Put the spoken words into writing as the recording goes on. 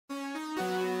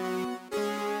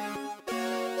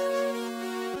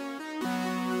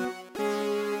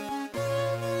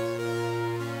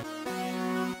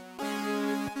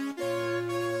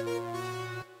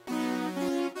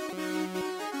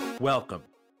Welcome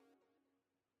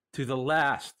to the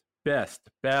last best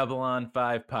Babylon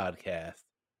 5 podcast,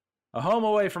 a home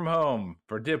away from home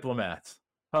for diplomats,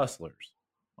 hustlers,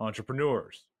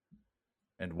 entrepreneurs,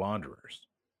 and wanderers.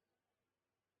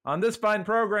 On this fine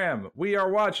program, we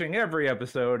are watching every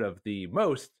episode of the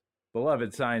most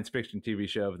beloved science fiction TV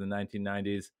show of the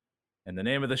 1990s, and the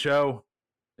name of the show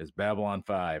is Babylon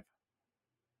 5.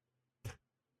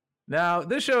 Now,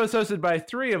 this show is hosted by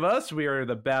three of us. We are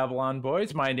the Babylon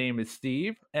Boys. My name is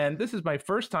Steve, and this is my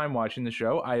first time watching the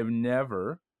show. I have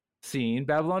never seen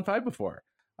Babylon 5 before.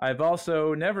 I've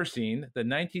also never seen the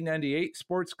 1998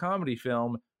 sports comedy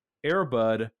film Air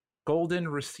Bud Golden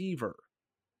Receiver.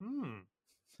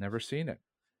 Never seen it.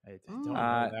 I don't know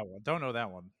that one. Don't know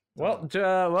that one.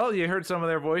 Well, you heard some of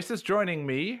their voices joining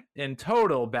me in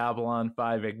total Babylon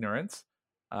 5 ignorance,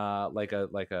 like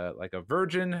a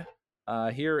virgin.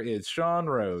 Here is Sean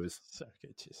Rose.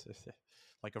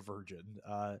 Like a virgin.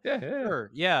 Yeah.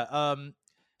 Sure. Yeah.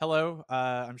 Hello.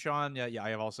 I'm Sean. Yeah.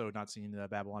 I have also not seen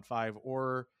Babylon 5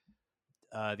 or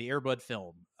the Air Bud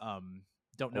film.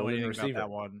 Don't know anything about that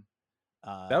one.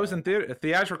 That was in a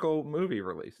theatrical movie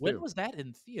release. When was that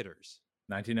in theaters?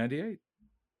 1998.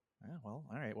 Oh, well,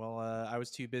 all right. Well, I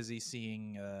was too busy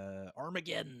seeing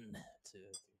Armageddon to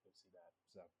go see that.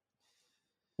 So.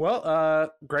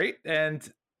 Well, great.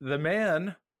 And the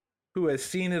man who has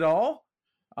seen it all,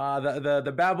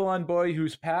 the Babylon boy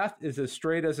whose path is as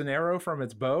straight as an arrow from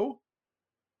its bow.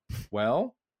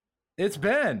 Well, it's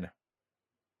Ben.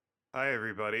 Hi,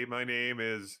 everybody. My name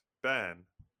is Ben,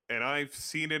 and I've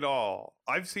seen it all.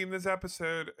 I've seen this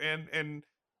episode, and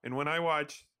when I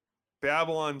watched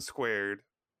Babylon Squared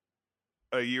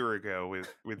a year ago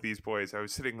with these boys, I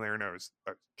was sitting there and I was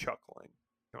chuckling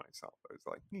to myself. I was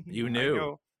like, You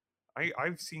knew.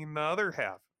 I've seen the other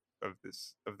half of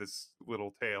this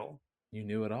little tale. You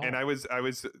knew it all. And I was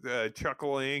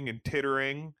chuckling and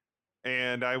tittering,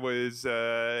 and I was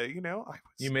You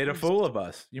made a fool of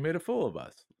us.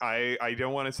 I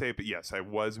don't want to say it, but yes, I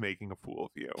was making a fool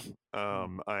of you.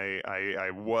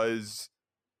 I was.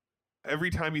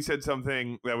 Every time you said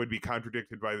something that would be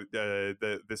contradicted by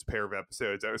this pair of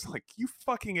episodes, I was like, "You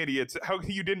fucking idiots! How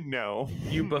you didn't know?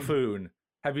 You buffoon!"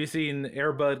 Have you seen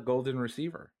Air Bud Golden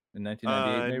Receiver in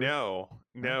 1998?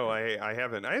 No, I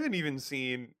haven't. I haven't even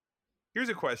seen. Here's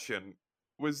a question: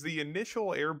 was the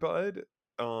initial Air Bud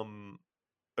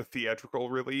a theatrical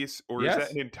release, or is that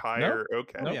an entire? No.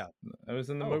 Okay, No. Yeah, I was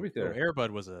in the movie theater. Air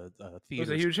Bud was a theater. It was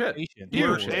a huge hit.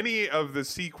 Were any of the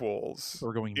sequels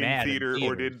We're going in mad theater, in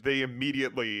or did they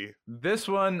immediately? This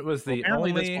one was the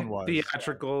Apparently only this one was.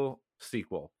 theatrical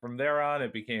sequel. From there on,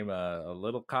 it became a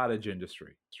little cottage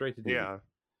industry, straight to DVD. Yeah,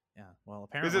 Yeah. Well,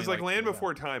 apparently, because it's like Land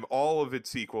Before Time. All of its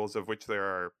sequels, of which there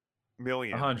are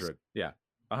millions, 100. Yeah,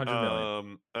 100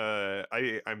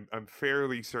 million. I'm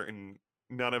fairly certain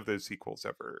none of those sequels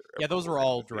ever. Yeah, those were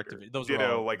all directed. Those were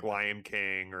all like Lion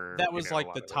King, or that was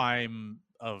like the time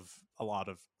of a lot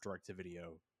of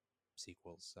direct-to-video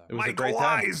sequels. It was a Michael great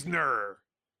time. Eisner.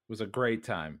 It was a great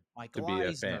time Michael to be a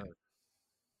Eisner. fan.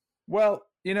 Well,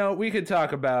 we could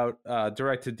talk about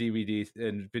direct-to-DVD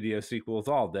and video sequels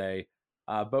all day,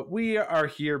 but we are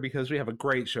here because we have a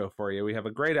great show for you. We have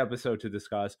a great episode to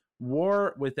discuss,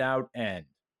 War Without End.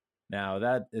 Now,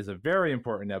 that is a very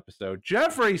important episode.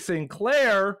 Jeffrey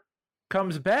Sinclair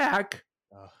comes back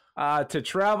to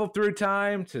travel through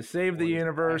time, to save the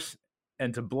universe,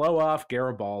 and to blow off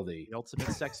Garibaldi. The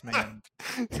ultimate sex man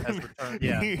has returned.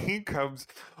 Yeah. He comes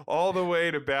all the way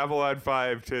to Babylon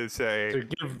 5 to say, To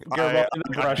give Garibaldi the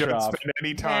brush don't off. spend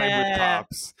any time with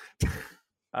cops.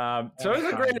 So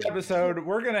it's a great episode.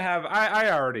 We're gonna have.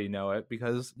 I already know it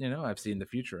because I've seen the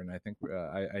future, and I think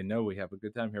I know we have a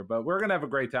good time here. But we're gonna have a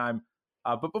great time.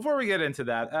 But before we get into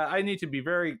that, I need to be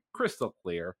very crystal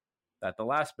clear that the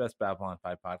last best Babylon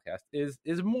 5 podcast is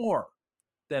more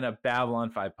than a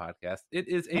Babylon 5 podcast. It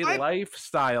is a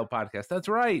lifestyle podcast. That's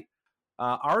right.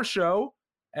 Our show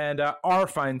and our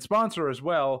fine sponsor as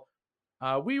well.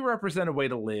 We represent a way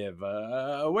to live,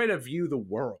 a way to view the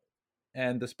world.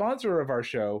 And the sponsor of our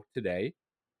show today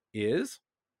is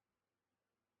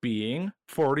Being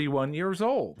 41 Years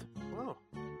Old. Wow.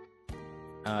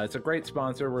 It's a great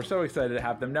sponsor. We're so excited to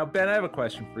have them. Now, Ben, I have a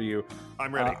question for you.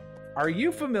 I'm ready. Are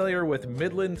you familiar with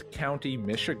Midland County,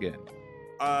 Michigan?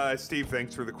 Steve,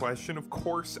 thanks for the question. Of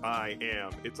course I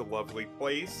am. It's a lovely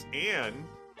place, and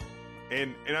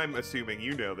I'm assuming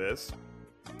you know this.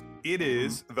 It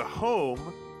is the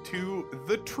home to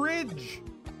the Tridge,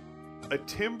 a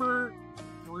timber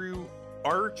through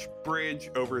arch bridge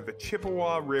over the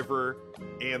Chippewa River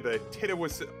and the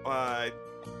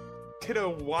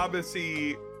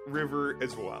Tittawabasee River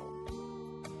as well.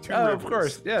 Two Oh, rivers. of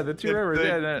course. Yeah, the two rivers.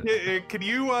 Could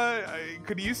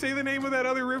you say the name of that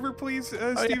other river, please, Steve,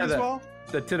 yeah, as well?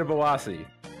 The Tittabawassee.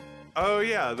 Oh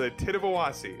yeah, the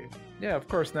Tittabawassee. Yeah, of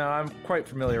course. Now, I'm quite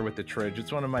familiar with the Tridge.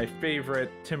 It's one of my favorite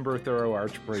timber thorough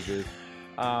arch bridges.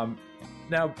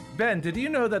 Now, Ben, did you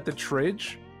know that the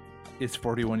Tridge is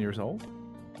 41 years old?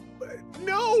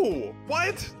 No!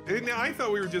 What? I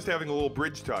thought we were just having a little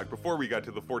bridge talk before we got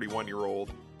to the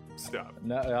 41-year-old stuff.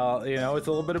 No, it's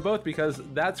a little bit of both, because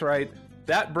that's right.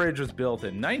 That bridge was built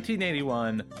in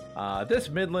 1981. This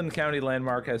Midland County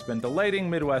landmark has been delighting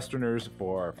Midwesterners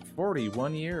for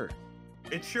 41 years.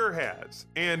 It sure has.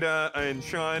 And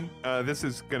Sean, this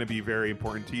is going to be very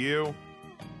important to you.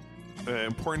 The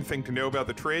important thing to know about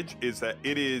the Tridge is that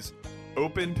it is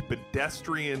open to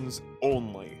pedestrians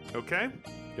only. Okay?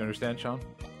 Do you understand, Sean?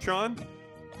 Sean,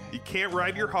 you can't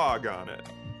ride your hog on it.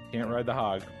 Can't ride the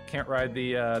hog. Can't ride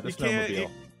the snowmobile.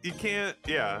 You can't.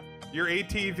 Yeah, your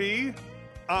ATV.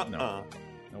 No.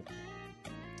 Nope.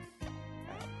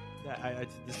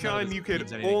 Sean, you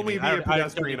could only be a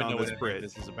pedestrian on this bridge.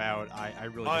 This is about. I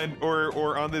really.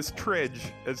 Or on this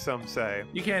Tridge, as some say.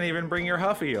 You can't even bring your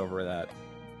Huffy over that.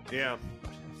 Yeah.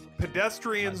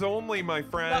 Pedestrians only, my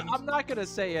friend. I'm not gonna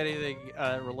say anything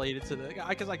related to the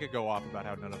because I could go off about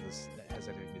how none of this has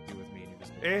anything to do with me.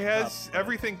 It has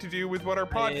everything to do with what our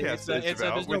podcast is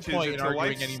about, there's which no point is in a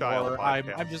arguing lifestyle anymore.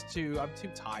 podcast. I'm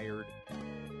too tired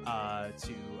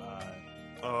to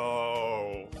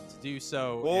do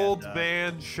so. Old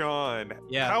man Sean.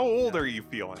 Yeah. How old are you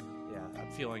feeling? Yeah, I'm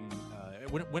feeling.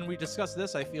 When we discuss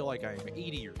this, I feel like I'm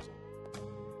 80 years old.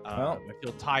 Well, I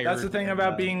feel tired. That's the thing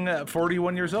about being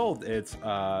 41 years old. It's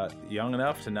young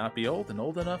enough to not be old and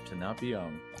old enough to not be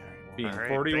young. Being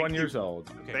 41 years old.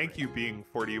 Okay, thank you, being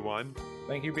 41.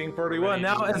 Thank you, being 41.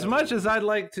 Now, as much as I'd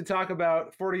like to talk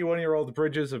about 41-year-old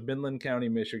bridges of Midland County,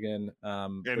 Michigan,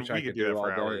 which I could do all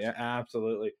day. Hours. Yeah,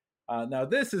 absolutely. Now,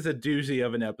 this is a doozy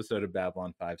of an episode of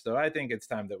Babylon 5, so I think it's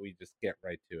time that we just get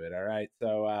right to it, all right?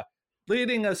 So,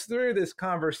 leading us through this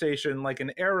conversation like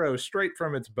an arrow straight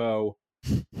from its bow,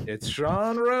 it's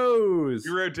Sean Rose.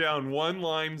 You wrote down one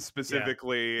line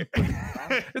specifically.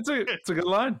 Yeah. It's a good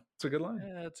line. It's a good line.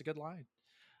 Yeah, it's a good line.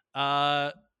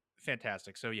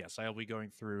 Fantastic. So yes, I'll be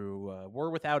going through War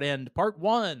Without End, Part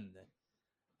 1.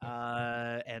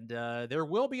 And there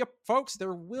will be a Part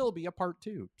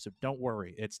 2. So don't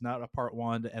worry, it's not a Part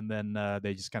 1 and then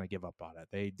they just kind of give up on it.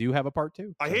 They do have a Part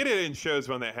 2. I hate it in shows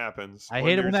when that happens. I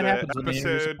hate it when that happens.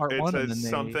 Episode, Part 1 it says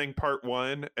something Part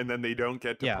 1, and then they don't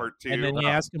get to Part 2. And then you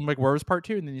ask them like, "Where was Part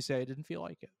 2?" And then you say, "I didn't feel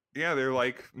like it." Yeah, they're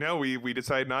like, "No, we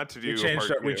decided not to do."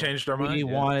 We changed our mind. We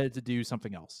wanted to do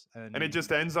something else, and it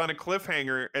just ends on a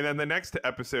cliffhanger. And then the next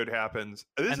episode happens.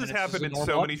 This has happened in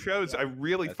so many shows. I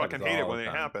really fucking hate it when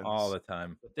it happens all the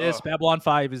time. This Babylon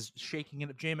 5 is shaking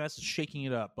it. JMS is shaking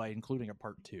it up by including a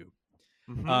Part 2.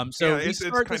 Mm-hmm. So we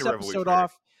start this episode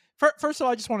off. First of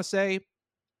all, I just want to say,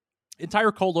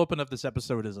 entire cold open of this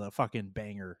episode is a fucking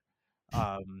banger.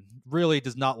 Really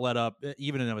does not let up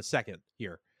even in a second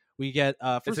here. We get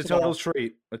it's a total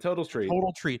treat. A total treat.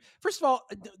 Total treat. First of all,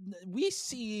 we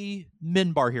see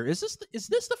Minbar here. Is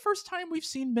this the first time we've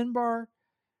seen Minbar?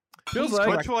 Feels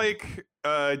much like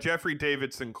Jeffrey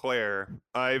David Sinclair.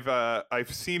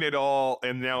 I've seen it all,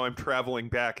 and now I'm traveling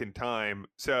back in time.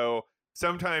 So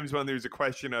sometimes when there's a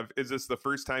question of, is this the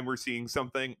first time we're seeing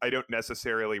something, I don't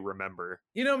necessarily remember.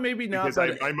 Maybe not. Because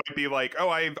I might be like, oh,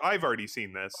 I've already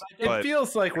seen this. It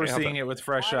feels like we're seeing it with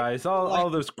fresh eyes. All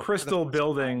those crystal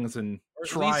buildings and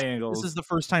triangles. This is the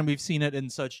first time we've seen it in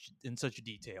such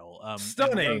detail.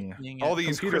 Stunning. All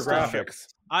these crystal graphics.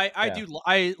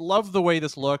 I love the way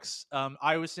this looks.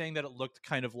 I was saying that it looked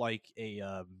kind of like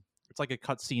it's like a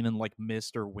cutscene in like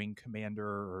Myst or Wing Commander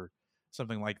or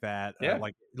something like that. Yeah.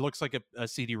 Like it looks like a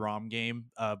CD-ROM game,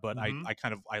 but I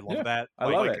love that. I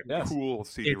love like it. A cool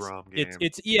CD-ROM game.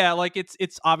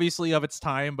 It's obviously of its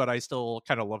time, but I still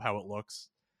kind of love how it looks.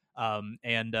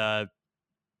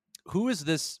 Who is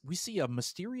this? We see a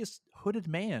mysterious hooded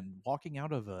man walking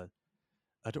out of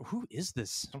who is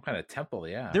this? Some kind of temple,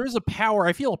 yeah. There is a power.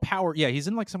 I feel a power. Yeah, he's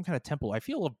in like some kind of temple. I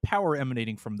feel a power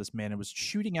emanating from this man. It was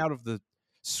shooting out of the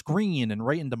screen and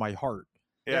right into my heart.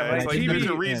 Yeah, it's like there's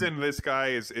a reason this guy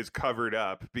is covered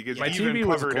up, because my even TV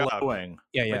was covered glowing. Up.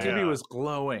 My TV was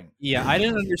glowing. Yeah, I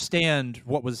didn't understand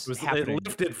what was happening. It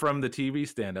lifted from the TV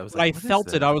stand. I was like, I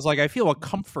felt it. I was like, I feel a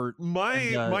comfort.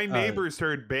 My neighbors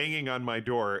started banging on my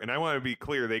door, and I want to be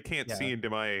clear, they can't see into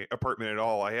my apartment at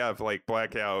all. I have like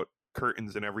blackout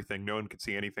curtains and everything. No one can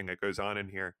see anything that goes on in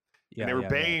here. and they were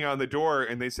banging on the door,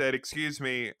 and they said, "Excuse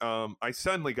me, I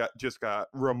suddenly just got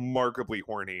remarkably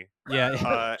horny."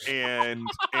 And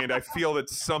I feel that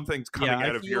something's coming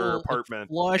out of your apartment.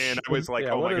 Flush, and I was like,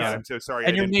 "Oh my god, I'm so sorry."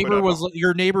 And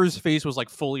your neighbor's face was like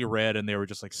fully red, and they were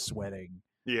just like sweating.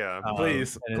 Yeah,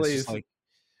 please. Like,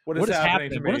 what is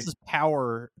happening to me? What is this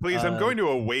power? Please, I'm going to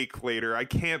a wake later. I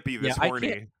can't be this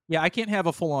horny. I can't have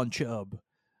a full on chub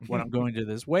when I'm going to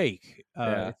this wake. It's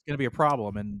going to be a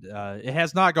problem, and it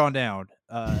has not gone down.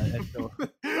 So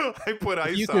I put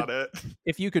ice on it.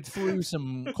 If you could throw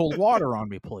some cold water on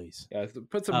me, please. Yeah,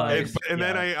 put some ice. And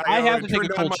then I have to take a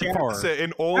cold shower.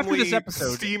 And only after this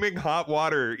episode, steaming hot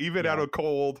water, even out of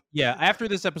cold. Yeah, after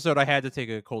this episode, I had to take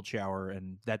a cold shower,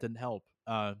 and that didn't help.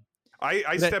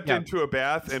 I stepped into a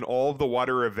bath and all of the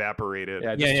water evaporated.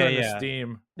 Yeah, just turned to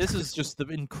steam. This is just the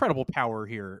incredible power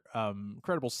here,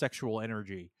 incredible sexual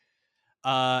energy.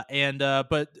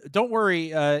 But don't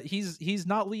worry, he's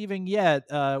not leaving yet.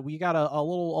 We got a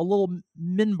little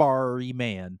minbar-y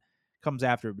man comes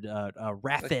after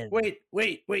Rathin. Like,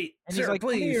 wait, and sir, he's like,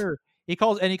 please. Come here. He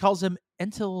calls him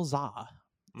Entil Za,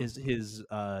 is his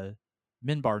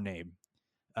minbar name,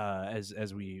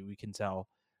 as we can tell.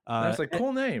 That's like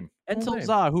cool name. Entil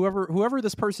Za, whoever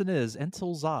this person is,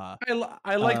 Entil Za.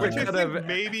 I like which I think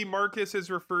maybe Marcus has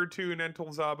referred to an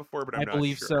Entil Za before, but I'm not sure. I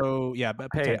believe so. Yeah, but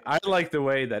hey, I like the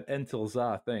way that Entil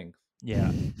Za thinks. Yeah.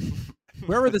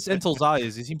 Wherever this Entil Za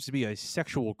is, he seems to be a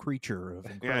sexual creature of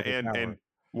incredible power. And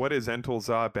what is Entil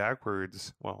Za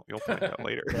backwards? Well, you'll find out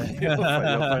later. You'll find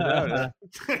out.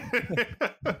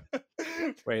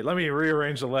 Wait, let me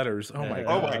rearrange the letters. Oh my god.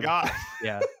 Oh my god.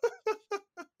 Yeah.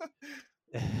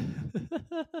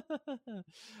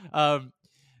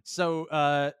 So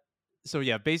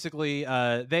yeah, basically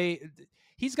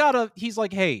he's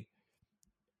like, hey,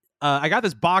 I got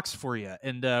this box for you,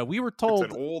 and we were told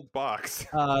it's an old box.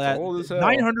 That old as hell.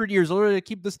 900 years. We're gonna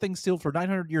keep this thing sealed for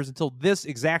 900 years until this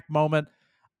exact moment.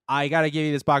 I gotta give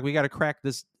you this box. We gotta crack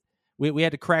this. We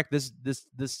had to crack this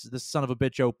son of a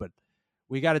bitch open.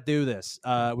 We got to do this.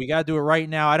 We got to do it right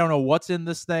now. I don't know what's in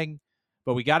this thing,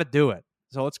 but we got to do it.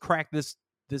 So let's crack this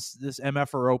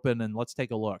MFR open and let's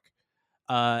take a look.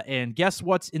 And guess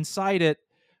what's inside it,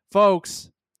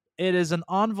 folks? It is an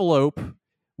envelope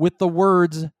with the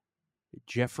words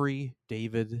Jeffrey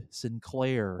David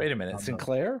Sinclair. Wait a minute,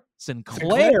 Sinclair?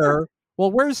 Sinclair?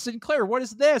 Well, where's Sinclair? What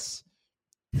is this?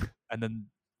 And then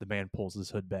the man pulls his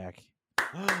hood back.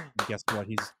 And guess what?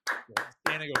 He's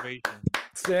standing ovation.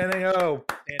 Standing O.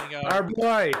 Our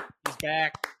boy. He's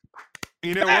back.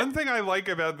 You know, one thing I like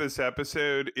about this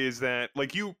episode is that,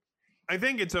 like, I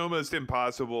think it's almost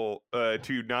impossible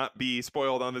to not be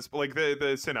spoiled on this, like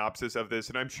the synopsis of this,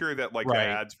 and I'm sure that the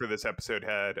ads for this episode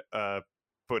had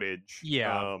footage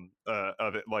of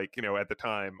it, like, you know, at the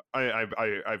time.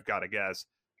 I've got to guess,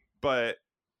 but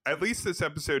at least this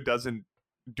episode doesn't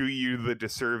do you the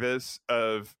disservice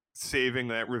of saving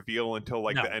that reveal until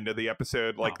the end of the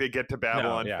episode. Like they get to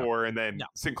Babylon 4 and then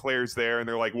Sinclair's there and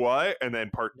they're like, what? And then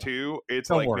part 2, it's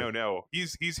Don't like, worry. no,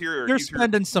 he's here. You're he's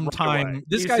spending some right time. away.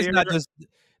 This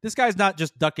guy's not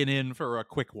just ducking in for a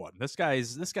quick one. This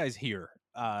guy's here.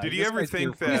 Did you ever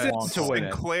think that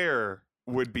Sinclair Sinclair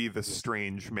would be the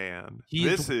strange man?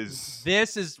 This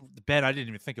is Ben. I didn't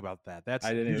even think about that. That's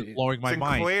blowing my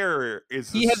mind. Sinclair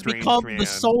is he has become man. the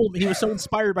soul. He was so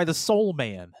inspired by the Soul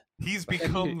Man. He's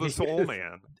become the Soul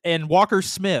Man. And Walker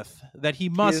Smith, that he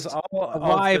must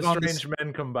arrive on strange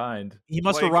men combined. He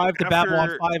must arrive to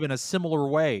Babylon 5 in a similar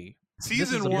way.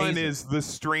 Season 1 is the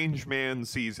Strange Man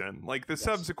season. Like the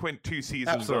subsequent 2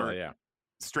 seasons are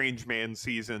Strange Man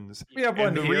seasons. We have and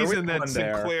one the here, reason that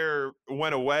Sinclair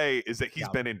went away is that he's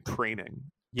been in training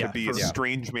to be a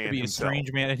strange man. To be himself. A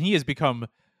strange man, and he has become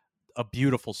a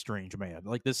beautiful strange man.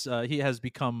 Like this, he has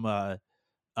become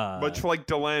much like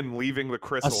Delenn leaving the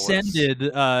chrysalis. Ascended.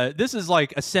 This is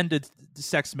like ascended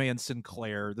sex man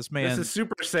Sinclair. This man. This is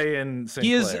Super Saiyan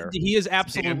Sinclair. He is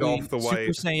absolutely the Super wife.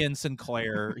 Saiyan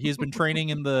Sinclair. He has been training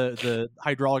in the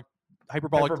hyperbolic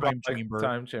time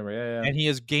chamber. Yeah. And he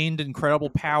has gained incredible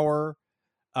power.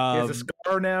 He has a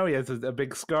scar now. He has a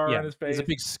big scar on his face. He has a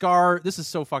big scar. This is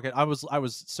so fucking. I was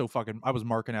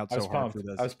marking out so hard for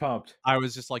this. I was pumped. I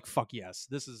was just like, fuck yes.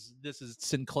 This is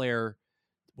Sinclair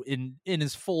in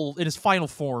his final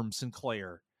form,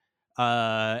 Sinclair.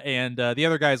 And the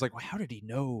other guy is like, well, how did he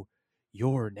know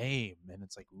your name? And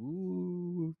it's like,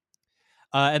 ooh.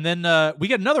 And then we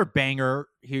get another banger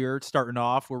here starting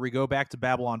off where we go back to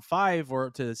Babylon 5 or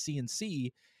to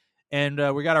CNC,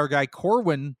 and we got our guy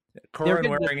Corwin. Corwin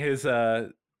wearing his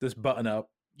this button up.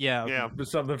 Yeah.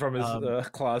 Something from his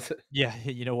closet. Yeah,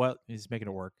 you know what? He's making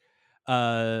it work.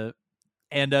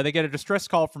 and they get a distress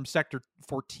call from Sector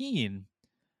 14.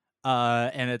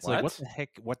 And it's like, what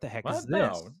the heck is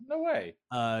this? No way.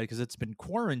 Because it's been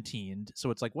quarantined.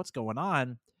 So it's like, what's going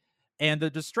on? And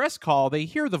the distress call, they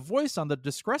hear the voice on the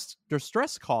distress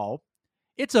call.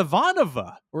 It's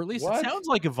Ivanova, or at least it sounds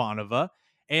like Ivanova.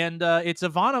 And it's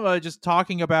Ivanova just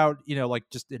talking about, like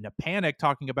just in a panic,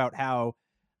 talking about how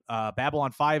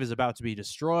Babylon 5 is about to be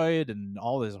destroyed and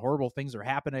all these horrible things are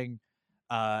happening.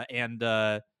 And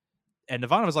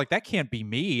Ivanova's like, that can't be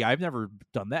me. I've never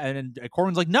done that. And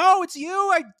Corwin's like, no, it's you.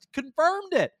 I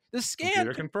confirmed it. The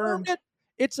scan confirmed it.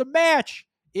 It's a match.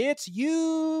 It's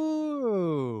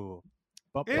you.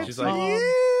 It's like, you.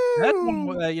 That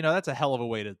one, that's a hell of a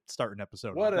way to start an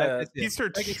episode. He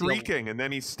starts shrieking, and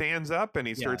then he stands up and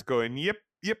he starts going, yep.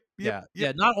 Yeah.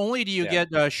 Not only do you get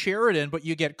Sheridan, but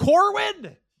you get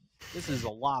Corwin. This is a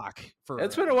lock.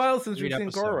 It's been a while since we've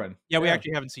seen Corwin. Yeah, we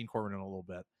actually haven't seen Corwin in a little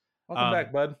bit. Welcome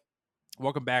back, bud.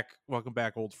 Welcome back,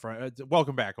 old friend.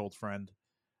 Welcome back, old friend.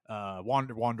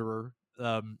 Wanderer.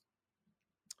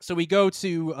 So we go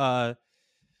to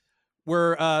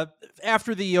where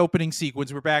after the opening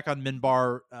sequence, we're back on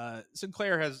Minbar.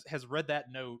 Sinclair has read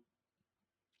that note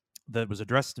that was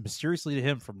addressed mysteriously to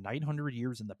him from 900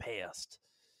 years in the past.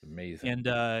 Amazing.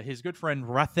 And his good friend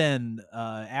Rathen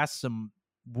asks him,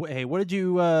 "Hey, what did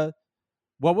you?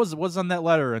 What was on that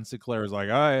letter?" And Sinclair is like,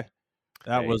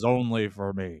 that was only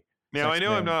for me." Now, I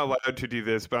know I'm not allowed to do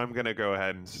this, but I'm going to go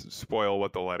ahead and spoil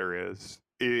what the letter is.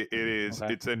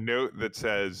 It's a note that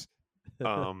says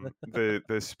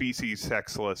the species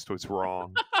sex list was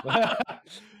wrong.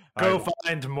 Go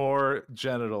find more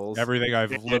genitals. Everything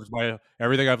I've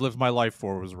lived my life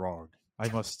for was wrong. I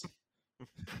must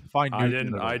find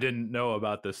new I didn't know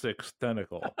about the sixth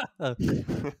tentacle.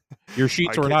 Your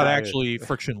sheets were not actually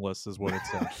frictionless, is what it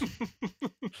says.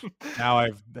 Now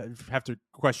I have to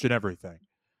question everything.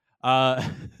 And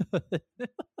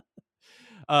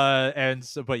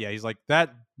so, but yeah, he's like,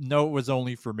 that note was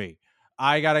only for me.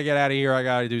 I gotta get out of here. I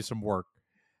gotta do some work.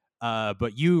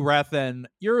 But you, Rathen,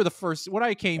 you're the first. When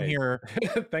I came here,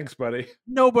 thanks, buddy.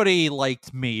 Nobody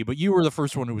liked me, but you were the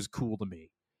first one who was cool to me.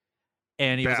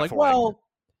 And he was like, well,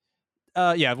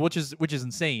 yeah, which is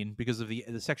insane because of the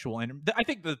sexual energy. I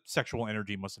think the sexual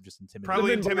energy must have just intimidated.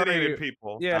 Probably intimidated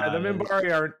people. Yeah, the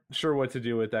Minbari aren't sure what to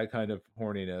do with that kind of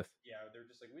horniness. Yeah, they're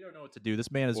just like, we don't know what to do.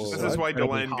 This man is just. This is why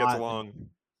Delenn gets along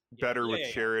better with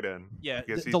Sheridan. Yeah,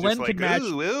 because he's just like,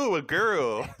 ooh, a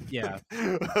girl. Yeah.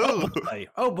 oh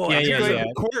boy. I'm going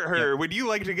to court her. Would you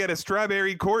like to get a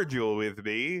strawberry cordial with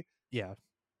me? Yeah.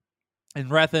 And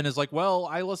Rathen is like, well,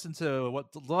 I listened to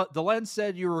what Delenn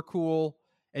said. You were cool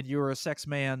and you were a sex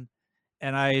man,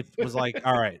 and I was like,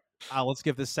 all right, let's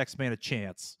give this sex man a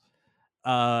chance.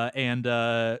 I'm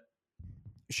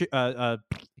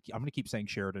going to keep saying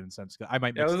Sheridan in sense. I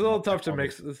might. Yeah, it was a little tough to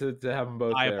mix to have them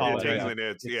both. I apologize.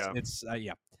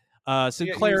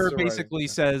 Sinclair basically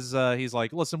says he's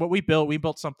like, listen, what we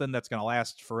built something that's going to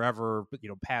last forever.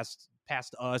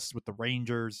 Past us with the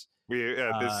Rangers.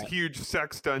 This huge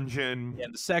sex dungeon. Yeah,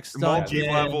 the sex dungeon,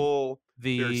 multi-level.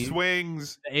 There's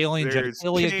swings. The alien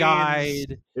genitalia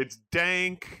guide. It's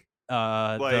dank.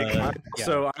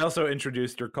 So I also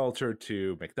introduced your culture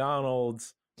to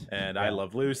McDonald's and I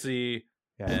Love Lucy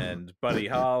and Buddy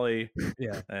Holly.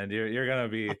 Yeah, and you're gonna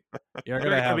be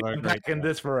have unpacking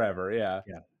this forever. Yeah.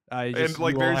 And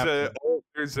like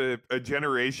there's a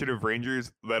generation of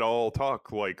Rangers that all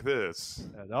talk like this.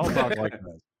 Yeah, they all talk like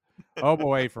this. Home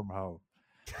away from home.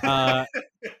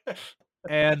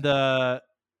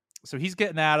 So he's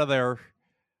getting out of there.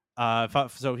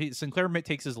 So Sinclair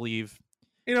takes his leave.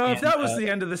 If that was the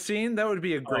end of the scene, that would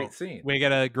be a great scene. We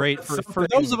get a great for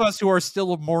those of us who are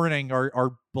still mourning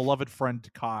our beloved friend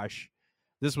Kosh.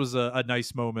 This was a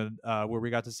nice moment where we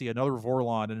got to see another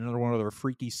Vorlon in another one of their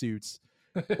freaky suits.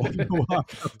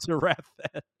 Walk up to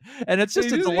Rathen. And it's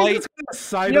just a delight.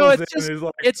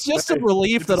 It's just a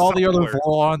relief that all the other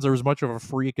Vorlons are as much of a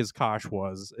freak as Kosh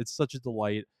was. It's such a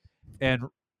delight. And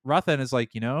Rathen is like,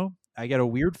 I get a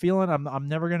weird feeling I'm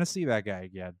never gonna see that guy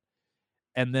again.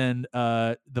 And then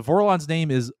the Vorlon's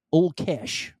name is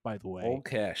Ulkesh, by the way.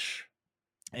 Ulkesh.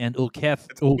 And Ulkesh.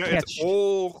 It's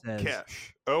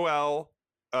Ulkesh. O-L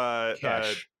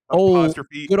Kesh.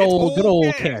 Apostrophe. Good old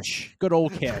Kesh. Good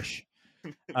old Kesh.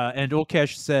 And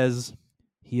Ulkesh says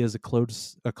he is a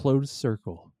closed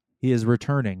circle. He is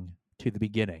returning to the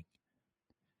beginning.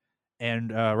 And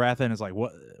Rathen is like,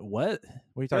 what? What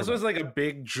are you talking about? This was like a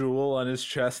big jewel on his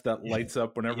chest that lights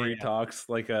up whenever he talks,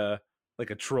 like a like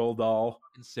a troll doll.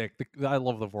 Sick. I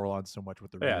love the Vorlons so much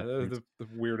with their The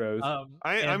weirdos.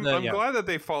 I'm glad that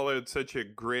they followed such a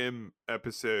grim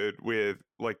episode with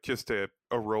like just a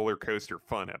roller coaster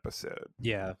fun episode.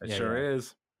 Yeah, It sure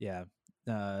is. Yeah.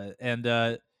 Yeah,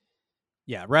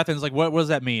 Rathan's like, what does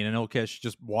that mean? And Ilkesh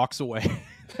just walks away.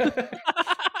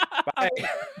 Bye.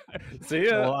 See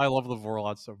ya. Well, I love the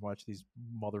Vorlons so much. These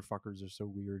motherfuckers are so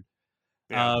weird.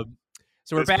 Yeah.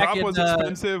 So we're this back prop in. Was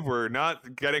expensive. We're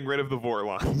not getting rid of the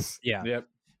Vorlons. Yeah. Yep.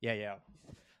 Yeah.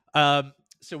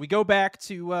 So we go back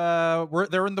to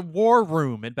they're in the war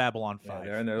room in Babylon 5. Yeah,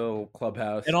 they're in their little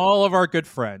clubhouse. And all of our good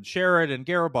friends, Sheridan,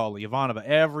 Garibaldi, Ivanova,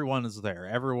 everyone is there.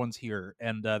 Everyone's here,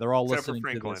 and they're all except listening for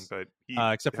Franklin, to this. but he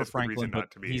except for has Franklin, reason but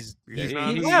not to be. he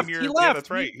left. He left. Yeah, that's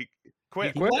right. He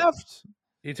quit. He left.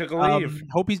 He took a leave.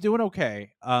 Hope he's doing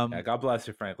okay. Yeah, God bless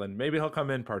you, Franklin. Maybe he'll come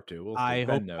in part 2. We'll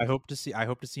see. I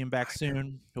hope to see him back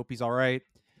soon. Hope he's all right.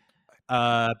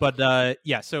 So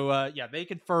they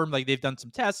confirmed, like, they've done some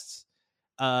tests.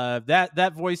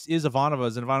 That voice is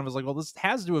Ivanova's, and Ivanova's like, well, this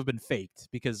has to have been faked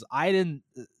because I didn't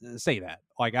say that.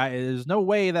 Like, there's no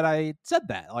way that I said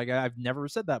that. Like, I've never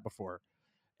said that before.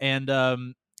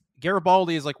 And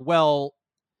Garibaldi is like, well,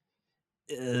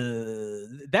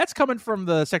 that's coming from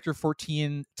the Sector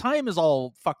 14. Time is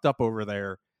all fucked up over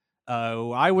there.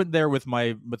 I went there with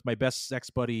my best sex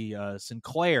buddy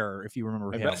Sinclair, if you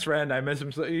remember him. My best friend, I miss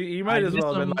him so. You might as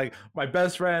well have been like, my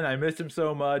best friend, I miss him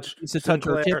so much. We used to touch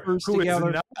our tippers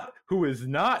together. Who is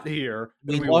not here.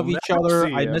 We love each other.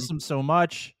 I miss him so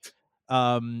much.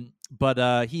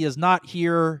 But he is not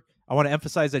here. I want to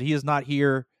emphasize that he is not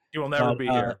here. He will never be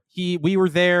here. We were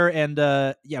there, and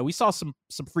we saw some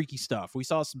freaky stuff. We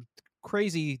saw some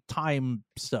crazy time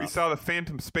stuff. We saw the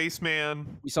Phantom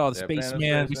Spaceman. We saw the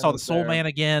Spaceman. We saw the Soul Man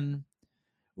again.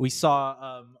 We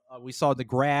saw the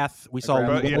Grath. We saw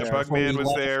Bugman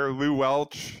was there. Lou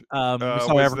Welch we saw was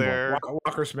everyone. there.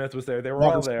 Walker Smith was there. They were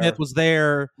Walker all there. Smith was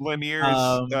there.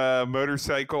 Lanier's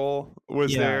motorcycle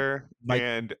was there.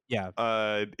 Lanier's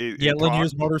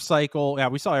motorcycle. Yeah,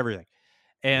 we saw everything.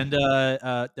 And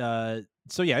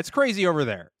so it's crazy over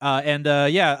there.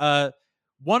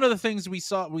 One of the things we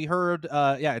heard,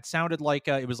 it sounded like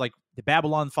it was like the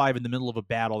Babylon 5 in the middle of a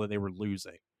battle that they were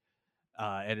losing.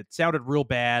 And it sounded real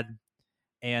bad.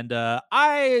 And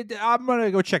I'm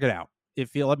gonna go check it out.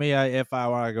 If you let me, if I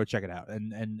want to go check it out.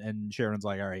 And Sharon's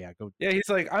like, all right, yeah, go. Yeah, he's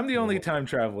like, I'm the only time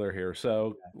traveler here,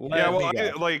 so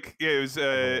it was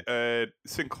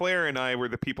Sinclair and I were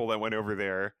the people that went over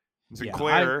there.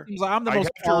 Sinclair, I'm the most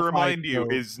I have to remind you,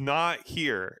 is not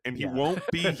here, and he won't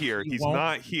be here. He's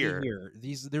not here.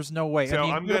 There's no way. So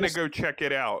I'm going to go check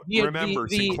it out. Remember,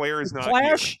 Sinclair is not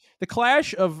here. The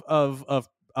clash of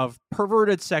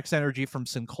perverted sex energy from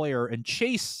Sinclair and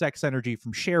chase sex energy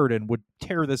from Sheridan would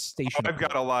tear this station. I've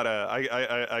got a lot of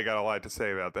I got a lot to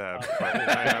say about that.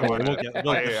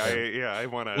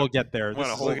 We'll get there.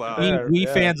 Hold on. We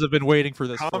fans have been waiting for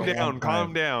this.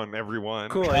 Calm down, everyone.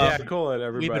 Cool it,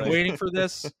 everybody. We've been waiting for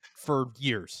this for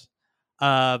years.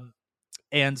 And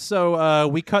so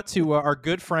we cut to our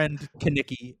good friend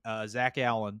Kaniki, Zach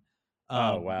Allen.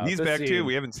 Wow, he's back too.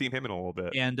 We haven't seen him in a little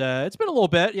bit, and it's been a little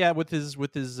bit, with his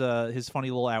funny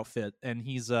little outfit, and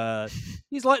he's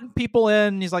letting people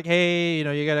in. He's like, hey,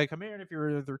 you gotta come in if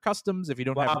you're their customs. If you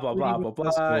don't have blah blah blah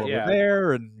blah, over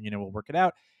there, and we'll work it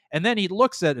out. And then he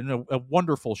looks at a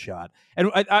wonderful shot,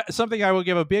 and something I will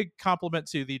give a big compliment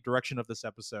to the direction of this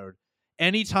episode.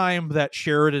 Anytime that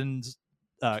Sheridan's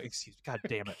God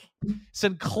damn it,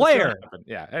 Sinclair,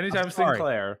 anytime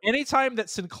that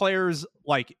Sinclair's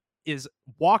is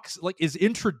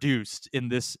introduced in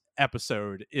this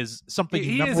episode is something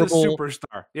he memorable. Is a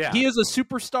superstar. Yeah, he is a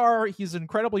superstar. He's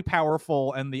incredibly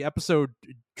powerful, and the episode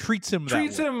treats him.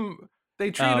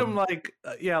 They treat him like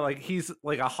he's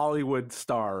like a Hollywood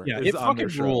star. Yeah, it fucking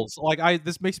rules.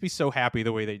 This makes me so happy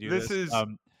the way they do this.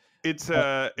 It's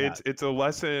a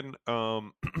lesson.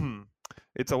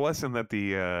 It's a lesson that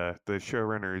the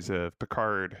showrunners of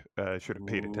Picard should have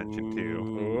paid attention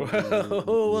to.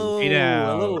 In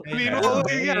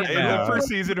the first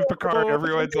season of Picard,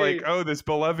 everyone's like, "Oh, this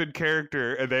beloved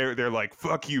character," and they're like,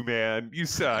 "Fuck you, man, you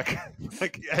suck."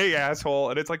 Like, "Hey, asshole,"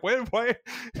 and it's like, "Wait, what?"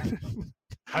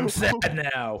 I'm sad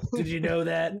now. Did you know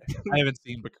that? I haven't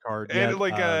seen Picard yet. And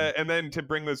and then to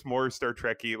bring this more Star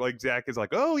Trek-y, Zach is like,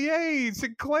 "Oh yay,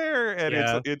 Sinclair," and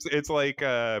it's like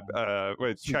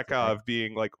Chekhov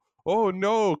being like, "Oh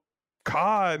no,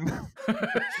 Khan."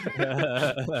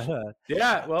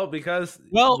 Yeah, well, because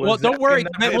don't worry.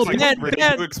 They do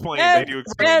explain. I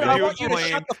want you to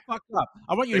shut the fuck up.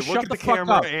 I want you to shut the fuck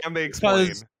up. And they explain.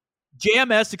 Because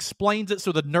JMS explains it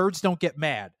so the nerds don't get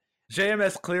mad.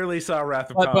 JMS clearly saw Wrath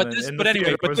of Khan. But this, and but the anyway,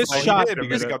 theater but was this like, shot, he did,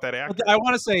 because he got that actor. I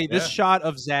want to say this Yeah. shot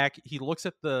of Zach, he looks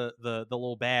at the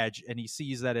little badge and he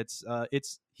sees that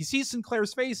he sees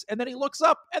Sinclair's face, and then he looks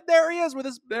up and there he is with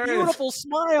his There he is. beautiful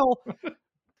smile.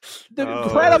 The Oh,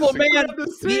 incredible Sinclair- man.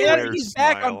 Sinclair's He's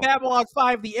back on smile. Babylon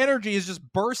 5. The energy is just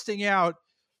bursting out.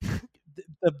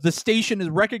 The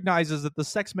station recognizes that the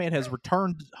sex man has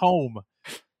returned home,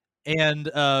 and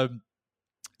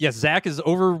yes, Zach is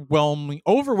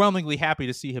overwhelmingly happy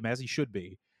to see him, as he should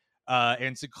be.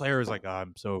 And Sinclair is like,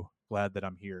 I'm so glad that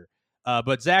I'm here.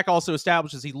 But Zach also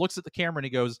establishes, he looks at the camera and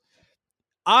he goes,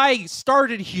 I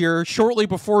started here shortly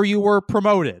before you were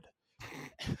promoted.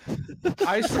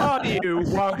 I saw you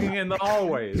walking in the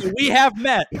hallways. We have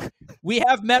met. We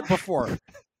have met before.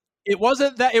 It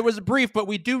wasn't that it was brief, but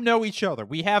we do know each other.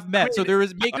 We have met. So there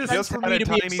is makes sense Just for had me a to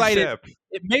be tiny excited. sip.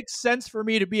 It makes sense for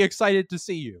me to be excited to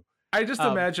see you. I just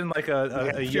imagine like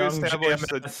a To young establish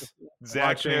that JMS Zach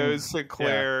watching- knows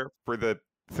Sinclair for the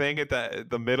thing at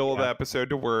the middle of the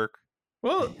episode to work.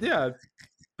 Well, yeah,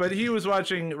 but he was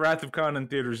watching Wrath of Khan in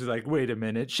theaters. He's like, wait a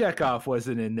minute, Chekhov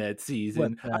wasn't in that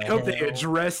season. What the I hope they hell?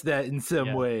 addressed that in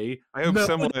some way. I hope No,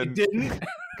 someone they didn't.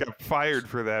 got fired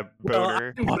for that Well,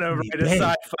 boner. I'm gonna What write a the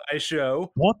sci-fi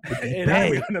show, What and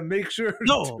I'm gonna make sure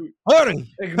No, to hurry,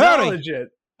 acknowledge it.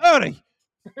 hurry.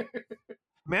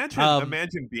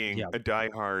 Imagine being yeah. a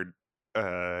diehard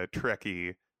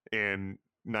Trekkie in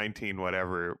 19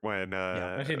 whatever when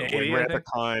 1980, I Wrath of think.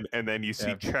 Khan, and then you see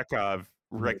Yeah. Chekhov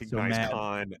recognize mad.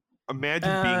 Khan.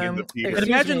 Imagine being in the theater. And Excuse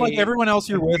imagine like me. everyone else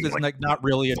you're with is Like, like not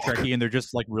really a Trekkie, and they're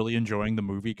just like really enjoying the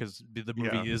movie because the movie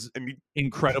Yeah. is And you-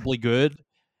 incredibly good,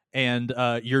 and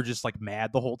you're just like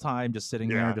mad the whole time, just sitting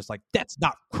there, Yeah. just like that's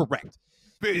not correct.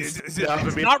 it's It's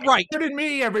not right. Pardon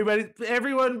me, everybody.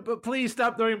 Everyone, but please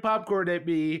stop throwing popcorn at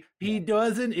me. He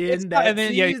wasn't It's in not- that and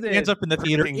then season. he ends up in the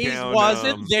theater. Tracking He down,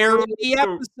 wasn't there in the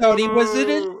episode. He was in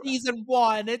oh. season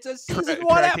 1. It's a season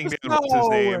 1 tracking episode. down what's his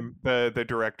name, the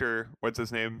director. What's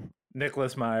his name?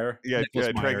 Nicholas Meyer. Yeah,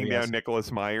 Nicholas Meyer, tracking yes. down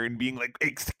Nicholas Meyer and being like,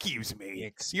 "Excuse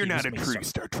me, you're not a Excuse me, true sir."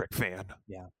 Star Trek fan."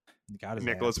 Got his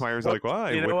Nicholas ass. Meyer's Well, like, "Well,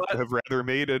 I you know would what? have rather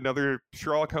made another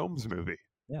Sherlock Holmes movie."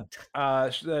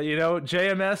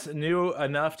 JMS knew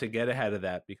enough to get ahead of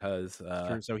that because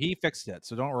True. So he fixed it.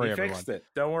 So don't worry, he everyone. fixed it.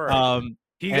 Don't worry.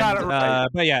 He And, got it right.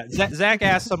 But yeah, Zach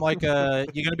asked him like, "You going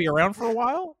to be around for a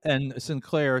while?" And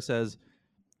Sinclair says,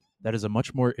 "That is a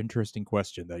much more interesting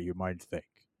question than you might think."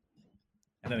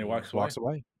 And then he walks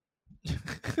away.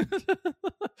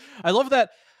 I love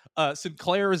that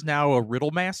Sinclair is now a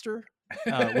riddle master,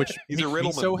 which He's a makes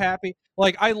me so riddleman. happy.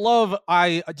 Like I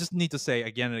just need to say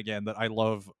again and again that I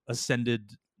love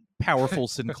ascended, powerful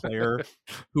Sinclair,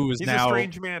 who is He's now a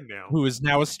strange man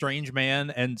now. a strange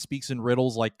man and speaks in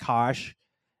riddles like Kosh.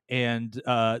 And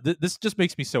this just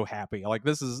makes me so happy. Like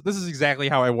this is exactly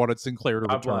how I wanted Sinclair to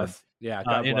God return. bless. Yeah,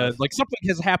 God And bless. like something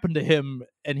has happened to him,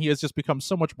 and he has just become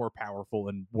so much more powerful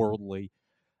and worldly.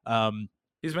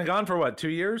 He's been gone for what, 2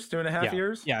 years, 2.5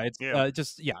 years? Yeah, it's Yeah.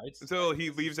 it's So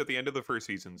he leaves at the end of the first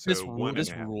season. So this one and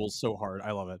a half. rules so hard. I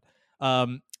love it.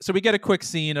 So we get a quick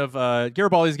scene of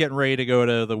Garibaldi's getting ready to go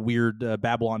to the weird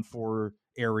Babylon 4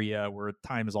 area where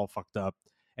time is all fucked up,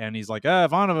 and he's like,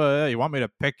 Ivanova, you want me to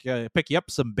pick you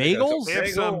up some bagels? They have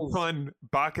some Bagels. fun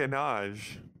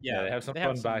bacchanage. Yeah, they have some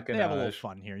fun They have a little bacchanage.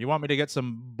 fun here. You want me to get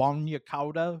some Bonya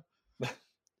Cauda?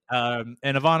 And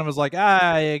Ivana was like,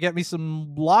 get me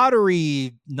some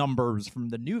lottery numbers from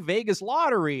the New Vegas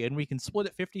lottery, and we can split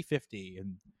it 50-50.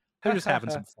 And they're just having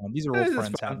some fun. These are This old is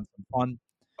friends fun. having some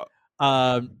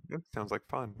fun. That sounds like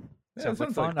fun. Yeah, Sounds like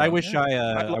sounds fun. like I wish yeah.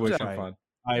 I love wish having I fun.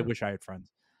 I wish I had friends.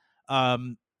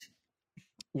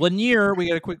 Lanier, we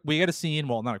get a scene.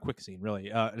 Well, not a quick scene, really.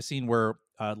 A scene where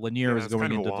Lanier Yeah, is it's going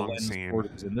kind of a into long Delen's scene.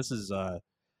 quarters, and this is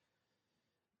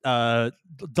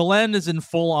Delen is in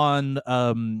full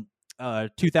on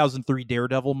 2003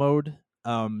 Daredevil mode.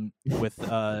 With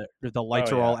the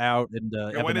lights Oh, are all yeah. out and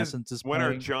And Evanescence is when are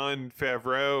playing. John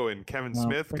Favreau and Kevin Well,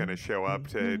 Smith going to show up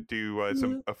to do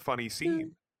a funny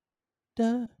scene?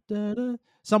 Da, da, da.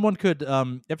 Someone could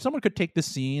if someone could take this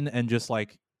scene and just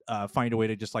like find a way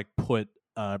to just like put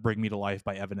Bring Me to Life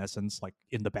by Evanescence like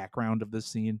in the background of this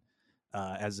scene,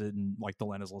 as in like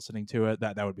Delenn is listening to it,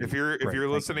 that would be If you're great. Thank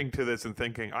you. listening to this and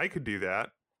thinking I could do that,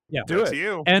 Yeah. Do that's it.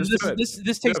 you. And Just do it.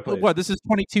 this takes it, please. what, this is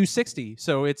 2260,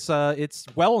 so it's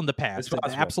well in the past. It's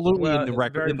possible. Absolutely Well, in the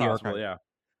record, very in the possible, archive.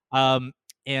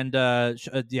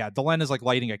 yeah. Yeah, Delenn is like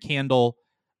lighting a candle.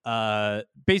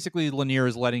 Basically Lanier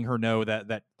is letting her know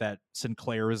that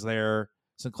Sinclair is there.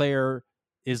 Sinclair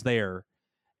is there,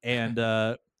 and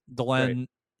Delenn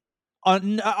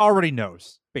already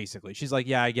knows. Basically, she's like,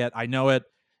 "Yeah, I know it.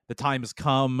 The time has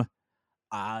come.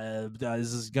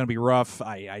 this is gonna be rough.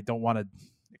 I don't want to.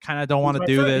 Kind of don't want to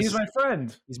do this. He's my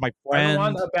friend. He's my I friend.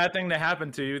 don't want a bad thing to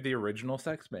happen to you, the original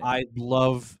sex man. I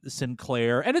love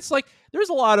Sinclair, and it's like there's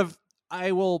a lot of.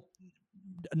 I will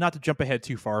not to jump ahead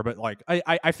too far, but like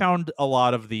I found a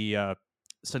lot of the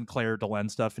Sinclair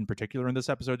Delenn stuff in particular in this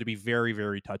episode to be very,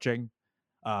 very touching.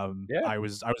 I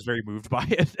was very moved by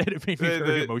it, and it made me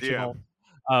very emotional.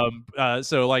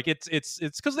 So like it's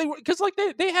because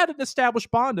they had an established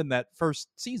bond in that first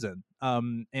season.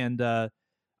 I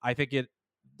think it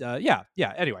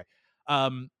anyway.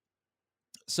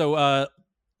 So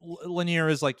Lanier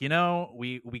is like,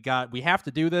 we have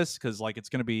to do this because like it's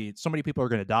gonna be so many people are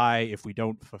gonna die if we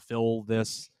don't fulfill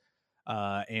this.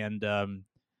 Delenn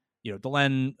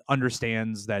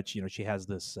understands that she has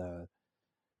this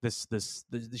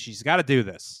she's got to do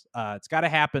this. It's got to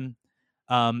happen.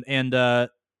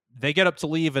 They get up to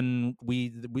leave, and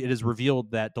it is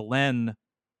revealed that Delenn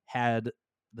had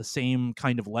the same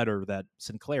kind of letter that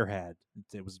Sinclair had.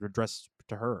 It was addressed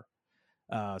to her.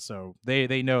 So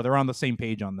they know they're on the same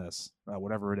page on this,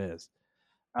 whatever it is.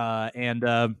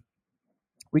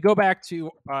 We go back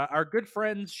to our good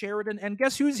friend Sheridan, and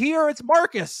guess who's here? It's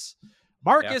Marcus.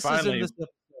 Marcus is in this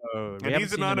episode. And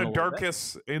he's not a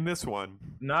Darkus in this one.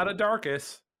 Not a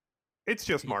Darkus. It's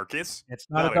just Marcus. It's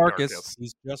not a Darkus.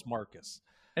 He's just Marcus.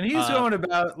 And he's going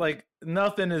about like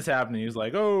nothing is happening. He's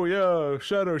like, "Oh yeah,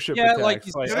 shadow ship yeah, attacks." like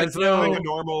he's it's like a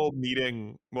normal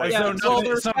meeting. Like,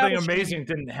 something amazing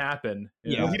didn't happen.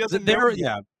 He doesn't.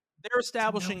 They're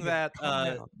establishing that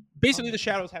basically the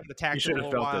shadows haven't attacked for a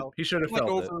little while. He should have felt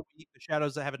over a week, the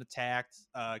shadows haven't attacked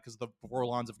because the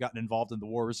Vorlons have gotten involved in the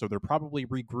war, so they're probably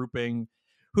regrouping.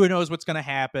 Who knows what's going to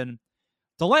happen?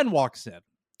 Delenn walks in.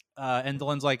 And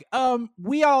Delenn's like,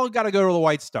 we all got to go to the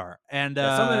White Star. And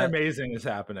something amazing is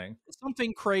happening.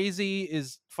 Something crazy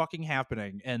is fucking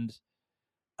happening. And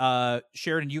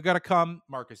Sheridan, you got to come.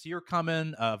 Marcus, you're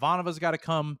coming. Vanova's got to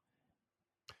come.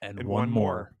 And one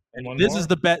more. And this is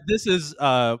the bet. This is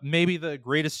maybe the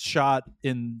greatest shot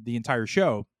in the entire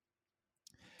show.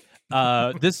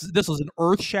 This was an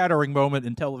earth-shattering moment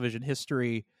in television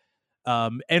history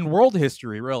and world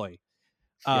history, really.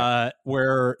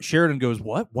 Where Sheridan goes,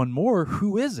 "What? One more?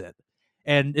 Who is it?"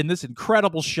 And in this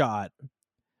incredible shot,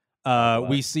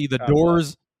 we see the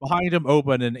doors behind him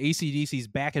open, and AC/DC's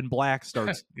Back in Black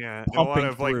starts pumping a lot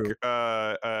of through.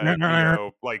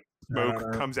 like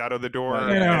smoke comes out of the door,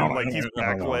 and like he's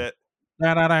backlit.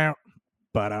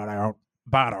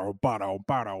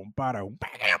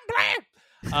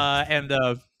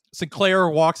 And Sinclair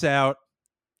walks out.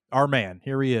 Our man,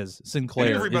 here he is. Sinclair.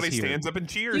 And everybody stands up and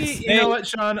cheers. You know what,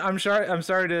 Sean? I'm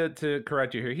sorry to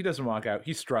correct you here. He doesn't walk out.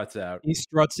 He struts out.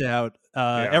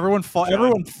 Everyone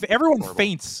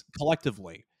faints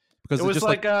collectively because it was just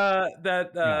like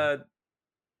that.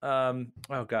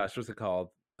 Oh gosh, what's it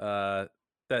called? That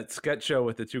sketch show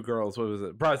with the two girls. What was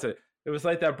it? Broad City. It was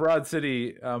like that Broad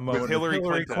City moment with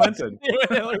Hillary Clinton.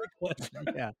 Hillary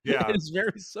Clinton. Yeah. It's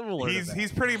very similar.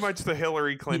 He's pretty much the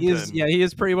Hillary Clinton. He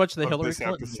is pretty much the Hillary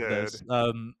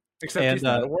Clinton. Except he's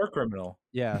not a war criminal.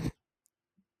 Yeah.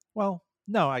 Well,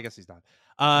 no, I guess he's not.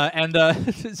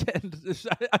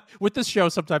 With this show,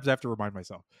 sometimes I have to remind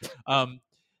myself. But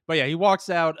yeah, he walks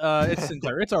out. It's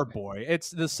Sinclair. It's our boy. It's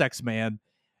the sex man.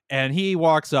 And he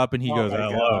walks up and he goes,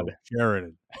 "Hello,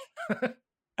 Sheridan."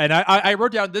 And I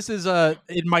wrote down, this is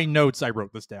in my notes, I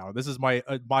wrote this down. This is my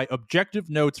objective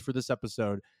notes for this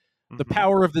episode. The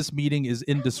power of this meeting is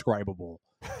indescribable.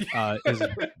 Is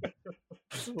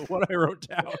what I wrote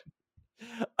down.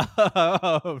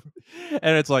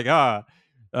 And it's like,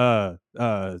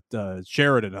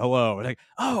 Sheridan, hello. And like,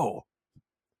 oh,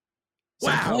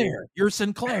 Sinclair, wow. You're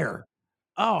Sinclair.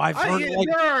 Oh, I've heard.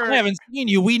 I haven't seen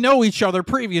you. We know each other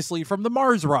previously from the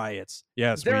Mars riots.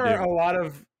 Yes, there we do. are a lot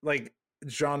of like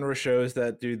genre shows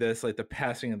that do this, like the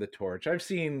passing of the torch. I've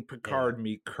seen Picard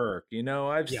meet Kirk.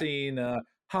 I've seen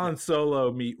Han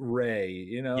Solo meet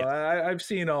Rey. I've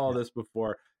seen all this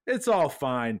before. It's all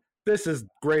fine. This is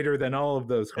greater than all of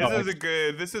those.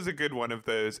 This is a good one of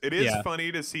those. It is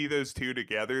funny to see those two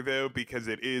together though, because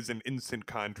it is an instant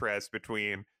contrast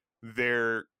between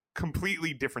their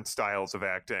completely different styles of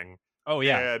acting. Oh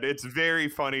yeah. And it's very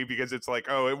funny because it's like,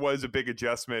 it was a big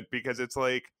adjustment, because it's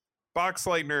like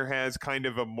Boxleitner has kind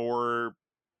of a more,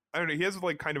 I don't know, he has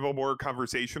like kind of a more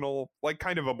conversational, like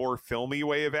kind of a more filmy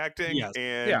way of acting. Yes.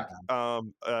 And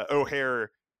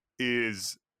O'Hare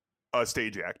is a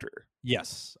stage actor.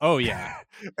 Yes. Oh yeah.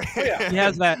 He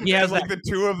has that. He has like the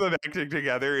two of them acting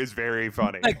together is very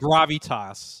funny. Like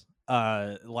gravitas.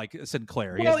 Like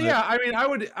Sinclair. Well, I mean,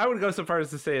 I would go so far as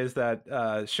to say is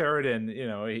that Sheridan,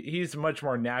 he's much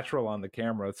more natural on the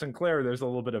camera. Sinclair, there's a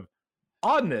little bit of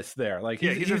oddness there. Like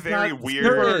he's a he's very not weird.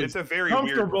 super It's a very weird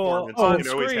comfortable performance. on It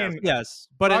always has screen. been. Yes,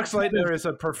 but Boxleitner is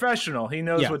a professional. He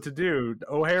knows what to do.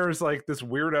 O'Hare's like this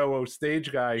weirdo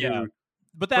stage guy who.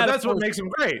 But that's what makes him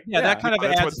great. Yeah, that kind of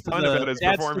that's adds what's to fun about his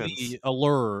performance. the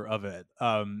allure of it.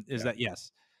 Is that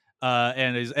yes,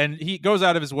 and he goes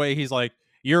out of his way. He's like,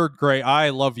 "You're great. I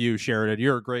love you, Sheridan.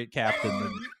 You're a great captain.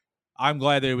 And I'm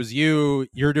glad that it was you.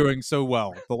 You're doing so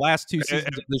well. The last 2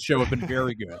 seasons of the show have been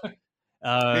very good."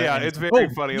 It's very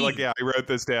funny. Like, I wrote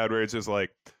this down where it's just like,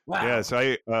 yes,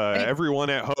 everyone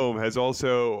at home has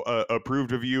also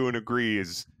approved of you and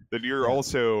agrees that you're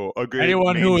also a good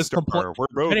anyone who is star. We're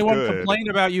both anyone good. complained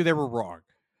about you, they were wrong.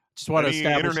 Just want to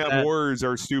establish internet that. wars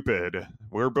are stupid.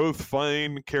 We're both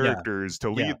fine characters to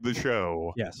lead the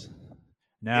show. Yes.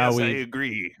 Now I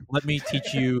agree. Let me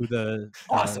teach you the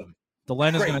awesome.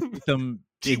 Delenn is going to take them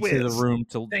into the room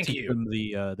to teach them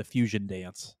the fusion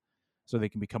dance, so they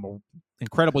can become an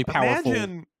incredibly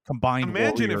powerful combined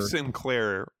Imagine warrior. if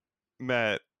Sinclair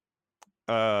met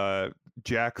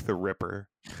Jack the Ripper.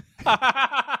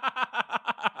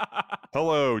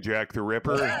 Hello, Jack the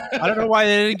Ripper. I don't know why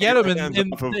they didn't get him.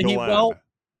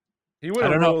 He would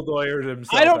have role lawyered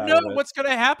himself. I don't know what's going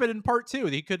to happen in part 2.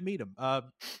 He could meat him.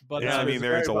 But I mean,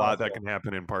 there's a lot that can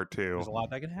happen in part 2. There's a lot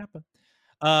that can happen.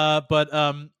 But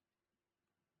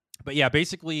yeah,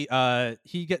 basically,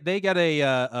 they get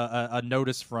a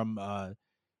notice from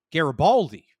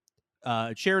Garibaldi.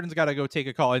 Sheridan's got to go take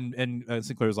a call, and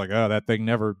Sinclair's like, "Oh, that thing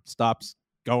never stops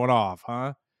going off,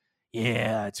 huh?"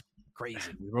 Yeah, it's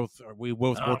crazy. We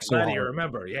both work so hard. You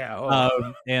remember, yeah.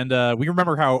 And we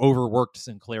remember how overworked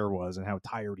Sinclair was and how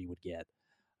tired he would get.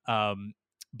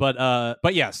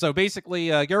 But yeah. So basically,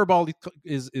 Garibaldi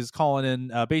is calling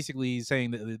in, basically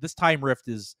saying that this time rift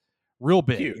is real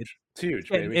big. Huge. It's huge,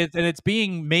 baby. And it's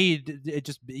being made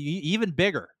even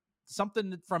bigger.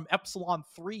 Something from Epsilon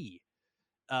 3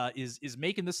 is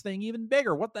making this thing even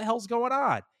bigger. What the hell's going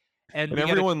on? And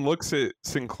everyone looks at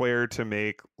Sinclair to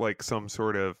make like some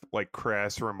sort of like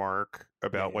crass remark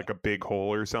about like a big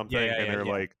hole or something, and they're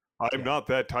like, "I'm not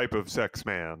that type of sex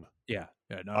man. No,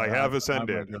 I have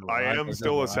ascended. I am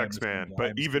still a sex man,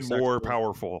 but even more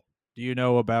powerful." Do you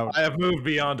know about? I have moved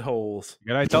beyond holes.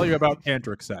 Can I tell you about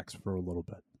tantric sex for a little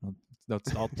bit?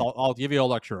 I'll give you a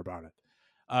lecture about it.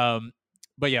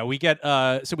 But yeah, we get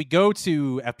so we go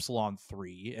to Epsilon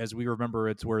 3. As we remember,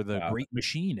 it's where the Great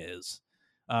Machine is.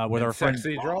 With our friend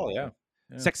Sexy Drawl,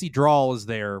 Sexy Drawl is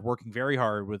there working very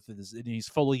hard with his, and he's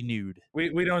fully nude.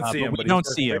 We don't see him. We don't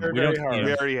see him. We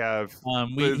already have.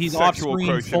 He's off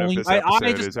screen. Fully, he's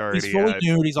fully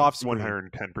nude. He's off screen.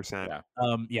 110%.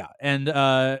 And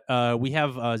we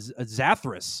have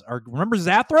Zathras. Remember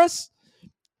Zathras?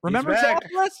 Remember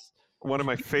Zathras? One of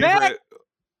my favorite.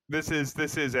 This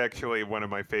is actually one of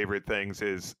my favorite things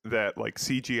is that like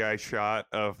CGI shot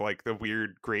of like the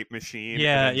weird Great Machine.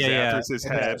 Zathras'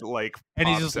 head like and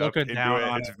he's pops just looking down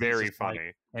on it. It's very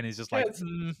funny. And he's just like,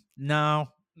 no,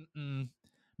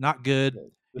 not good.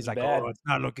 He's like, bad. oh, it's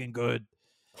not looking good.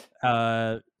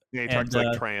 He talks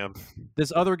like Triumph.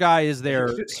 This other guy is there.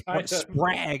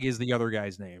 Sprag is the other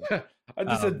guy's name. I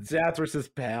just said Zathras'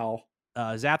 pal.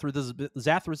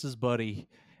 Zathras' buddy.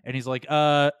 And he's like,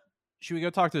 should we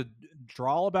go talk to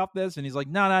Drawl about this? And he's like,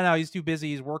 no, he's too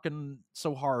busy. He's working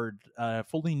so hard,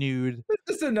 fully nude.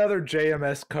 This is another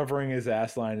JMS covering his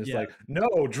ass line. It's like, no,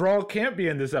 Drawl can't be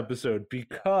in this episode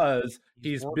because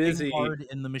he's busy hard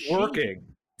in the machine. working.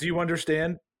 Do you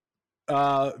understand,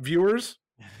 viewers?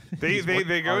 They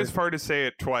go as far to say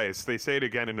it twice. They say it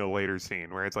again in a later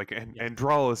scene where it's like, and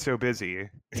Drawl is so busy.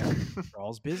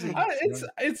 Drawl's busy.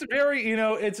 It's very,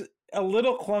 it's a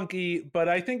little clunky, but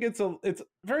I think it's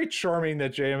very charming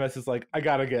that JMS is like, I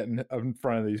gotta get in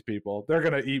front of these people. They're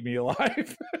gonna eat me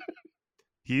alive.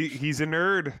 He's a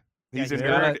nerd. He's a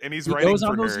nerd, and he's writing goes for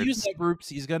on those nerds. Usenet groups.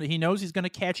 He knows he's gonna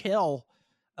catch hell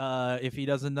if he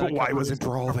doesn't. But why wasn't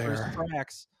Drawl there?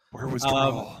 Tracks. Where was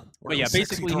Drawl? But yeah,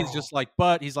 basically he's just like,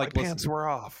 he's like, my pants were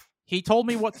off. He told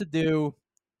me what to do.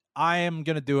 I am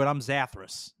gonna do it. I'm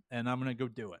Zathras, and I'm gonna go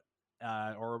do it.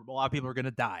 Or a lot of people are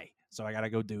gonna die, so I gotta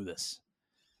go do this.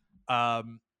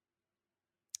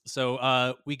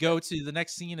 So we go to the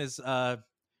next scene is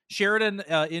Sheridan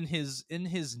in his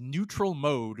neutral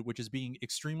mode, which is being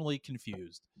extremely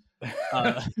confused.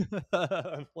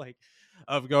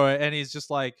 Of going, and he's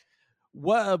just like,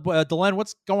 "What, Delenn?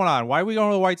 What's going on? Why are we going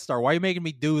to the White Star? Why are you making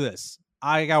me do this?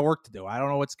 I got work to do. I don't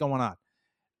know what's going on."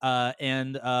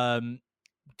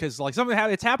 Because like something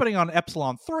it's happening on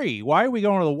Epsilon 3. Why are we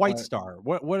going to the White Star?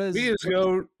 What is? We just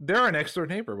go. They're an next door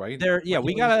neighbor, right?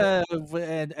 We gotta.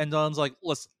 And Dylan's like,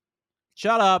 listen,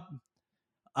 shut up.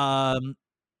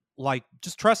 Like,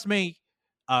 just trust me.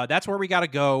 That's where we got to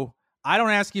go. I don't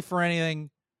ask you for anything,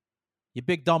 you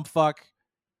big dumb fuck.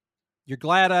 You're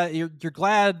glad you're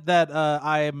glad that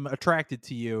I'm attracted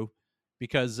to you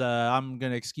because I'm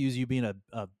gonna excuse you being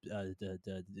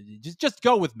just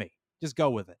go with me. Just go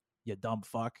with it, you dumb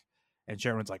fuck. And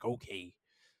Sharon's like, okay,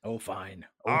 Oh, fine.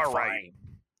 All right.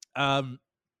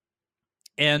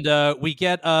 And we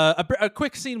get a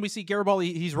quick scene. We see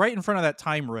Garibaldi. He's right in front of that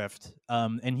time rift,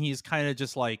 and he's kind of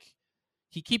just like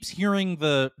he keeps hearing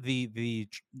the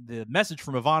message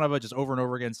from Ivanova just over and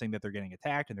over again, saying that they're getting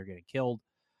attacked and they're getting killed.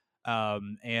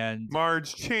 And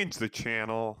Marge, change the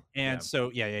channel. And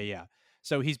so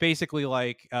so he's basically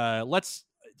like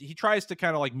he tries to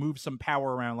kind of like move some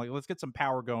power around, like let's get some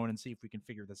power going and see if we can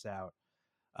figure this out.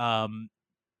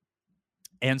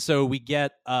 And so we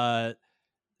get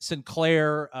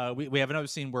Sinclair. We have another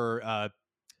scene where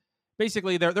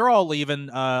basically they're all leaving.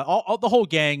 All the whole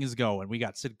gang is going. We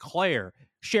got Sinclair,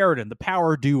 Sheridan, the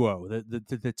power duo.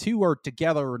 The two are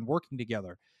together and working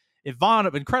together.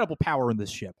 Ivanova, incredible power in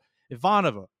this ship.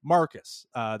 Ivanova, Marcus,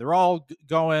 they're all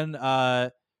going.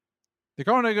 They're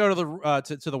going to go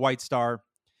to the White Star.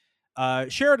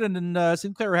 Sheridan and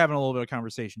Sinclair are having a little bit of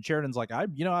conversation. Sheridan's like,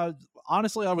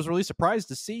 honestly, I was really surprised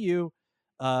to see you.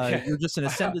 You're just an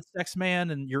ascended sex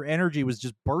man, and your energy was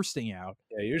just bursting out.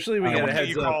 Yeah, usually we get a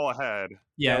heads up. Call ahead.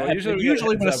 Yeah, well,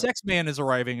 usually when a sex man is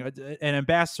arriving, an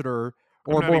ambassador,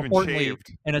 or more importantly,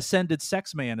 shaved. an ascended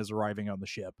sex man is arriving on the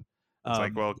ship. It's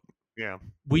like, well, yeah.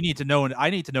 We need to know, and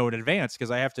I need to know in advance because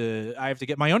I have to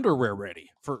get my underwear ready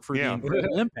for the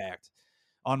incredible impact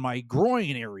on my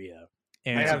groin area.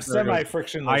 And I have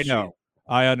semi-frictionless. I know.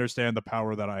 I understand the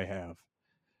power that I have,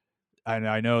 and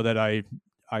I know that I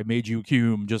made you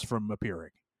cum just from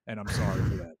appearing, and I'm sorry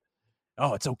for that.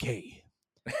 Oh, it's okay.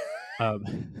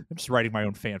 I'm just writing my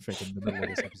own fanfic in the middle of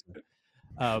this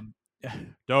episode.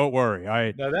 Don't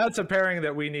worry. No, that's a pairing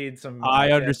that we need some.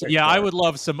 I understand. Yeah, I would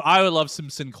love some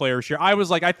Sinclair share. I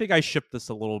was like, I think I shipped this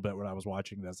a little bit when I was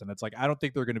watching this, and it's like I don't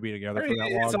think they're going to be together for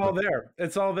that long. It's all there.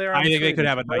 It's all there. I think they could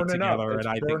have a night together, and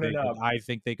I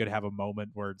think they could have a moment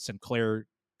where Sinclair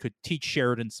could teach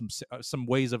Sheridan some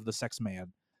ways of the sex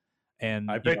man.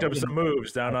 And I picked up some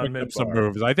moves down on Midbar. Some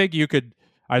moves. I think you could.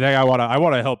 I think I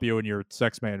want to help you in your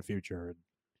sex man future and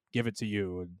give it to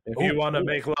you. And if you want to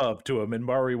make love to a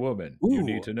Minbari woman, you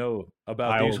need to know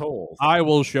about these holes. I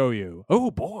will show you. Oh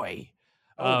boy.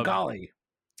 Oh golly.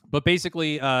 But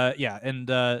basically, and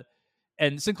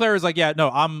Sinclair is like, yeah, no,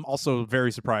 I'm also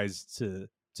very surprised to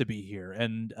be here.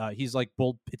 And he's like,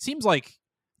 well, it seems like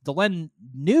Delenn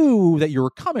knew that you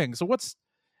were coming. So what's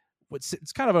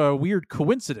it's kind of a weird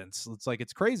coincidence. It's like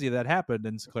it's crazy that happened.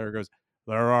 And Sinclair goes,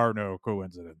 there are no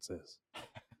coincidences.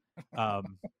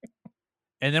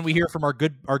 And then we hear from our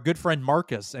good friend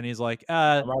Marcus, and he's like,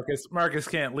 Marcus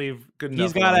can't leave good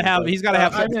enough. He's gotta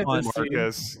have some fun.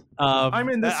 Marcus. I'm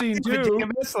in the scene too.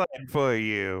 This line for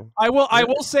you. I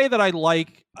will say that I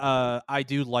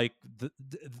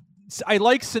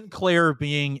like Sinclair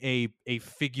being a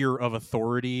figure of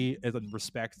authority in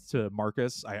respect to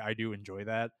Marcus. I do enjoy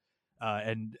that.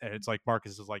 And it's like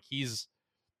Marcus is like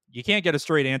you can't get a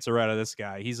straight answer out of this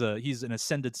guy. He's an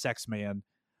ascended sex man.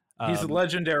 He's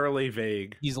legendarily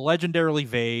vague. He's legendarily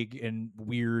vague and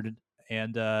weird,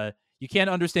 and you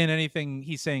can't understand anything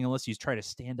he's saying unless you try to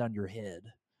stand on your head.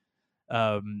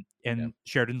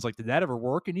 Sheridan's like, did that ever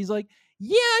work? And he's like,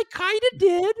 yeah, I kind of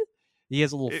did. He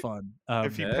has a little fun.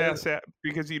 If you pass out,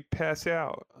 because you'd pass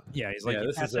out. Yeah, he's like,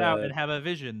 you pass out and have a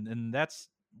vision, and that's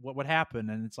what would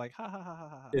happen. And it's like, ha ha ha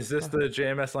ha. Is this the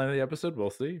JMS line of the episode? We'll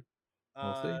see.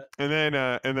 And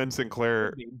then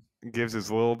Sinclair gives his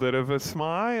little bit of a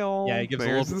smile. Yeah, he gives a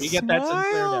little. We get that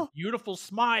Sinclair, that beautiful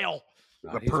smile.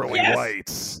 The pearly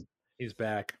whites. He's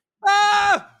back.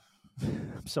 I'm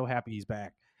so happy he's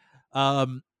back.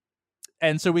 And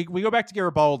so we go back to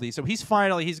Garibaldi. So he's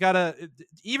got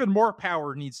even more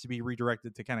power needs to be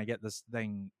redirected to kind of get this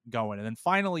thing going. And then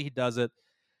finally he does it.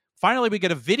 Finally, we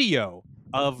get a video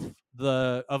of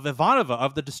Ivanova,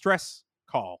 of the distress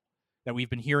call that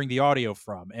we've been hearing the audio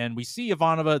from. And we see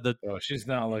Ivanova. She's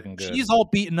not looking good. She's all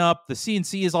beaten up. The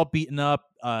CNC is all beaten up,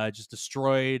 just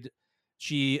destroyed.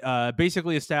 She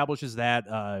basically establishes that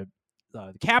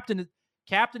the captain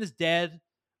is dead.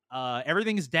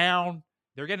 Everything is down.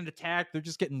 They're getting attacked.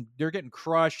 They're getting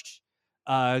crushed.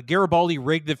 Garibaldi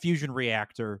rigged the fusion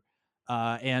reactor,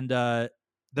 and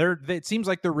it seems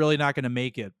like they're really not going to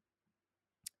make it.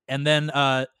 And then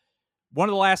one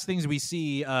of the last things we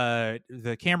see,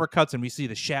 the camera cuts and we see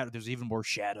the shadow. There's even more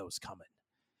shadows coming.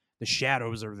 The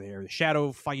shadows are there. The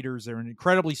shadow fighters are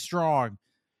incredibly strong,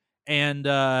 and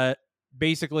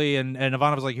basically, and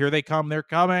Ivanova's like, "Here they come! They're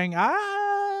coming!"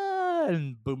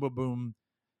 And boom, boom, boom.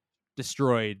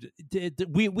 destroyed.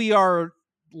 We are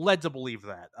led to believe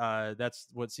that. That's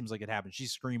what seems like it happened.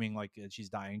 She's screaming like she's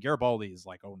dying. Garibaldi is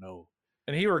like, "Oh no!"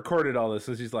 And he recorded all this,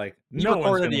 so he's like, He "No one's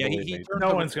recorded- going to yeah, he- believe he me. turned No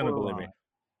the one's going to recorder believe me.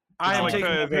 on. I am like taking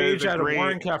the- a page the out great- of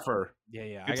Warren Keffer."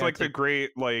 Yeah. It's like the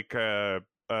great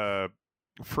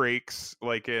Frakes,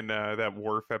 like in that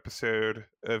Worf episode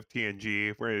of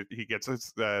TNG where he gets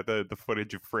us the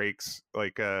footage of Frakes,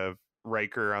 like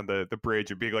Riker on the bridge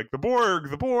and being like, the Borg,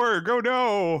 oh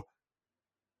no,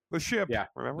 the ship. Yeah.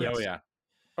 Remember? Oh yeah.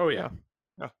 Oh yeah.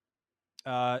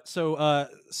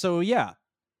 So yeah,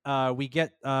 we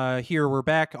get here. We're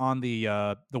back on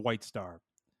the White Star,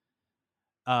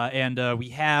 and we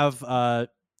have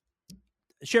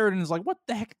Sheridan is like, what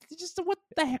the heck? What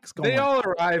the heck's going on? They all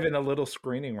arrive in a little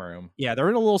screening room. Yeah, they're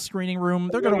in a little screening room.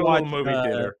 They're They go gonna to a watch little movie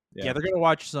theater. Yeah, they're gonna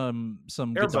watch some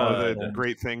Airbud. guitar. The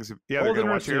great things. Yeah, they're Golden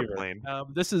gonna watch Retriever. Airplane.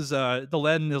 This is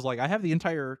Delenn is like, I have the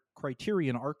entire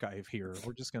Criterion archive here.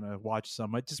 We're just gonna watch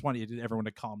some. I just want everyone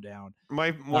to calm down.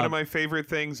 One of my favorite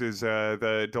things is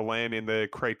the Delenn in the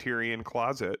Criterion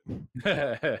closet.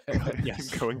 Yes.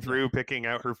 Going through picking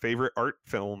out her favorite art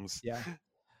films. Yeah.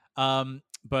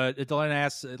 But Delenn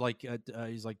asks, he's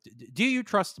like, "Do you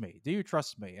trust me? Do you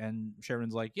trust me?" And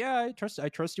Sheridan's like, "Yeah, I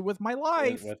trust you with my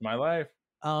life, With my life.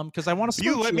 because I want to.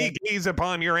 You let me gaze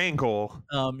upon your ankle.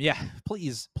 Yeah,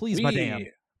 please, madame,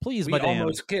 please, We madame,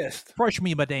 almost kissed. crush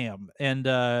me, madame."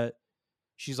 And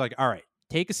she's like, "All right,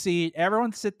 take a seat.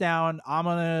 Everyone, sit down. I'm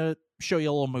gonna show you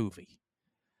a little movie."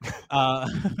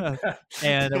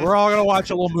 And we're all gonna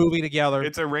watch a little movie together.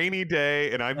 It's a rainy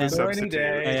day, and I'm the It's a rainy substitute.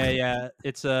 day. Yeah.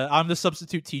 It's I'm the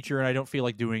substitute teacher, and I don't feel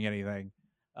like doing anything.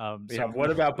 Yeah,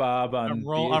 what about Bob on I'm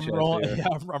VHS rolling. here? Yeah,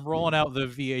 I'm rolling out the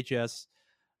VHS.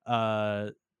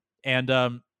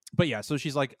 But yeah, so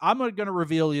she's like, I'm gonna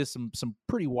reveal you some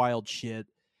pretty wild shit,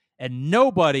 and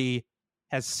nobody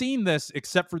has seen this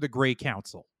except for the Grey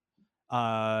Council.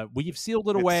 We've sealed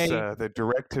it away. It's the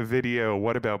direct-to-video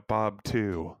What About Bob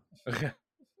 2?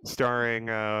 Starring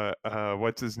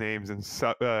what's his name's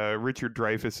Richard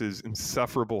Dreyfuss's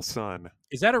insufferable son.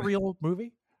 Is that a real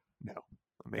movie? No,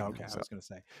 I'm making Okay, this I up. was gonna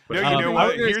say. No, you I know was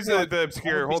what? gonna Here's say, the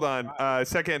obscure. would be Hold on.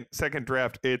 Second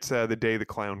draft. It's the day the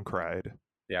clown cried.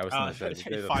 Yeah, I was going to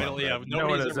say. Finally, yeah, no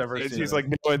one has ever It's seen he's it. like,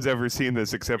 no one's ever seen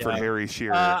this except for Yeah. Harry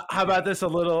Shearer. How about this? A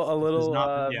little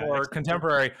not- yeah, more it's-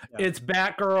 contemporary. yeah. It's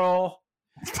Batgirl.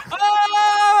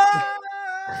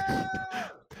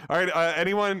 All right.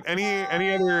 Anyone? Any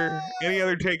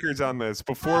other takers on this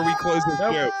before we close this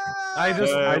Nope. joke? I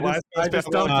just dunked that's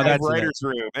it. it. Writers'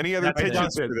 room. Any other That's it. pitches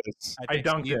Dunked for it. this? I think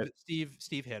dunked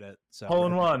Steve hit it. So hole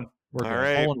in one. We're All good.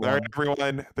 right, Hole in all right, one.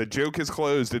 everyone. The joke is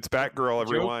closed. It's Batgirl, Joke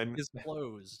everyone. is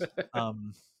closed.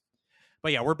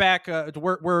 But yeah, we're back.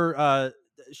 We're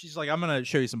she's like, I'm gonna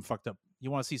show you some fucked up.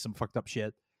 You want to see some fucked up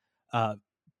shit?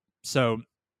 So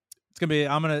it's gonna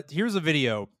be. Here's a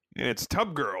video And it's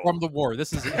Tub Girl. from the war.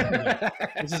 This is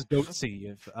this is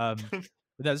Goatsy.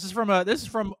 This is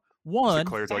from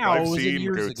Claire's like, I've 1,000 seen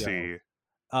years Goatsy.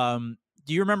 ago.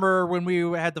 Do you remember when we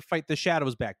had to fight the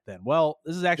shadows back then? Well,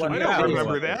 this is actually I Well, don't Yeah,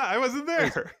 remember video. that. I wasn't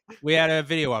there. we had a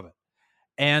video of it,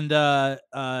 and it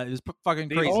was fucking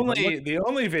The crazy. But look- the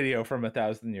only video from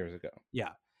 1,000 years ago.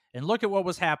 And look at what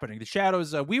was happening. The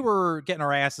shadows. We were getting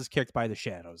our asses kicked by the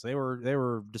shadows. They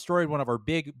were destroyed one of our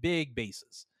big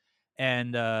bases,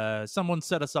 and someone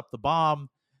set us up the bomb.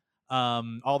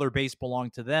 All their base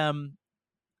belonged to them,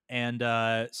 and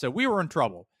so we were in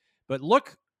trouble. But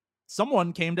look,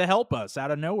 someone came to help us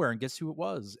out of nowhere, and guess who it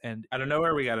was? And Out of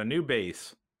nowhere, we got a new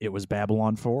base. it was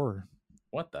Babylon 4.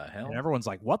 What the hell? And everyone's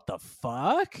like, "What the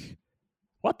fuck?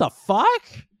 What the fuck?"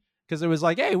 Because it was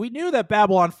like, hey, we knew that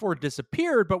Babylon 4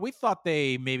 disappeared, but we thought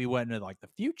they maybe went into like the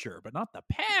future, but not the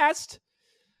past.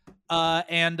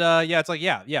 It's like,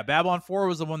 yeah, Babylon 4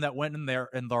 was the one that went in there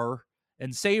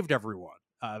and saved everyone.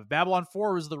 Babylon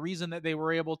 4 was the reason that they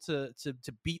were able to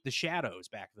beat the shadows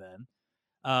back then.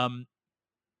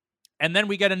 And then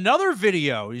we get another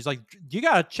video. He's like, you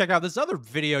gotta check out this other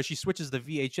video. She switches the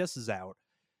VHSs out.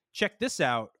 Check this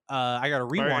out. I gotta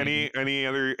rewind.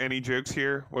 Any jokes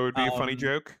here? What would be a funny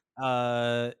joke?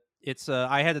 It's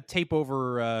I had to tape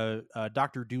over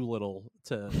Dr. Doolittle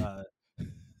to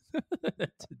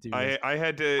to do this. I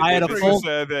had to. I had a this full- was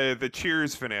the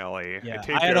Cheers finale. Yeah, I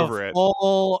taped had over a it.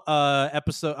 full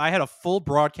episode. I had a full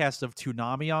broadcast of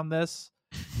Toonami on this.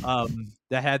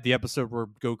 That had the episode where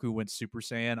Goku went Super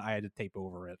Saiyan. I had to tape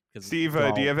over it. Steve,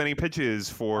 do you have any pitches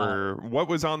for what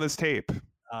was on this tape?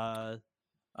 It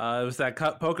was that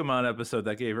Pokemon episode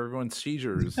that gave everyone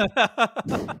seizures. All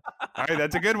right,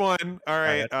 that's a good one. All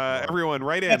right, that's everyone,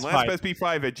 write in That's fine.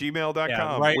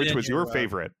 lastbestb5@gmail.com. write Which in was your, your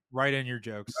favorite? Write in your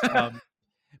jokes.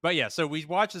 But yeah, so we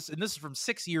watched this, and this is from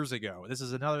 6 years ago. This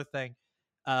is another thing.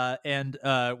 And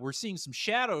we're seeing some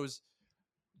shadows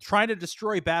trying to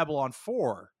destroy Babylon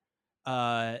 4.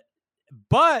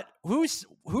 But who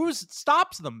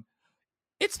stops them?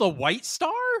 It's the White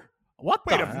Star? What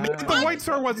Wait the a minute, the fuck? White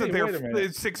Star wasn't Wait a there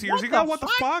minute. 6 years What ago? the What the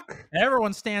fuck? fuck? And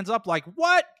everyone stands up like,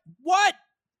 what?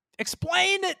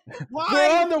 Explain it. Why?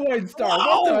 We're on the White Star.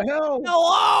 What the hell?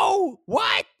 Hello?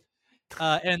 What?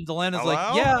 And Delenn is like,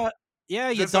 Hello? yeah,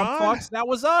 you This dumb on? fucks. That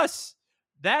was us.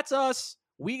 That's us.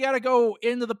 We got to go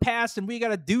into the past and we got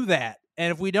to do that.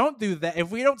 And if we don't do that, if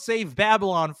we don't save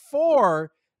Babylon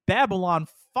 4, Babylon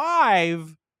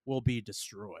 5 will be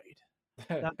destroyed.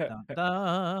 Dun, dun,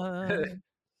 dun.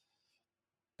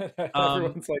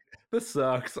 Everyone's like, this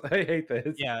sucks. I hate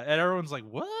this. Yeah, and everyone's like,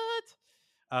 what?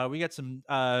 We got some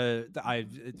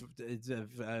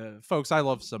folks. I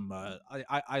love some.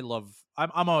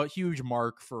 I'm a huge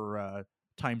mark for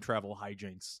time travel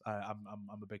hijinks.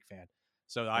 I'm a big fan.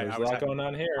 So I There's a was lot going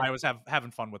on here. I was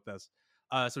having fun with this.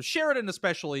 So Sheridan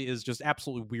especially is just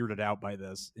absolutely weirded out by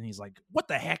this, and he's like, "What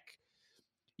the heck?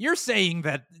 You're saying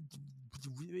that?"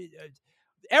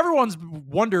 Everyone's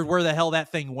wondered where the hell that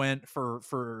thing went for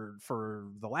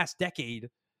the last decade.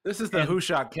 This is the Who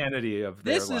Shot Kennedy of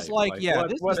their This is life.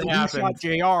 this what is the Who happened? Shot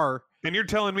JR. And you're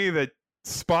telling me that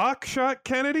Spock shot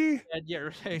Kennedy? And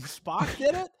you're saying Spock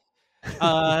did it?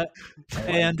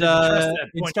 And trust that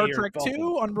in 20-year Star Trek bubble.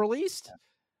 2 unreleased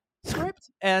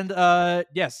script. And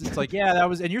yes, it's like, yeah, that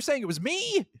was, and you're saying it was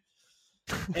me?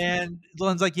 And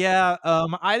Glenn's like, yeah,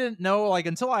 I didn't know, like,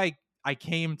 until I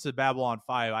came to Babylon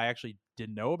 5, I actually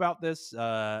didn't know about this.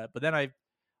 But then I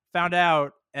found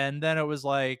out, and then it was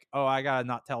like, oh, I gotta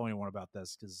not tell anyone about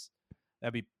this because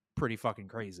that'd be pretty fucking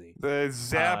crazy. The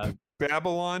Zap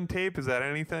Babylon tape, is that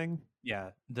anything? Yeah,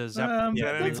 the Zep, is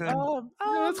that anything?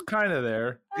 That's kind of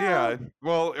there. Yeah.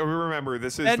 Well, remember,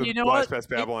 this is And the you know Last what? Best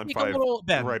Babylon Take a 5 little-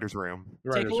 Ben, writer's room.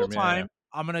 Take a little time.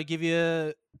 I'm gonna give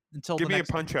you until Give the me a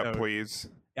next punch episode. up, please.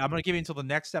 Yeah, I'm gonna give you until the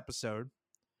next episode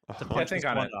to Uh-huh. punch think this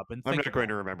on one it. up. And I'm think not going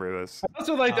to about remember this. I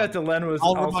also like that Delenn was it.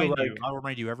 I'll also remind like, you. I'll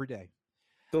remind you every day.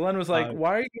 Delenn was like,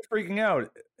 why are you freaking out?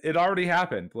 It already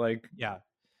happened. Like, Yeah,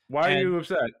 why are And- you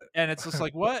upset? and it's just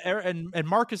like what? And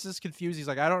Marcus is confused. He's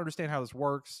like, I don't understand how this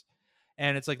works.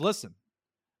 And it's like, listen,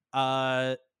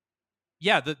 yeah,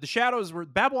 the shadows were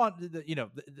Babylon.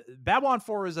 Babylon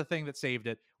 4 is a thing that saved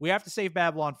it. We have to save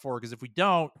Babylon 4 because if we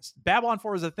don't, Babylon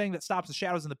 4 is a thing that stops the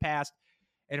shadows in the past.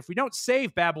 And if we don't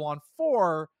save Babylon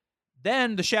 4,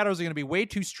 then the shadows are going to be way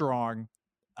too strong.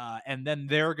 And then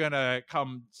they're going to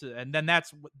come to, and then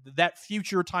that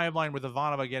future timeline with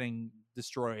Ivanova getting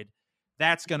destroyed,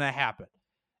 that's going to happen.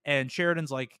 And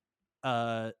Sheridan's like,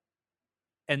 and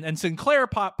Sinclair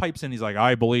pipes in. He's like,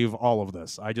 I believe all of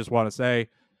this. I just want to say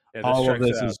all of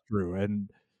this is true. And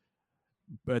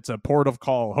it's a port of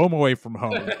call, home away from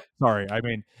home. Sorry. I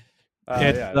mean,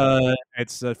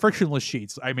 it's frictionless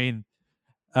sheets. I mean,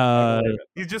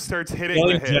 he just starts hitting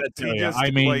the hits. He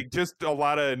just, just a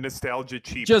lot of nostalgia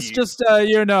cheap heat. It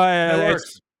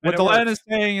works. What Delenn is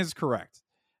saying is correct.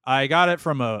 I got it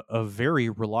from a very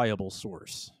reliable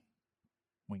source.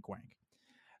 Wink, wink.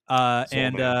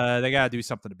 And they got to do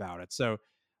something about it. So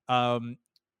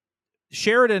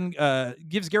Sheridan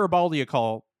gives Garibaldi a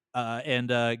call, and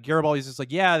Garibaldi's just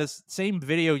like, yeah, this same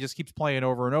video just keeps playing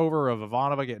over and over of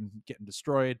Ivanova getting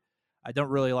destroyed. I don't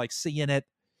really like seeing it.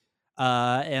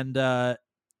 And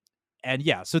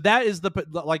yeah, so that is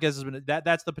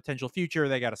that's the potential future.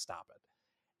 They got to stop it.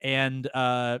 And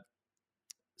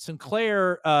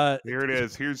Sinclair, here it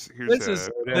is. Here's this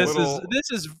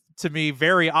is to me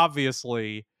very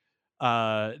obviously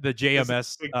the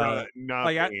JMS.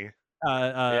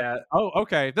 Oh,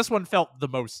 okay. This one felt the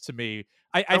most to me.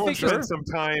 I think spent some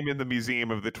time in the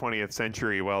Museum of the 20th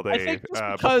Century while they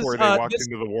before they walked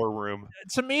into the war room.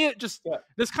 To me, it just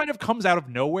this kind of comes out of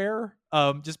nowhere.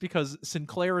 Just because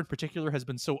Sinclair in particular has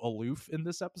been so aloof in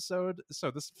this episode, so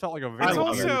this felt like a very.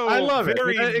 I love it.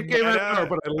 It came out,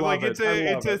 but I love it.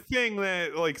 It's a thing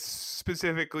that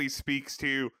specifically speaks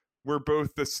to we're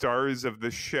both the stars of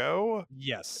the show.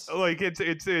 Yes,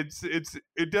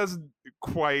 it doesn't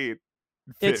quite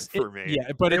fit for me.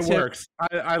 Yeah, but it works.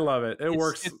 I love it. It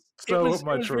works so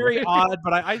much. It's very odd,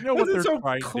 but I know what they're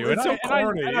trying to do. It's so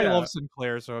corny. I love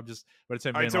Sinclair, so I'm just. But it's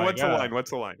him. All right, so what's the line? What's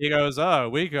the line? He goes,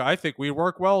 I think we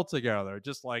work well together,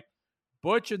 just like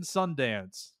Butch and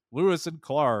Sundance, Lewis and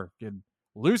Clark, and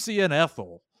Lucy and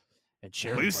Ethel, and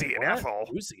Sharon. Lucy and Ethel.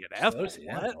 Lucy and Ethel.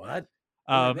 What?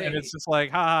 And it's just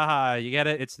like, ha ha ha, you get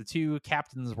it? It's the two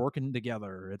captains working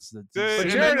together. It's the But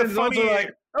Sheridan's also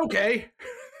like, okay.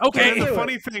 And the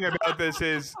funny thing about this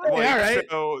is, right.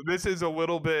 so this is a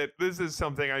little bit. This is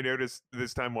something I noticed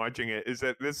this time watching it. Is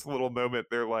that this little moment?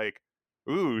 They're like,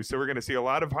 "Ooh, so we're going to see a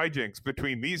lot of hijinks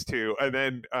between these two," and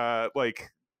then,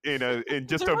 in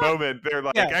just a moment, they're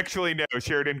like, "Actually, no,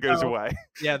 Sheridan goes away."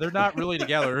 Yeah, they're not really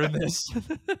together in this.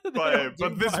 but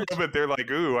this moment, they're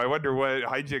like, "Ooh, I wonder what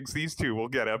hijinks these two will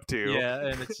get up to." Yeah,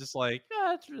 and it's just like,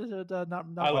 it's not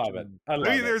I much love it. I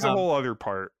mean, there's a whole other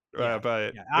part. But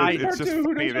it's just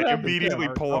funny they immediately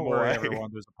pull them away. Everyone,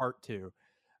 there's a part 2.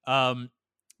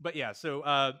 But yeah,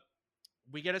 so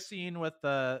we get a scene with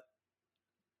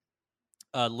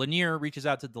Lanier reaches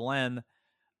out to Delenn.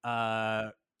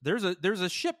 There's a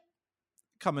ship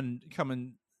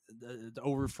coming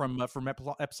over from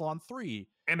Epsilon 3,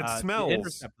 and it to smells.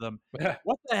 intercept them.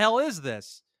 What the hell is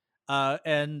this?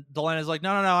 And Delenn is like,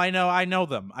 no, I know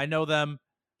them.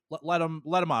 Let them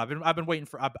on. I've been waiting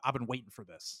for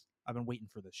this. I've been waiting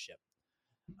for this ship.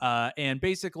 And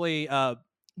basically, so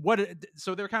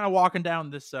they're kind of walking down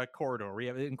this corridor. We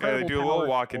have incredible. They do a little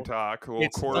walk and talk.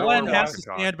 Delenn has to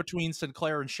stand between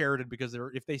Sinclair and Sheridan because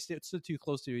if they sit too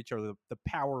close to each other, the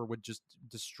power would just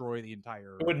destroy the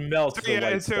entire. It would melt.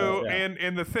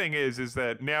 And the thing is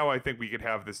that now I think we could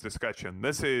have this discussion.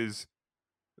 This is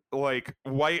like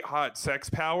white hot sex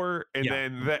power, and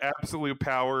then the absolute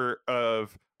power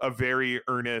of a very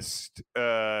earnest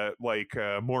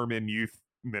Mormon youth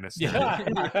minister.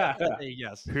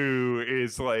 Yes, who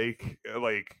is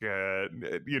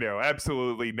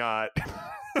absolutely not.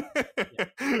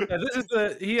 This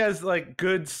is he has like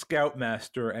good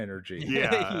scoutmaster energy.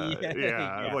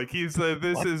 Yeah. Like he's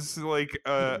this is like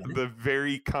the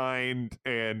very kind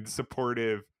and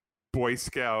supportive Boy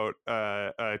Scout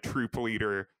troop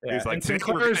leader. Is like,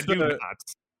 Sinclair's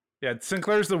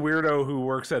Sinclair's the weirdo who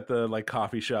works at the like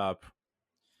coffee shop,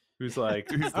 who's like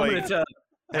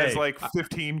has like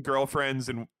 15 girlfriends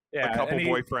and a couple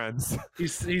boyfriends.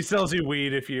 He sells you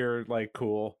weed if you're like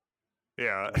cool.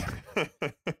 Yeah.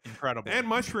 Incredible. And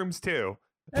mushrooms too.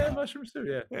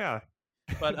 Yeah.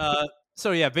 But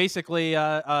so yeah, basically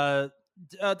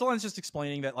Delenn's just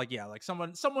explaining that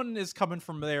someone is coming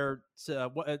from there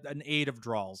to an aid of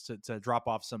draws to drop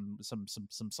off some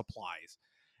supplies.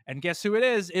 And guess who it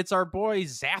is? It's our boy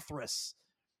Zathras.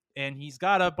 And he's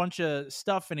got a bunch of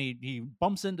stuff, and he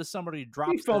bumps into somebody,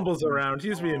 drops. He fumbles around.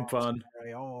 He's being fun.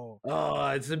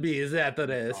 It's me,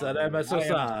 Zathras, and I'm so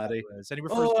sorry.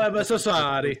 I'm so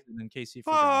sorry. In case he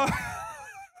forgot.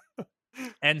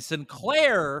 And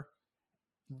Sinclair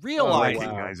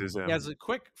realizes him. He has a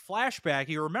quick flashback.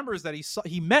 He remembers that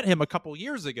he met him a couple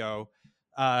years ago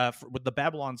with the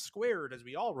Babylon Squared, as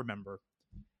we all remember.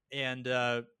 And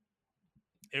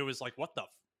it was like, what the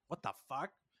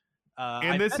fuck?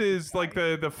 And this is like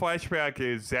the flashback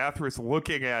is Zathras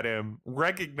looking at him,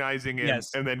 recognizing him,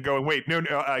 and then going, "Wait, no,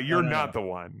 you're not the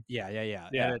one." Yeah.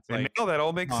 And now that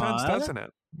all makes sense, doesn't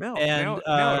it? Now it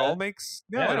all makes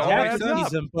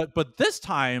sense. But this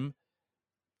time,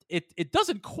 it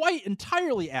doesn't quite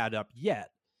entirely add up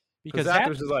yet, because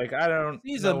Zathras is like, I don't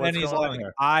sees know him, and he's like,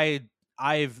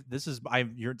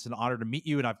 it's an honor to meet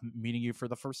you, and I'm meeting you for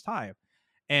the first time.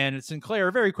 And Sinclair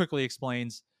very quickly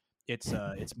explains, it's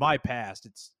my past,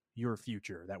 it's your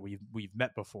future that we've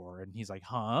met before. And he's like,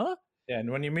 huh? Yeah, and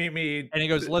when you meet me, and he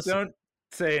goes, listen, don't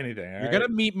say anything. You're gonna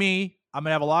meet me. I'm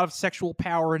gonna have a lot of sexual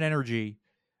power and energy.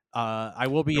 I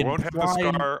will be won't have the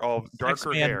scar of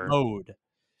darker hair mode,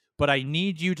 but I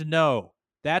need you to know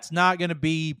that's not gonna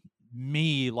be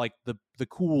me, like the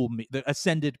cool me, the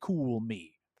ascended cool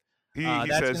me. He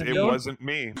says it wasn't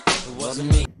me. It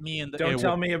wasn't me. Don't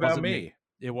tell me about me.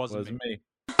 It wasn't me.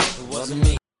 It wasn't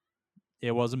me.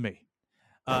 It wasn't me.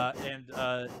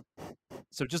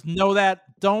 So just know that.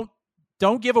 Don't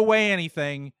give away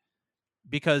anything,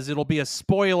 because it'll be a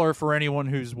spoiler for anyone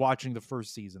who's watching the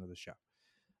first season of the show.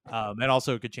 And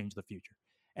also it could change the future.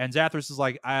 And Zathras is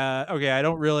like, okay, I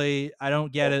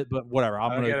don't get it, but whatever.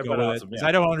 I'm gonna go with it. Yeah.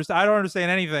 I don't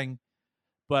understand anything,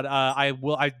 but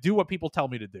I do what people tell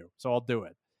me to do, so I'll do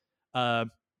it.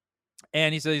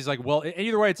 And he's like, well,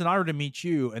 either way, it's an honor to meet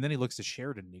you. And then he looks to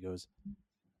Sheridan and he goes,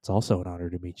 it's also an honor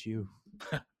to meet you.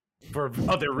 For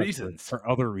other reasons.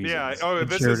 Yeah. Oh,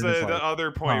 this is the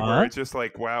other point where it's just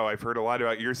like, wow, I've heard a lot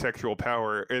about your sexual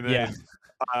power. And then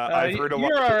I've heard a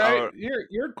lot about...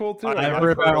 You're cool too. I've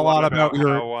heard a lot about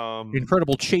your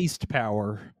incredible chaste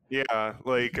power. Yeah,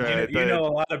 like... you know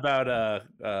a lot about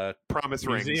promise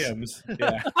museums. Rings.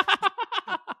 Yeah.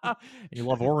 You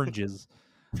love oranges.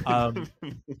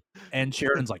 And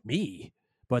Sheridan's like, me?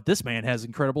 But this man has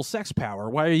incredible sex power.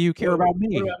 Why do you care about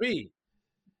me? What about me?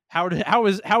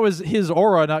 how is his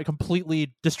aura not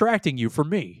completely distracting you from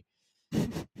me?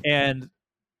 And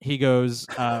he goes,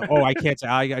 oh, I can't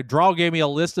say. Drawl gave me a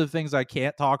list of things I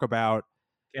can't talk about.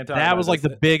 That was like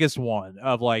the biggest one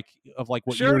of like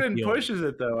what Sheridan you're pushes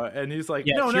it though, and he's like,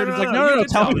 yeah, no, Sheridan's no, like, no,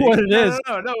 tell me what it is.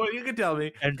 No, you can tell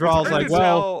me. And Drawl's like,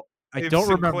 well, I don't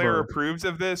Sinclair remember. approves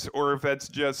of this, or if that's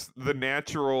just the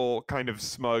natural kind of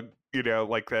smug,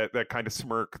 like that kind of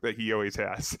smirk that he always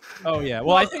has. Oh yeah,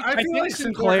 well, I think like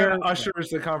Sinclair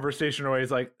ushers the conversation away.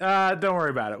 He's like, don't worry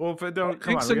about it. Well, don't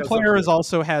come on. Sinclair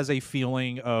also has a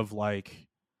feeling of like,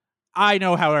 I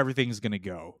know how everything's gonna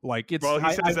go. Like it's. Well,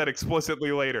 he says that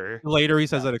explicitly later. Later, he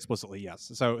says that explicitly. Yes.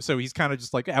 So he's kind of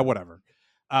just like, whatever.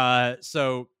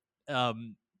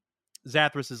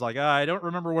 Zathras is like, I don't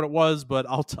remember what it was, but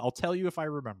I'll tell you if I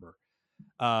remember.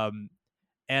 And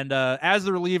as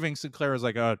they're leaving, Sinclair is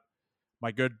like,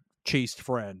 my good chaste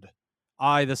friend,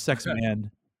 I, the sex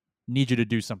man, need you to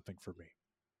do something for me.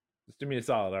 Just do me a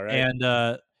solid, all right?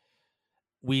 And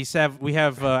we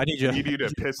have. I need you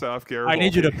to piss off Garibaldi. I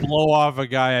need you to blow off a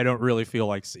guy I don't really feel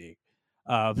like seeing.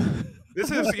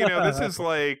 This is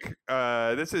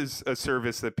a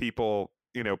service that people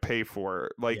pay for.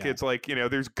 Like it's like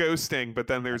there's ghosting, but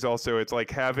then there's also it's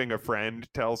like having a friend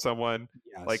tell someone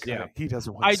he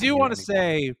doesn't want. I do want to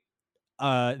say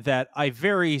that I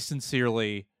very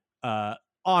sincerely,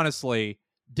 honestly,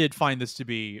 did find this to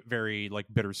be very like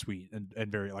bittersweet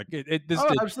and very like this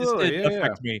did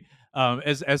affect me.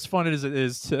 As fun as it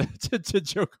is to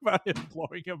joke about him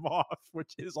blowing him off,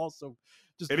 which is also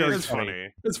just very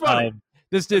funny. It's funny.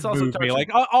 This did move me. Like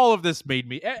all of this made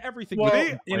me everything.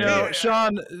 Well,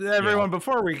 Sean, everyone.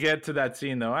 Before we get to that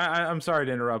scene, though, I'm sorry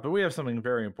to interrupt, but we have something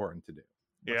very important to do.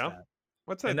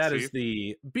 What's that? And that is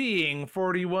the Being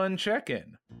 41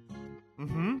 check-in.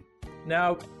 Mm-hmm.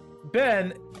 Now,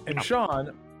 Ben and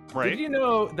Sean, did you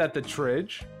know that the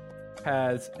Tridge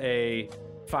has a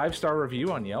 5-star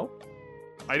review on Yelp?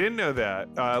 I didn't know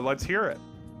that. Let's hear it.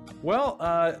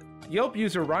 Well, Yelp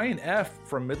user Ryan F.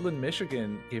 from Midland,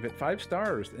 Michigan gave it 5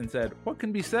 stars and said, what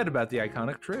can be said about the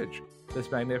iconic Tridge?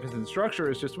 This magnificent structure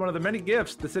is just one of the many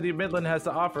gifts the city of Midland has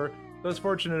to offer those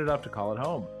fortunate enough to call it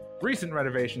home. Recent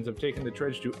renovations have taken the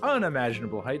Tridge to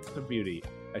unimaginable heights of beauty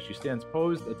as she stands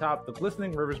posed atop the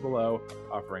glistening rivers below,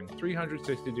 offering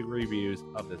 360-degree views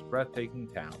of this breathtaking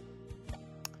town.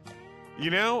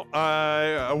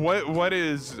 What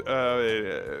is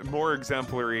more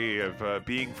exemplary of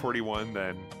being 41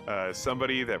 than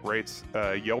somebody that writes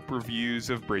Yelp reviews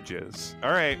of bridges?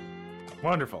 All right.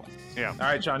 Wonderful. Yeah. All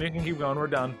right, Sean, you can keep going. We're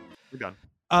done.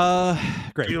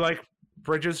 Great. Do you like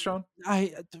bridges, Sean?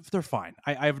 They're fine.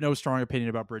 I have no strong opinion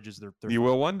about bridges. They're you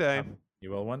will one day.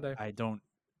 You will one day. I don't.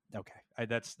 Okay.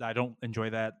 I don't enjoy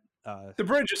that. The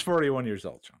bridge is 41 years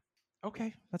old, Sean.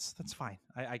 Okay, that's fine.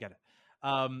 I get it.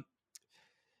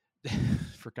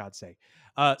 For God's sake.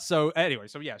 So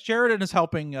yeah, Sheridan is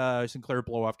helping Sinclair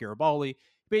blow off Garibaldi.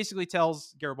 Basically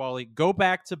tells Garibaldi, go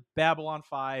back to Babylon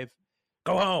 5.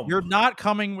 Go home. You're not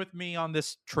coming with me on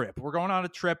this trip. We're going on a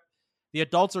trip. The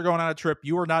adults are going on a trip.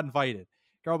 You are not invited.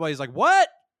 Garibaldi's like, what?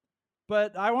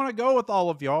 But I want to go with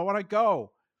all of you. I want to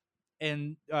go.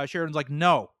 And Sheridan's like,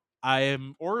 no, I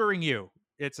am ordering you.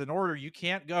 It's an order. You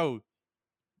can't go.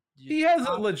 He has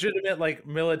a legitimate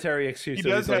military excuse. He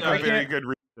does have a very good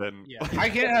reason. Yeah. I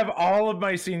can't have all of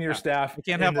my senior staff. I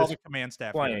can't have all the command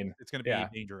staff. Plane. It's going to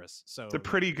be dangerous. So it's a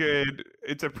pretty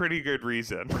good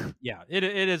reason. Yeah, it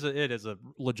is a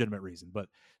legitimate reason, but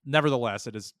nevertheless,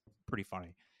 it is pretty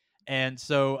funny. And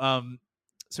so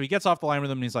he gets off the line with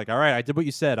him, and he's like, "All right, I did what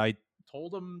you said. I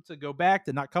told him to go back,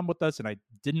 to not come with us, and I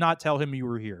did not tell him you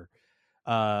were here."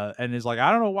 And he's like,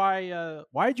 I don't know why.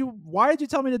 Why did you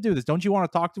tell me to do this? Don't you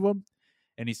want to talk to him?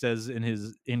 And he says in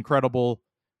his incredible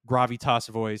gravitas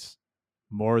voice,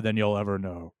 "More than you'll ever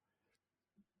know."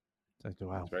 It's like,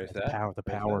 wow, the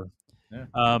power.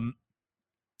 Yeah.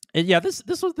 And yeah, this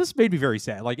made me very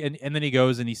sad. Like, and then he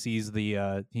goes and he sees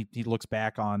the he looks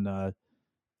back on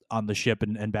the ship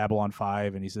and Babylon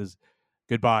 5, and he says,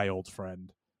 "Goodbye, old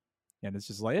friend." And it's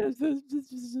just like it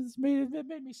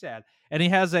made me sad. And he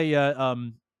has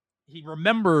he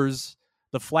remembers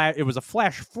the flash. It was a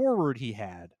flash forward he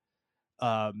had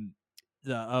of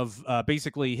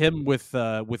basically him with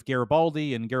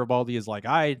Garibaldi, and Garibaldi is like,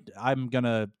 I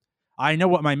know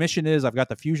what my mission is. I've got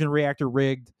the fusion reactor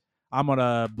rigged. I'm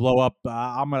gonna blow up.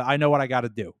 I know what I got to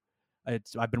do.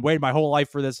 I've been waiting my whole life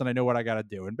for this, and I know what I got to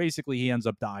do. And basically, he ends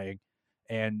up dying.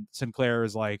 And Sinclair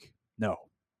is like, no,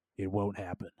 it won't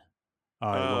happen.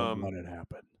 I won't let it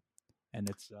happen. And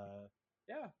it's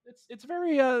Yeah, it's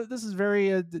very this is very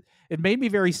it made me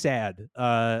very sad.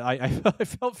 I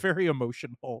felt very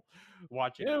emotional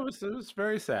watching. Yeah, it was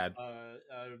very sad.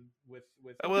 With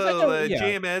Well, yeah.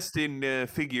 JMS didn't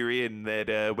figure in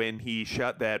that when he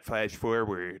shot that flash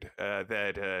forward,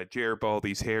 that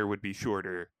Garibaldi's hair would be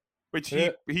shorter, which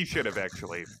he should have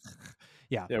actually.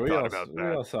 Yeah, Yeah, we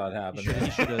all saw it happen. He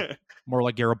should have more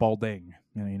like Garibalding.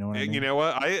 You know what I mean? You know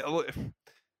what?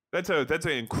 That's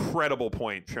an incredible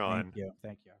point, Sean. Thank you.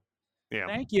 Yeah.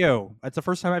 Thank you. That's the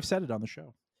first time I've said it on the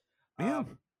show. Yeah.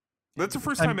 That's the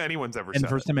first time anyone's ever said it. And the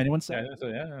first time anyone said it.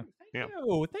 Yeah.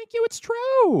 Thank you. It's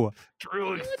true. It's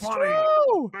really It's funny.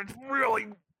 true. It's really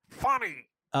funny.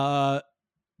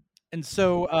 And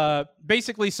so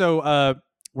basically,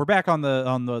 we're back on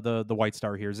the White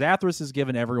Star here. Zathras has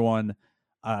given everyone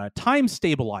time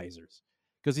stabilizers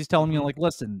because he's telling me, like,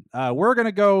 listen, we're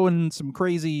gonna go in some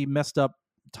crazy messed up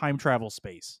time travel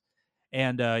space,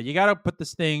 and you gotta put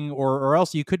this thing, or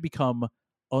else you could become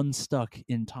unstuck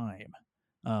in time,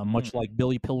 much like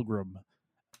Billy Pilgrim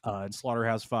in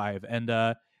Slaughterhouse-5,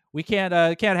 and we can't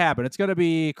happen. It's gonna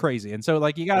be crazy, and so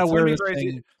like you gotta wear this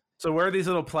thing. So where are these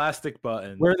little plastic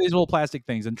buttons? Where are these little plastic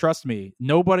things? And trust me,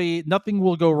 nothing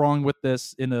will go wrong with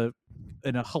this in a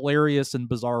hilarious and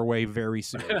bizarre way very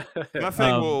soon.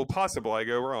 Nothing will possibly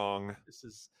go wrong.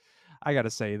 I gotta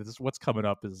say, what's coming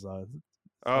up is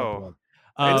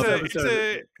it's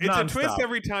a twist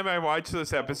every time I watch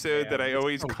this episode that I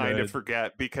always kind of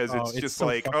forget because it's just so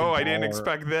like, oh, I didn't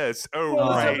expect this. Oh, well,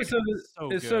 right. This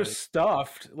episode is so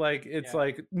stuffed. Like it's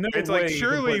like no it's way like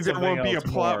surely there won't be a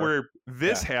plot more. where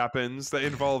this happens that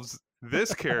involves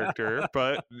this character,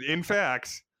 but in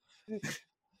fact,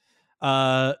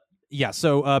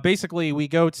 So basically, we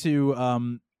go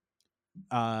to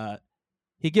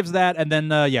he gives that, and then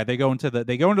they go into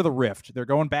the rift. They're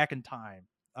going back in time.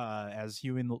 As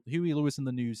Huey Lewis in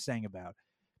the News sang about,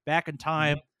 back in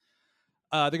time.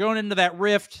 They're going into that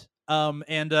rift,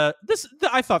 and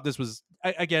I thought this was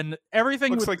again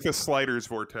everything looks like the Sliders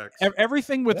vortex.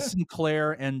 Everything with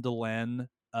Sinclair and Delenn,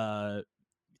 and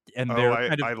they're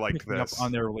I liked this up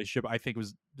on their relationship. I think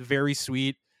was very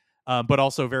sweet, but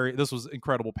also this was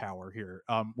incredible power here.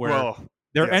 Where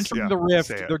they're entering the rift,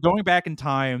 they're going back in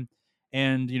time,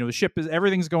 and the ship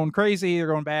everything's going crazy. They're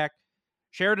going back.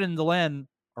 Sheridan and Delenn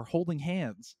are holding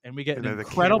hands, and we get an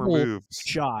incredible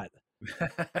shot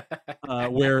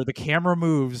where the camera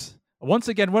moves once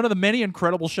again. One of the many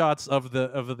incredible shots of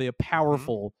the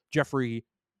powerful Jeffrey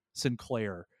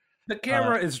Sinclair. The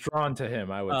camera is drawn to him.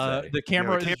 I would say the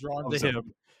camera is drawn to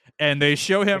him, and they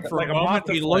show him for a moment.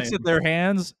 He looks at their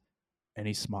hands, and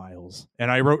he smiles.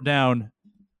 And I wrote down,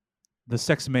 "The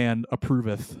sex man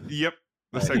approveth." Yep,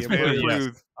 the sex man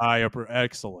approved. I approve.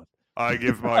 Excellent. I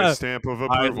give my stamp of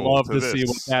approval. I'd love to this. see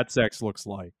what that sex looks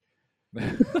like.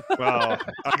 Well,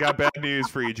 I got bad news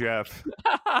for you, Jeff.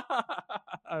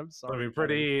 I'm sorry. It'd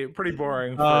be pretty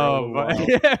boring.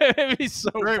 It'd be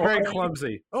so very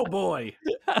clumsy. Oh boy.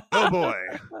 Oh boy.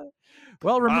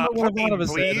 Well, remember what one of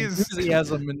us said: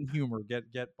 enthusiasm and humor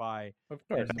get by. Of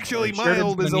course. Actually,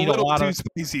 mild is a little too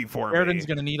spicy for me. Sheridan's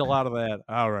going to need a lot of that.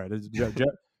 All right.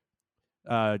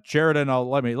 Sheridan,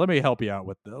 let me help you out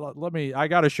with I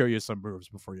got to show you some moves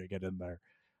before you get in there.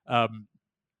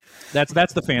 That's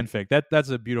the fanfic. That's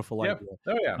a beautiful idea.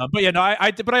 Oh yeah.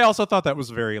 But I also thought that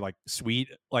was very like sweet.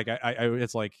 Like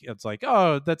it's like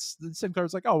oh, that's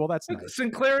Sinclair's like, oh well, that's nice.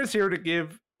 Sinclair is here to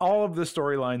give all of the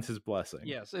storylines his blessing.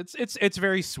 Yes, it's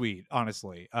very sweet,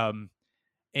 honestly.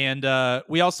 And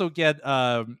we also get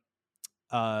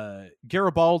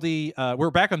Garibaldi.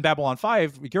 We're back on Babylon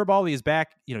 5. Garibaldi is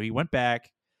back. He went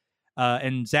back,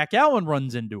 and Zach Allen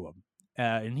runs into him,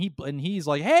 and he's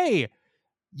like, "Hey,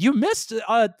 you missed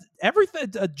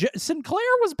everything.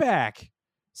 Sinclair was back.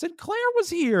 Sinclair was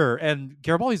here." And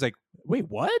Garibaldi's like, "Wait,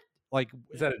 what? Like,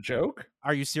 is that a joke?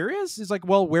 Are you serious?" He's like,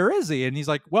 "Well, where is he?" And he's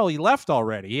like, "Well, he left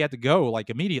already. He had to go like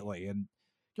immediately." And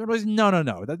Garibaldi's, "No.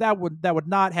 That would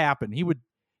not happen. He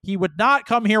would not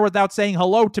come here without saying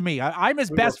hello to me. I'm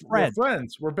his best friend. We're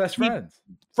friends. We're best friends.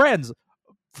 Friends,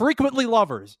 frequently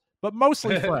lovers, but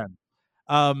mostly friends."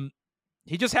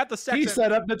 He just had the sex. He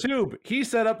set up the tube.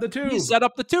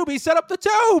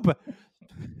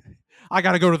 I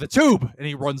got to go to the tube, and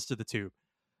he runs to the tube.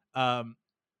 And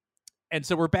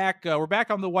so we're back. We're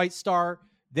back on the White Star.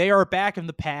 They are back in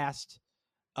the past.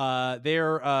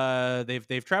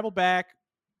 They've traveled back.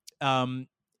 And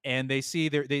they see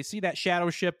that shadow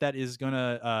ship that is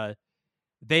gonna.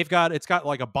 It's got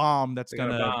like a bomb that's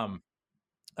gonna.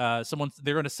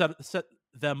 They're gonna set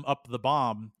them up the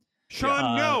bomb.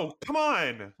 Sean, no, come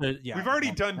on. Yeah, we've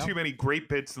already done too many great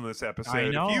bits in this episode. I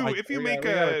know. If you make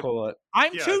a,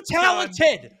 I'm too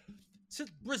talented. to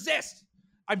resist.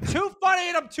 I'm too funny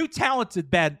and I'm too talented,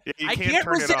 Ben. Yeah, you I can't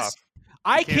turn resist. it off.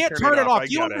 I can't turn it off. I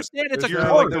You get it. understand? It's a You're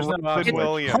curse. like curse. There's no Robin option.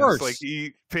 Williams, curse. like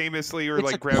he famously, or It's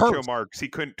like a Groucho curse. Marx, he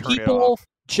couldn't turn it People off.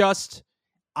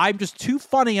 I'm just too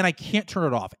funny and I can't turn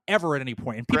it off ever at any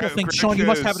point. And people think, Sean, you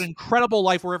must have an Groucho's- incredible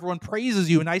life where everyone praises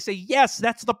you. And I say, yes,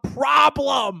 that's the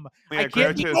problem. Yeah, I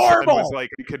can't be Groucho's son normal. was like,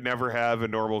 he could never have a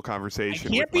normal I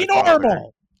conversation. can't with be my father.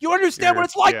 normal. You understand what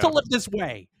it's like to Yeah. live this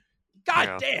way. God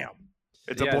Yeah. damn.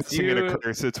 It's a Yes, blessing and a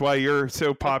curse. It's why you're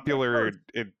so popular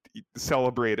and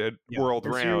celebrated world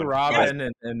It's round. you,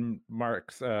 Robin, and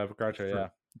Mark's Groucho. Yeah,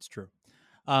 It's true.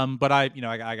 But I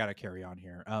got to carry on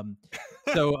here.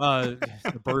 So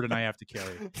the burden I have to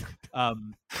carry.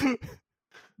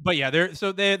 But yeah,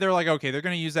 they're like, okay, they're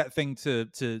going to use that thing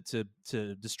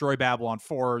to destroy Babylon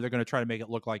 4. They're going to try to make it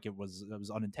look like it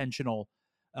was unintentional.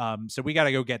 So we got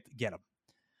to go get them.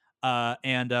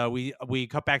 And we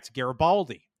cut back to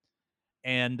Garibaldi,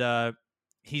 and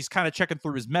he's kind of checking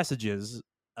through his messages.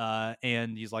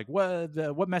 And he's like,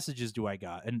 what messages do I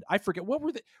got? And I forget, what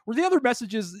were the other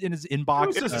messages in his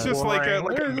inbox? It's just like a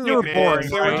They were boring, They were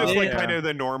just right? like kind Yeah. of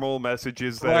the normal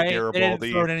messages that right? Garibaldi. They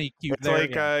didn't throw in any cute It's there,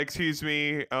 like, yeah. excuse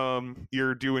me,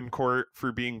 you're due in court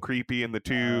for being creepy in the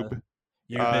tube.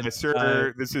 You've been,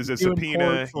 Sir, this is a due in subpoena.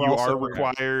 court for You also- are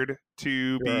required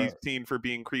to be Yeah. seen for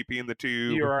being creepy in the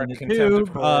tube. you are in in the contempt of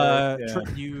tube, court.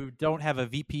 Yeah. you don't have a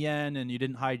VPN, and you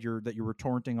didn't hide that you were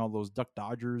torrenting all those Duck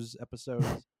Dodgers episodes.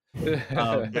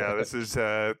 Yeah, this is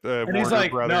and Warner he's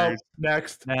like, Brothers. no,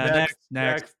 next,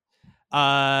 Next.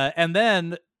 And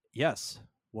then yes,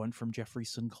 one from Jeffrey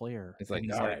Sinclair. It's like,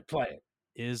 And all right, play it.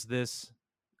 is this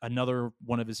another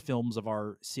one of his films of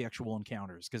our sexual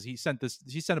encounters? Because he sent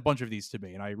a bunch of these to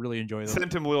me, and I really enjoy them.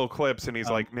 Sent him little clips, and he's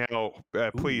like, "Now,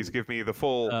 please give me the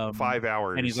full 5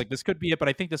 hours." And he's like, "This could be it, but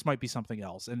I think this might be something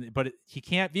else." But he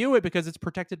can't view it because it's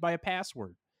protected by a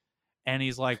password. And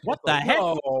he's like, "What the heck?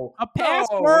 No, A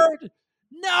password?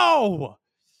 No."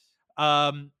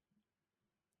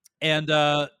 And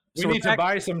we so need to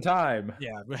buy some time.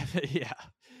 Yeah,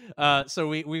 yeah. So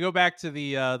we go back to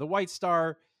the White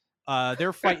Star.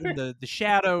 They're fighting the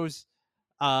shadows.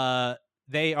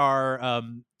 They are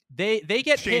they get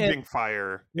exchanging hit,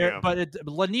 fire. but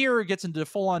Lanier gets into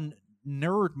full on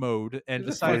nerd mode and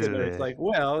Just decides like, it's like,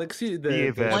 well, excuse Yeah,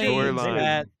 the claims Vorlon.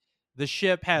 that the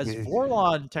ship has Yeah.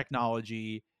 Vorlon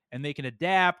technology and they can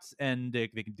adapt and they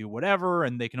can do whatever,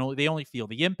 and they only feel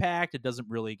the impact. It doesn't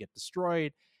really get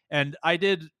destroyed. And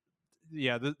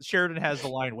Sheridan has the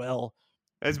line, well,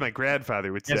 as my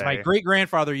grandfather would say. as my great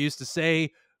grandfather used to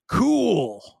say,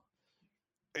 cool.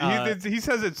 He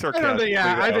says it I sarcastically. don't think,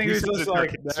 yeah, I though. think He he's says just it like,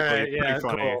 sarcastically. all right, It's yeah, pretty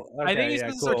funny. cool. I think Okay, he's yeah,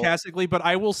 says cool. sarcastically, but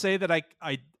I will say that I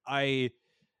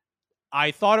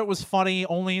thought it was funny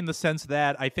only in the sense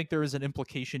that I think there is an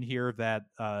implication here that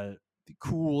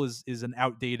cool is an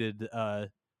outdated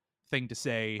thing to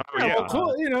say. Oh, Yeah, yeah. well,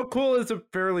 cool. Cool is a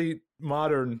fairly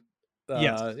modern,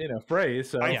 Yes. phrase.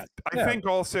 So I yeah. think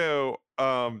also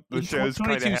the In show's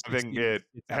kind of 2260,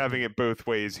 having it both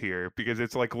ways here, because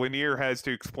it's like Lanier has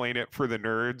to explain it for the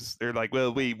nerds. They're like,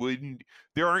 well, wait,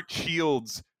 there aren't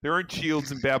shields. There aren't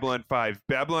shields in Babylon 5.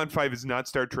 Babylon 5 is not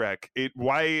Star Trek. It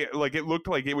looked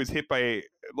like it was hit by it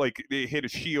hit a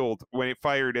shield when it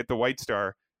fired at the White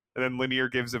Star. And then Lanier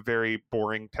gives a very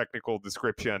boring technical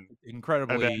description.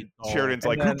 Incredibly. And then dull. Sheridan's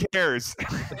And like, then- who cares?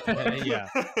 Yeah.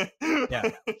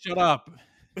 Shut up.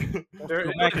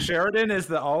 Go back and Sheridan is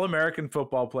the all-American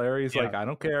football player. He's Yeah. like, I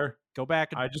don't care. go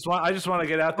back and I just want to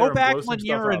get out there go and back blow some stuff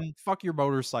Lanier up. and fuck your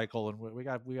motorcycle, and we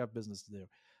got business to do.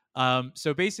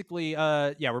 So basically,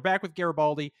 we're back with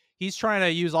Garibaldi. He's trying to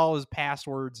use all his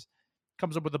passwords,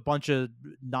 comes up with a bunch of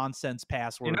nonsense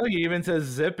passwords. He even says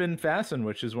zip and fasten,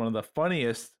 which is one of the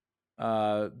funniest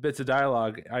bits of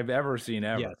dialogue I've ever seen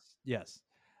ever. Yes.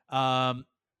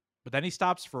 But then he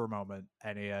stops for a moment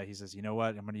and he says, "You know what?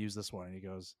 I'm going to use this one." And he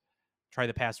goes, "Try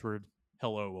the password.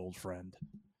 Hello, old friend."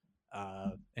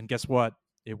 And guess what?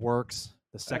 It works.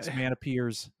 The sex man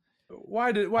appears.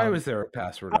 Why was there a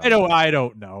password? I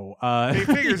don't know. He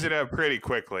figures it out pretty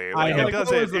quickly. I know.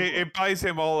 It buys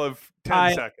him all of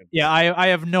 10 seconds. Yeah, I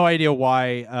have no idea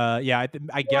why. I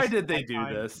guess. Why did they do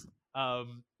this?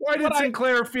 Why did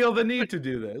Sinclair feel the need to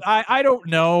do this? I don't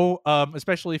know.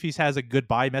 Especially if he has a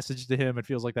goodbye message to him, it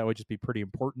feels like that would just be pretty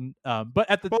important. But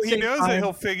at the he same knows time, that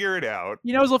he'll figure it out.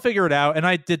 He knows he'll figure it out, and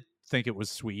I did think it was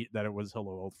sweet that it was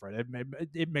 "Hello, old friend."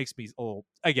 It makes me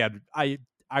again.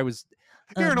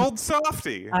 You're an old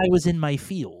softy. I was in my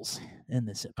feels in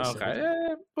this episode.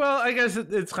 Okay. Well, I guess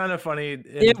it's kind of funny.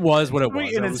 It was what it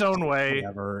was. In its own way.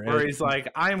 Whatever. Where he's like,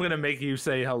 I'm going to make you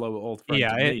say hello, old friend.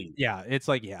 Yeah. To me. It's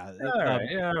like,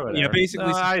 Whatever.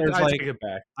 Basically, I like, take it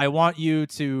back. I want you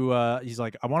to, he's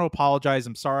like, I want to apologize.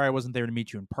 I'm sorry I wasn't there to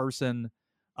meet you in person.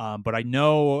 But I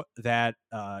know that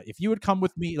if you would come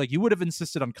with me, like you would have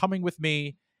insisted on coming with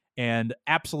me. And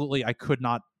absolutely, I could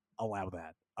not allow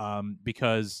that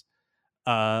because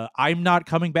I'm not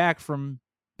coming back from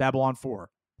Babylon 4.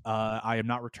 I am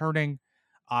not returning.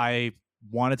 I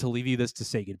wanted to leave you this to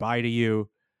say goodbye to you.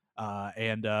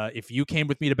 And if you came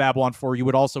with me to Babylon 4, you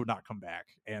would also not come back.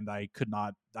 And I couldn't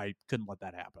let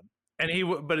that happen.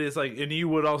 And but it's like, and you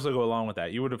would also go along with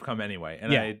that. You would have come anyway.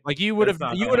 And like you would have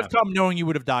come knowing you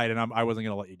would have died, and I wasn't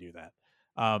going to let you do that.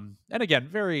 And again,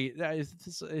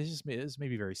 it's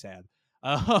maybe very sad,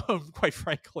 quite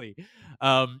frankly.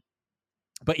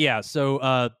 But yeah,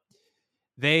 so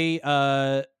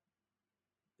we're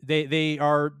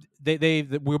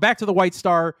back to the White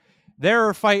Star.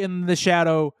 They're fighting the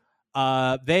Shadow.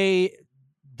 They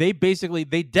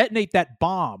detonate that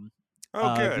bomb.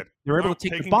 Oh, good. They're able to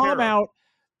take the bomb out,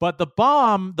 but the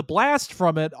blast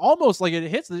from it, almost like it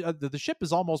hits the ship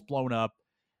is almost blown up.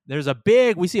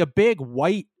 We see a big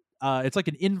white. It's like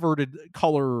an inverted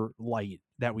color light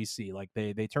that we see. Like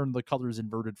they turn the colors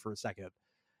inverted for a second.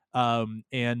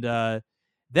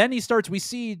 Then we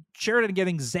see Sheridan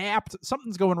getting zapped.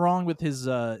 Something's going wrong with his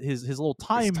little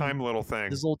time little thing.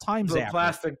 His little time zapper.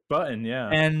 Plastic button, yeah.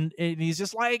 And he's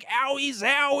just like, owie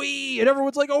zowie, and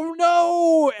everyone's like, oh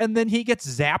no, and then he gets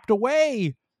zapped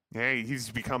away. Hey, he's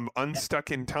become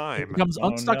unstuck in time. He becomes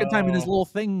unstuck in time, and his little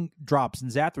thing drops, and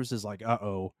Zathras is like,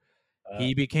 uh-oh.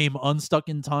 He became unstuck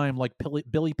in time like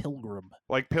Billy Pilgrim.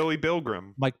 Like Billy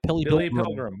Pilgrim.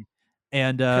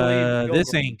 And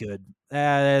this ain't good.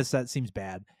 That seems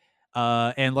bad.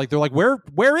 And like they're like,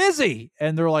 where is he?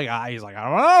 And they're like, he's like, I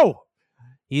don't know.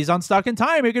 He's unstuck in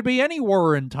time. It could be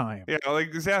anywhere in time. Yeah,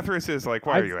 like Zathras is like,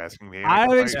 why are you asking me?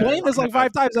 I've explained this like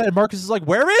 5 times. And Marcus is like,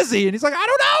 where is he? And he's like, I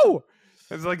don't know.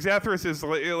 It's like Zathras is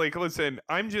like, listen,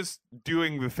 I'm just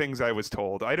doing the things I was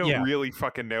told. I don't really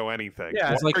fucking know anything.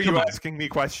 Yeah, why are you asking me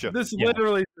questions? This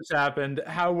literally just happened.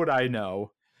 How would I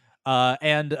know?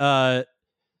 And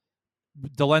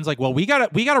Delen's like, well, we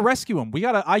gotta rescue him.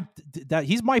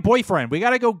 He's my boyfriend. We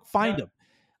gotta go find him.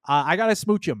 I gotta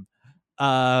smooch him.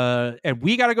 And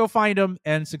we gotta go find him.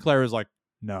 And Sinclair is like,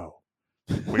 no.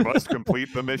 We must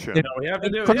complete the mission. We have to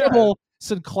do incredible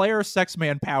Sinclair sex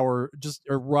man power just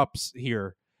erupts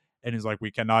here, and he's like,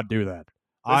 we cannot do that.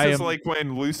 This is like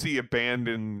when Lucy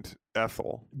abandoned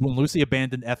Ethel. When Lucy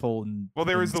abandoned Ethel,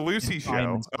 there was the Lucy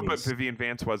show, but Vivian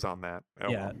Vance was on that.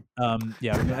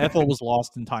 Ethel was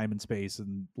lost in time and space,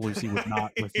 and Lucy would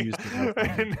not refuse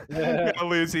to.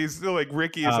 Lucy's like,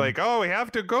 Ricky is like, oh, we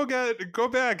have to go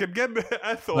back and get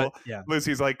Ethel. But,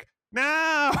 Lucy's like,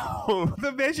 no,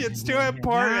 the mission's too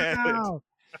important. No.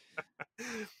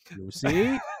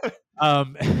 Lucy.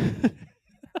 And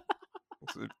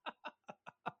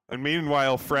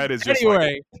meanwhile, Fred is just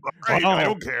anyway. Like, I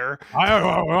don't care. I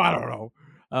don't know.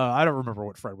 I don't remember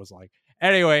what Fred was like.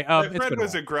 Anyway, Fred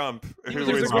was a grump who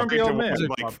was a grumpy old man,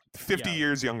 like 50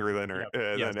 years younger than her.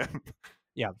 Than him.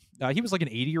 Yeah, he was like an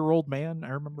 80-year-old man. I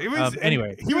remember. It was,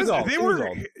 anyway,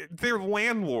 they're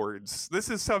landlords. This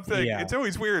is something. Yeah. It's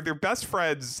always weird. They're best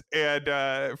friends, and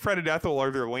Fred and Ethel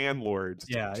are their landlords.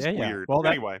 Yeah. Weird. Well,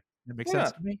 anyway, that makes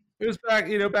sense to me. It was back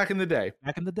in the day.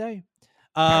 Back in the day.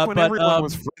 Back when everyone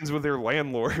was friends with their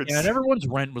landlords. Yeah, and everyone's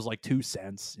rent was like 2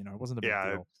 cents. It wasn't a big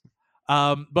deal.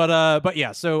 But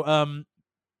yeah. So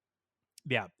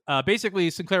basically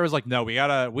Sinclair was like, no, we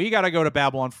gotta go to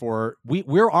Babylon 4.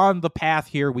 We're on the path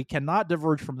here. We cannot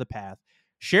diverge from the path.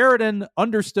 Sheridan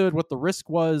understood what the risk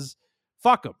was.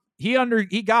 Fuck him. He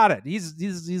got it. He's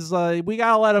we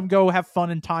gotta let him go have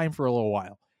fun in time for a little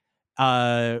while.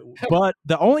 But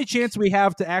the only chance we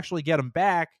have to actually get him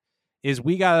back is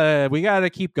we gotta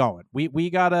keep going. We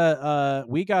are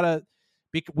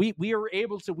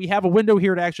able to. We have a window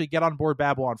here to actually get on board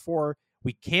Babylon 4.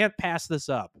 We can't pass this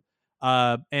up.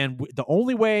 And the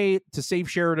only way to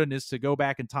save Sheridan is to go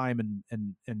back in time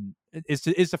and is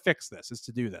to fix this. Is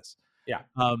to do this. Yeah.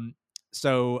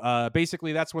 So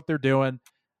basically, that's what they're doing.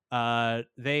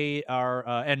 They are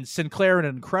and Sinclair, an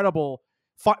incredible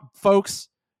folks.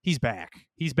 He's back.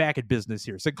 He's back at business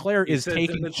here. Sinclair is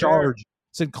taking charge.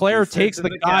 Sinclair takes the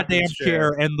goddamn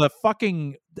chair, and the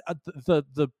fucking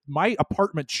my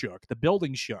apartment shook. The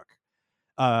building shook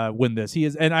when this. He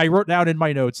is, and I wrote down in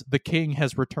my notes, the king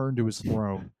has returned to his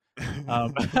throne.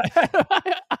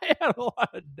 I had a lot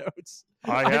of notes.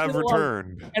 I have did a lot of-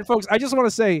 returned. And folks, I just want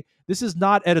to say this is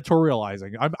not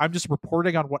editorializing. I'm just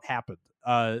reporting on what happened.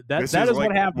 That is like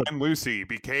what happened. when Lucy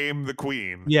became the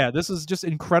queen. Yeah, this is just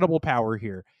incredible power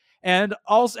here. And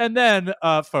also, and then,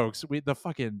 folks,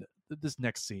 this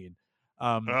next scene.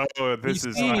 Oh, this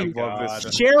is. see I love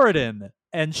this. Sheridan,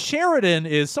 and Sheridan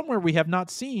is somewhere we have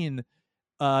not seen.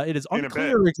 It is In a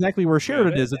unclear exactly where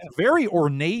Sheridan is. It's very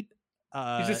ornate.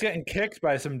 He's just getting kicked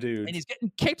by some dude, and he's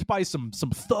getting kicked by some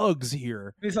thugs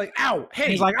here. He's like, "Ow!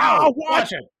 Hey!" He's like, "Ow! "Oh, what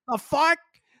the fuck?"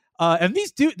 And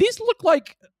these look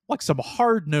like some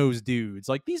hard nosed dudes.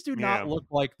 Like these do not look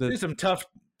like These some tough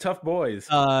boys.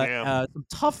 some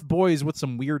tough boys with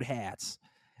some weird hats.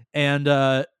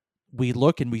 And we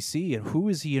look and we see, and who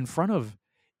is he in front of?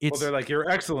 Well, they're like, "Your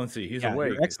Excellency." He's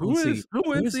awake. Your Excellency.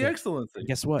 Who is the it? Excellency? And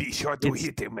guess what? Be sure to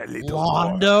hit him a little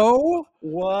Londo.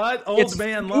 What? Old It's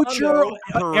man future Londo.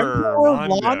 Emperor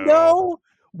Londo. Londo.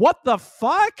 What the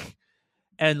fuck?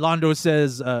 And Londo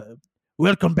says,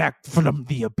 "Welcome back from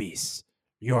the abyss.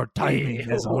 Your timing,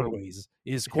 as always,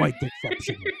 is quite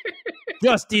exceptional.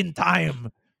 Just in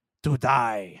time to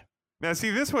die. Now, see,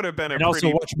 this would have been And also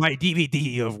watch my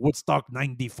DVD of Woodstock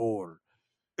 '94."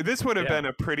 This would have been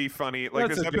a pretty funny. Like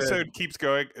That's this a episode good- keeps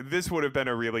going. This would have been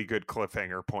a really good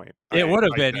cliffhanger point. It would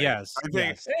have I been, think. yes. I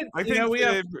think. yes. I think we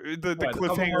have the what, a couple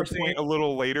more cliffhanger scenes? point a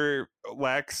little later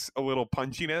lacks a little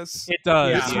punchiness. It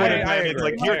does. This Yeah, would have I been agree.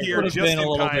 like you're I here Would have just been a in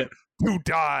little time to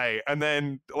die, and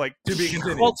then like To be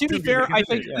continued. Well, to be fair, I think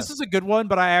continued, this is a good one,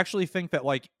 but I actually think that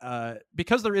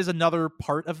because there is another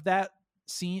part of that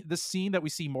scene, this scene that we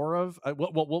see more of.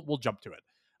 We'll jump to it.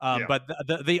 Yeah. But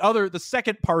the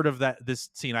second part of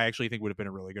this scene, I actually think would have been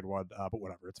a really good one. But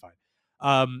whatever, it's fine.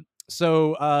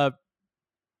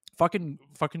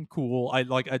 Fucking cool. I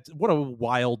like what a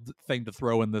wild thing to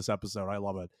throw in this episode. I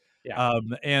love it. Yeah.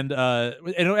 And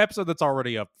in an episode that's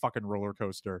already a fucking roller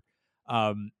coaster.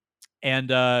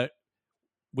 And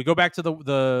we go back to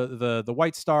the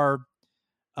White Star.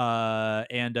 So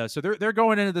they're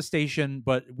going into the station,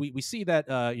 but we see that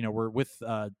we're with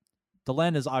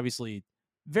Delenn is obviously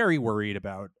very worried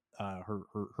about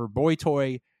her boy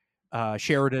toy,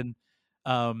 Sheridan.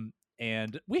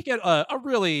 And we get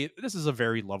this is a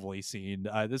very lovely scene.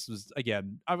 This was,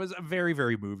 again, I was very,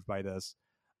 very moved by this,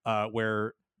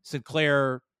 where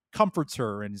Sinclair comforts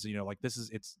her and is,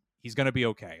 he's going to be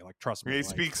okay. Like, trust me. he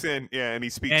speaks in, and he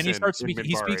speaks and he in, starts in speaking.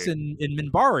 He Minbari. speaks in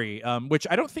Minbari, which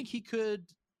I don't think he could.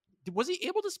 Was he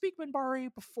able to speak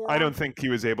Minbari before? I don't think he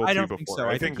was able I to don't before. think so. I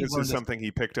I think think he this learned is this- something he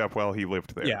picked up while he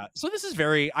lived there. Yeah. So this is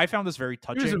I found this very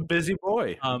He was a touching. busy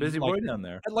boy. Busy boy like- down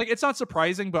there. Like, it's not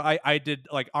surprising, but I did,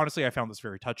 like, honestly, I found this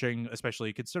very touching,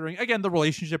 especially considering, again, the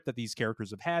relationship that these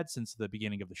characters have had since the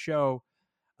beginning of the show.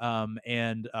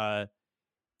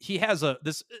 He has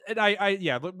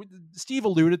Steve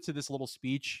alluded to this little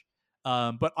speech,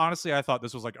 but honestly, I thought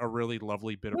this was like a really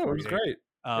lovely bit of No, it was writing. great.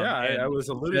 I was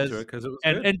alluding to it because it was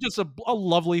good. And just a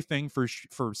lovely thing for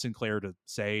Sinclair to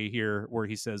say here, where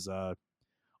he says,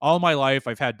 "All my life,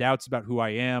 I've had doubts about who I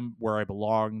am, where I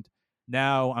belonged.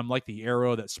 Now I'm like the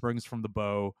arrow that springs from the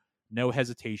bow. No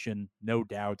hesitation, no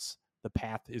doubts. The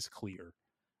path is clear."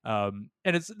 And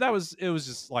it was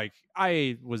just like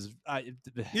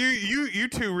You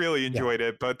two really enjoyed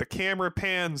it, but the camera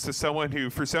pans to someone who,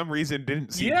 for some reason,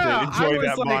 didn't seem to I enjoy was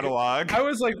that like- monologue. I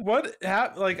was like, "What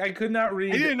happened?" Like, I could not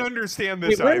read. I didn't understand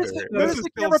this Wait, where either. does the- This where is does the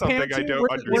still camera something pan I to? don't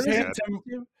Where does they understand.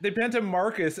 pan They pan to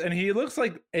Marcus, and he looks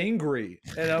like angry,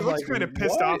 and I'm He looks like, kind of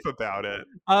pissed "What?" off about it.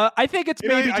 I think it's And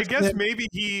maybe I just guess that- maybe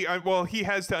he he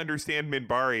has to understand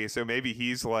Minbari, so maybe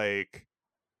he's like,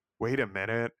 wait a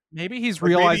minute. maybe he's Or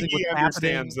maybe realizing he what's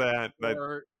understands happening.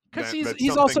 that Because that he's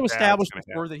something also bad's established gonna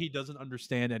before that he doesn't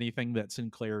understand anything that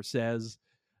Sinclair says.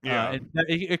 yeah. And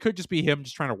it could just be him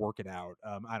just trying to work it out.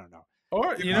 I don't know.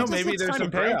 Or He just maybe looks there's kinda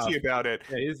some payoff. grouchy about it.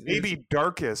 Yeah, Maybe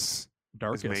Darkus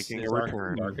Darkus is making a is-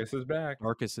 return. Darkus is back.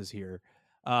 Darkus is here.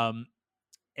 But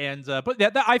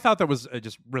I thought that was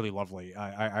just really lovely.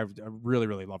 I really,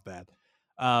 really love that.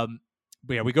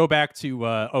 But yeah, we go back to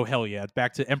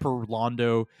back to Emperor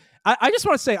Londo. I just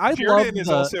want to say I love Sheridan is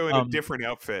the, also in a different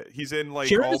outfit. He's in like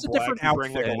Sheridan all is a black. different He's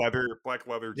wearing like outfit. a black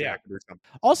leather Yeah. jacket or something.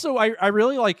 Also, I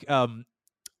really like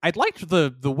I liked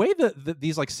the way that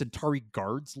these like Centauri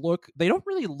guards look. They don't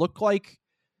really look like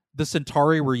the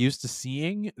Centauri we're used to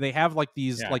seeing. They have like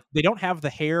these like they don't have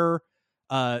the hair.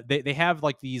 They have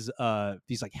like these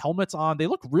like helmets on. They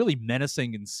look really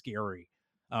menacing and scary.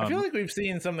 I feel like we've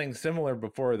seen something similar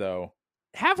before, though.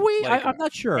 Have we? like, I'm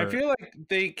not sure. I feel like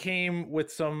they came with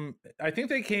some. I think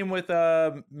they came with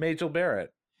Majel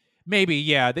Barrett. Maybe,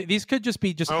 yeah. These could just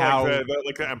be just how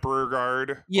like the Emperor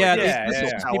Guard. Yeah, like yeah, this is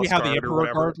yeah. just maybe how the Palace Guard or Emperor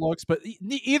whatever. Guard looks, but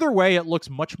either way, it looks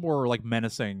much more like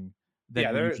menacing than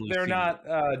Yeah, we usually they're see.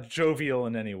 not jovial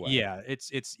in any way. Yeah,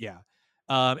 it's yeah.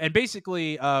 And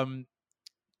basically,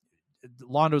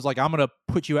 Londo's like, I'm gonna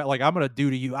put you out, like I'm gonna do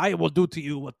to you. I will do to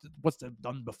you what's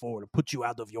done before to put you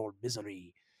out of your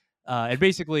misery. And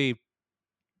basically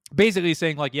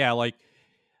saying like, yeah, like,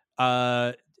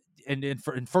 and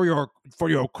for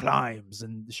your crimes.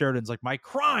 And Sheridan's like, my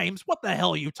crimes? What the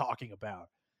hell are you talking about?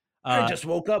 I just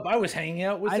woke up. I was hanging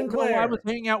out with Sinclair. I was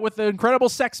hanging out with the incredible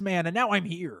sex man, and now I'm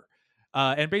here.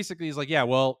 And basically, he's like, yeah,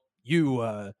 well,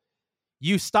 you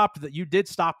did stop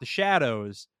the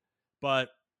shadows, but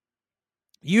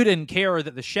you didn't care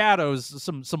that the shadows,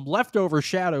 some leftover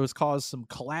shadows, caused some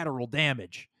collateral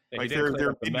damage. Like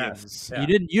they're minions. Yeah.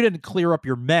 You didn't clear up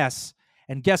your mess,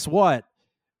 and guess what?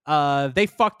 They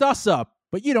fucked us up,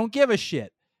 but you don't give a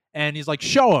shit. And he's like,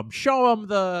 show him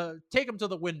take him to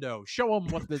the window. Show him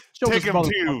what the take him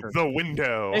to the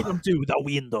window. Take him to the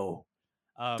window.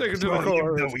 Take him to the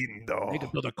chorus. Take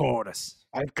him to the chorus.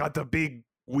 I've got a big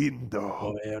window.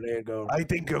 Oh, yeah, there you go. I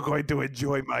think you're going to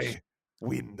enjoy my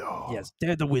window. Yes,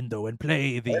 tear the window and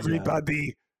play the.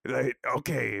 Everybody,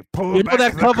 okay, pull you back know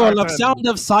that the cover curtain. of Sound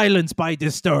of Silence by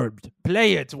Disturbed.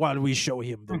 Play it while we show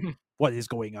him what is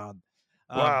going on.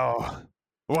 Wow.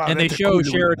 And they show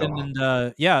Sheridan and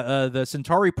the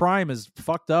Centauri Prime is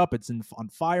fucked up. It's on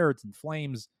fire. It's in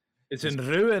flames. It's in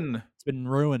ruin. It's been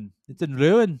ruined. It's in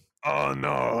ruin. Oh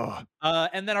no.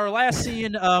 And then our last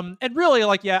scene, and really,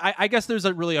 like, yeah, I guess there's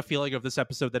really a feeling of this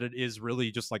episode that it is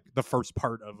really just like the first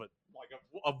part of it, like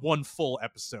of one full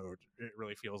episode. It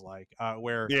really feels like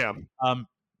where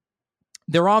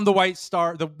they're on the White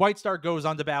Star. The White Star goes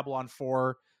on to Babylon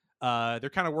 4. They're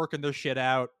kind of working their shit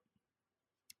out.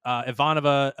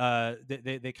 Ivanova,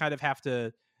 they kind of have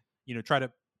to, try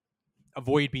to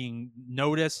avoid being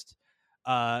noticed.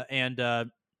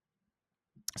 And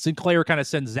Sinclair kind of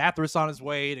sends Zathras on his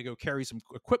way to go carry some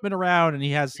equipment around, and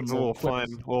he has some little fun,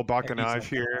 little bacchanage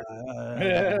here.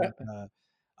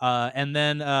 And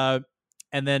then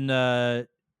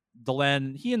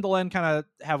Delenn, he and Delenn kind of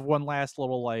have one last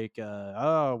little like,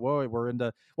 oh, whoa, we're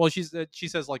into. Well, she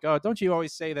says like, oh, don't you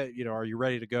always say that, are you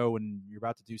ready to go when you're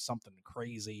about to do something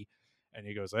crazy? And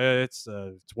he goes, it's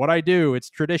what I do. It's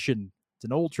tradition. It's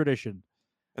an old tradition.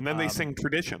 And then they sing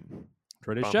tradition.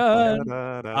 And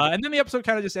then the episode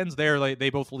kind of just ends there. Like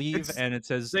they both leave, and it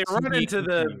says they run into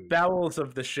the bowels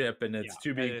of the ship, and it's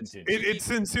to be continued. It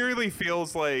sincerely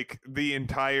feels like the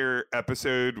entire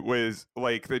episode was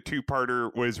like the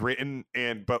two-parter was written,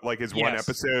 but like is one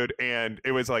episode, and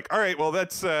it was like, all right, well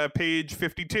that's page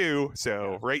 52,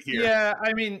 so right here. Yeah,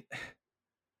 I mean,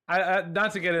 I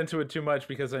not to get into it too much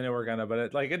because I know we're gonna,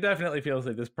 but it definitely feels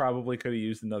like this probably could have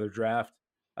used another draft.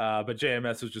 But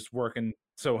JMS was just working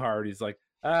so hard. He's like,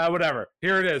 whatever.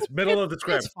 Here it is, middle of the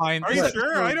script. It's fine. Are you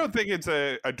sure? I don't think it's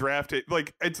a draft.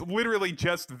 Like it's literally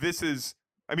just this is.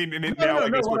 I mean, and now I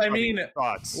guess what I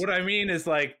mean is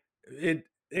like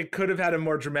it could have had a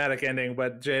more dramatic ending,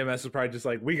 but JMS was probably just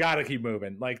like, we got to keep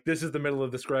moving. Like this is the middle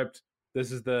of the script.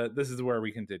 This is where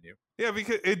we continue. Yeah,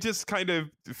 because it just kind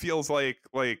of feels like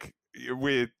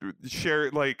with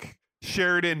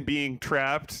Sheridan being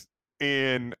trapped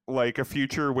in like a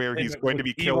future where he's going to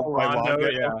be killed by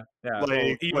Londo,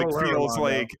 like feels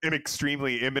like an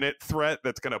extremely imminent threat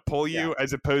that's going to pull you,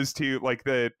 as opposed to like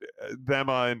them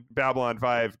on Babylon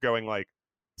 5 going like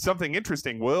something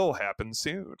interesting will happen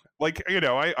soon. Like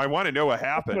I want to know what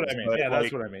happens. That's what I mean.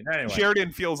 That's what I mean. Anyway,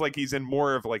 Sheridan feels like he's in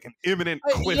more of like an imminent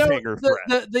cliffhanger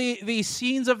threat. The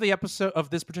scenes of the episode of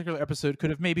this particular episode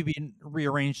could have maybe been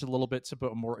rearranged a little bit to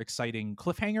put a more exciting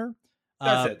cliffhanger.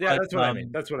 That's it. Yeah, that's what I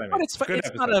mean. That's what I mean.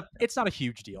 But it's not a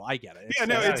huge deal. I get it.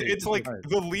 It's like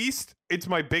the least. It's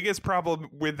my biggest problem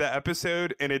with the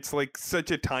episode, and it's like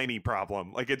such a tiny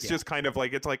problem. Like it's just kind of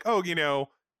like it's like, oh,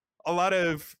 a lot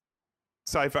of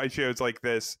sci-fi shows like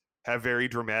this have very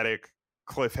dramatic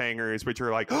cliffhangers, which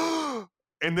are like, oh,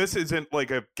 and this isn't like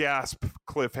a gasp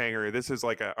cliffhanger. This is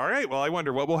like all right, well, I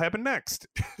wonder what will happen next.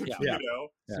 Yeah.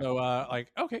 So like,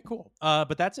 okay, cool.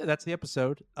 But that's it. That's the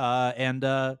episode.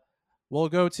 And we'll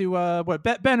go to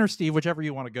Ben or Steve, whichever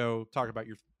you want to go talk about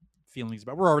your feelings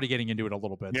about. We're already getting into it a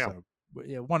little bit. So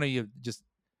one of you just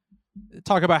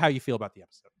talk about how you feel about the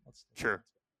episode. Sure.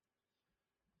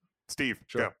 Steve,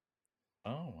 sure. Go.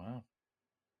 Oh, wow.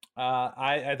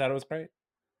 I thought it was great.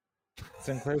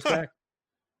 Sinclair's back.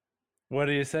 What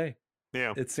do you say?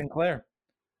 Yeah. It's Sinclair.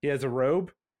 He has a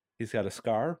robe. He's got a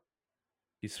scar.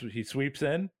 He sweeps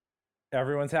in.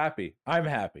 Everyone's happy. I'm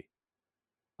happy.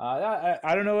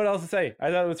 I don't know what else to say. I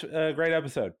thought it was a great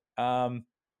episode.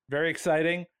 very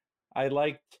exciting. I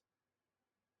liked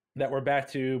that we're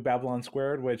back to Babylon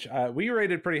Squared, which we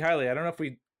rated pretty highly. I don't know if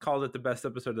we called it the best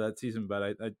episode of that season, but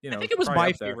I think it was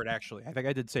my favorite, actually. I think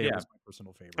I did say it was my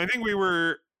personal favorite. I think we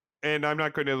were, and I'm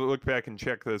not going to look back and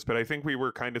check this, but I think we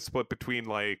were kind of split between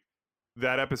like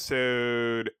that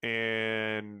episode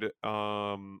and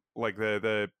like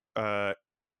the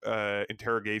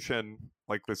interrogation,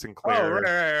 like the Sinclair. Oh,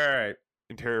 right.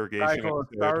 Interrogation. Sky Full of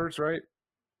Stars, right?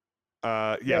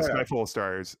 Sky Full of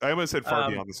Stars. I almost said Far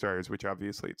Beyond the Stars, which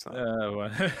obviously it's not.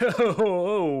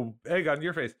 Egg on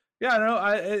your face. Yeah, no,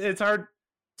 it's hard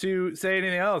to say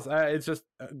anything else. It's just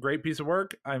a great piece of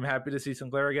work. I'm happy to see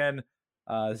Sinclair again.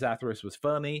 Zathras was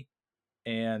funny,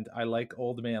 and I like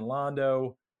Old Man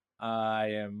Londo. I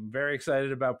am very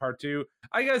excited about part 2.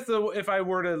 I guess if I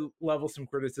were to level some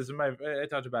criticism, I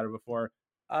talked about it before.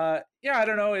 I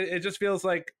don't know. It just feels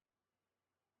like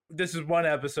this is one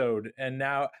episode, and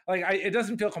now it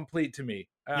doesn't feel complete to me.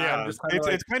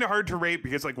 It's kind of hard to rate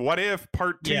because like, what if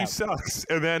part 2 sucks,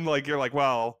 and then like you're like,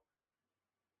 well,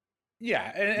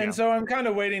 and so I'm kind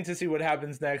of waiting to see what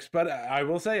happens next. But I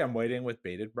will say I'm waiting with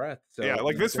bated breath. So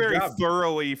like this very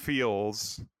thoroughly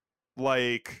feels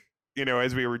like,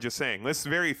 as we were just saying, this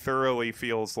very thoroughly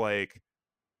feels like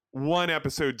one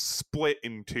episode split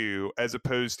in 2, as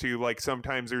opposed to like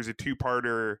sometimes there's a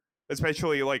 2-parter.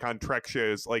 Especially like on Trek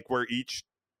shows, like where each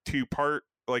part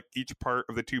of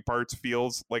the 2 parts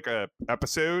feels like a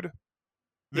episode.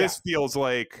 This feels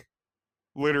like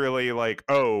literally like,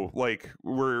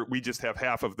 we just have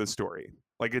half of the story.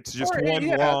 Like it's just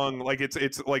long, like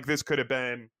it's like this could have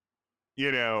been,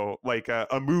 like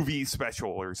a movie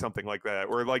special or something like that,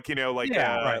 or like the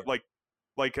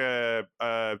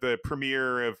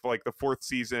premiere of like the 4th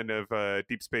season of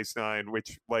Deep Space Nine,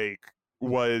 which like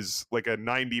was like a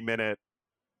 90-minute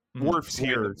Worf's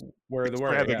here where the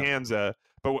extravaganza,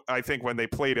 but I think when they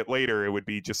played it later, it would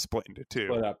be just split into 2.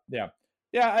 Split up,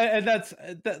 and that's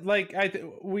like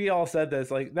we all said this,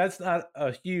 like that's not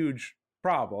a huge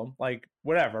problem. Like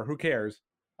whatever, who cares?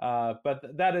 But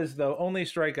that is the only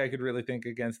strike I could really think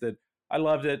against it. I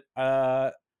loved it.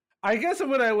 I guess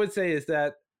what I would say is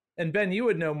that, and Ben, you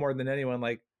would know more than anyone.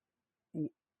 Like,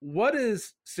 what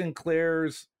is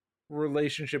Sinclair's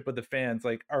relationship with the fans?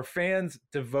 Like, are fans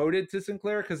devoted to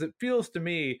Sinclair? Because it feels to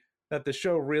me that the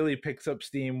show really picks up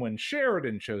steam when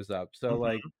Sheridan shows up. So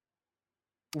like,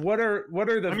 what are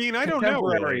the I don't know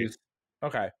really.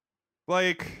 Okay,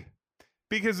 like,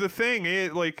 because the thing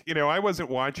is, like, I wasn't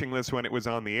watching this when it was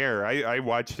on the air. I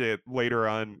watched it later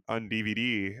on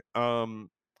DVD. And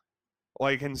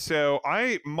so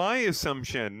my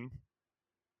assumption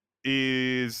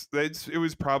is that it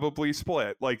was probably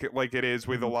split, like it is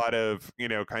with a lot of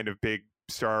kind of big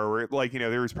star, where like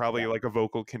there was probably like a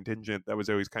vocal contingent that was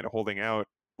always kind of holding out,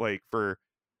 like for,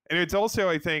 and it's also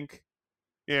I think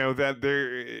that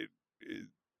there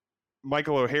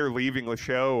Michael O'Hare leaving the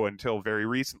show until very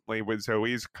recently was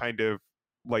always kind of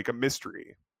like a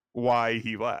mystery why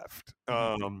he left.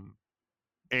 And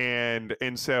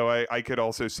so I could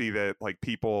also see that like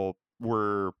people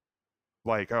were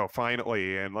like, oh,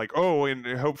 finally, and like, oh, and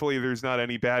hopefully there's not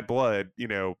any bad blood,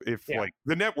 if like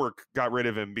the network got rid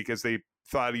of him because they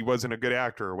thought he wasn't a good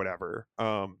actor or whatever.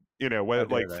 How dare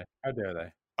they?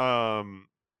 But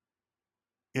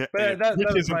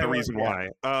that isn't the reason why.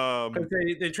 Because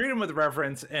they treat him with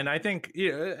reverence, and I think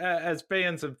as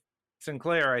fans of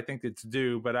Sinclair, I think it's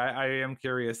due. But I am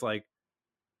curious. Like,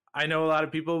 I know a lot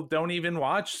of people don't even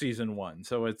watch season 1,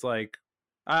 so it's like,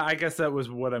 I guess that was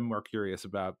what I'm more curious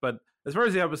about. But as far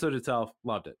as the episode itself,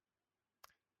 loved it.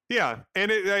 Yeah,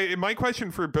 and my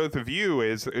question for both of you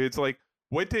is, it's like,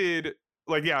 what did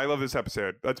I love this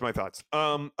episode. That's my thoughts.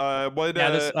 What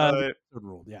this episode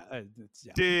ruled. I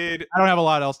don't have a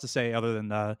lot else to say other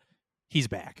than he's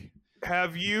back.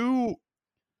 Have you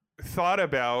thought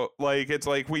about, like, it's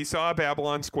like we saw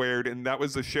Babylon Squared, and that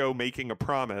was the show making a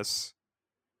promise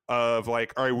of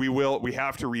like, all right, we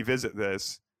have to revisit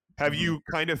this. Have you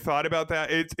kind of thought about that?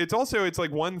 It's also, it's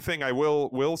like, one thing I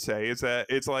will say is that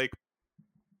it's like,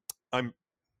 I'm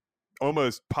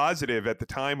almost positive at the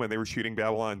time when they were shooting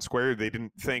Babylon Squared, they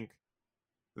didn't think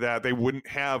that they wouldn't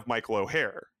have Michael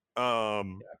O'Hare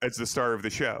as the star of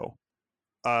the show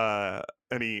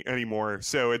anymore.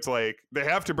 So it's like they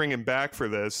have to bring him back for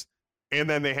this, and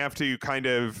then they have to kind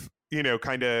of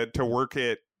to work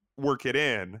it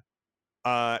in.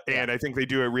 And I think they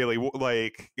do it really,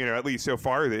 like, at least so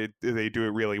far they do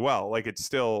it really well. Like, it's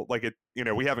still like it,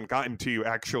 we haven't gotten to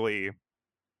actually,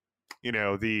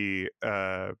 the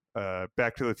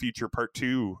Back to the Future Part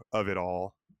 2 of it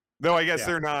all. Though I guess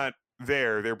they're not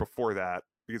there. They're before that,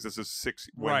 because this is 6.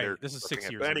 Right. This is 6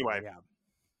 years. Anyway.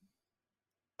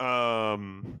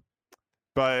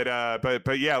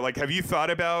 But yeah, like, have you thought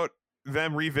about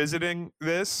them revisiting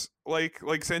this? Like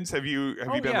since have you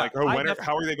been yeah. like, oh,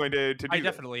 how are they going to do I this?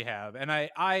 definitely have, and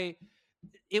I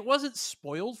it wasn't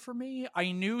spoiled for me.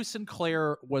 I knew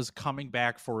Sinclair was coming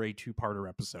back for a 2-parter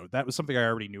episode. That was something I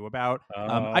already knew about.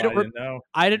 I didn't know.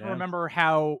 I didn't Yeah. remember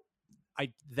how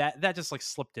that just like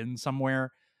slipped in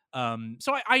somewhere.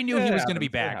 So I knew he was going to be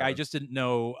back. I just didn't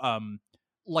know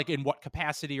like in what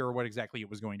capacity or what exactly it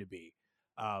was going to be.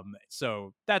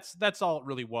 So that's all it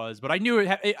really was. But I knew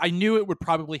it would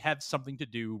probably have something to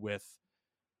do with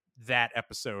that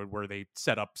episode where they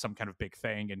set up some kind of big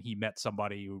thing and he met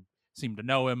somebody who seemed to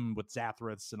know him with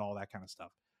Zathras and all that kind of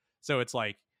stuff. So it's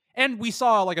like, and we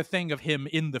saw like a thing of him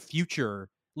in the future,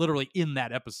 literally in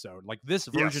that episode. Like this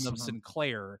version of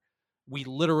Sinclair, we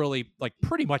literally like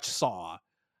pretty much saw.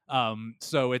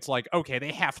 So it's like, okay,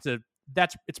 they have to.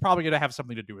 It's probably going to have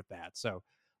something to do with that. So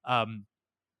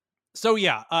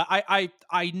yeah,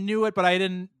 I knew it, but I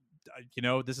didn't.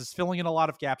 This is filling in a lot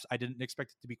of gaps. I didn't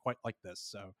expect it to be quite like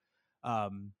this.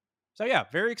 So yeah,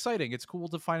 very exciting. It's cool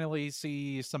to finally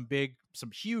see some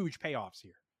huge payoffs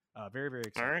here. Very, very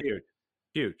exciting. All right.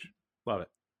 Huge. Love it.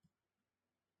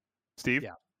 Steve?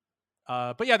 Yeah.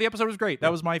 But yeah, the episode was great.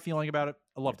 That was my feeling about it.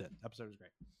 I loved it. The episode was great.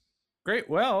 Great.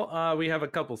 Well, we have a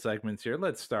couple segments here.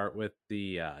 Let's start with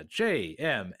the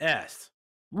JMS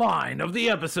line of the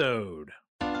episode.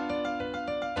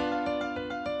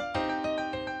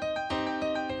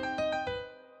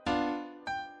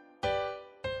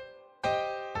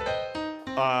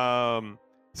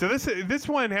 So this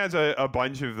one has a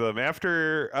bunch of them.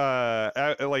 After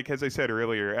like as I said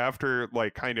earlier, after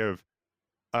like kind of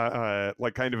a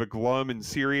glum and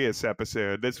serious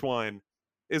episode, this one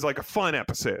is like a fun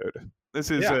episode.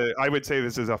 This is I would say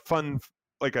this is a fun,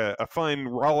 like a fun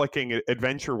rollicking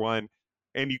adventure one,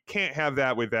 and you can't have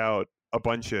that without a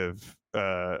bunch of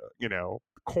fun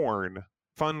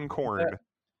corn.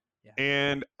 Yeah.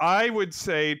 And I would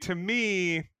say, to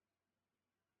me,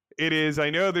 it is. I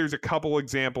know there's a couple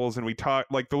examples, and we talk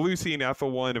like the Lucy and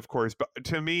Ethel one, of course. But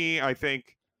to me, I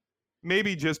think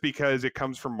maybe just because it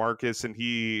comes from Marcus and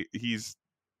he's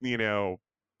the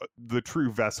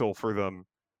true vessel for them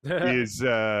is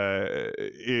you'll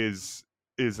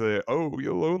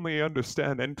only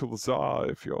understand Entelzar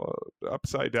if you're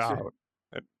upside down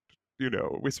and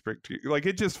whispering to you. Like,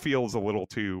 it just feels a little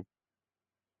too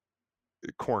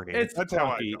corny. That's how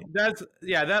I feel.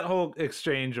 That whole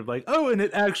exchange of like, oh, and it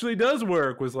actually does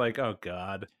work was like, oh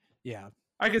god. Yeah.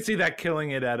 I could see that killing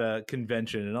it at a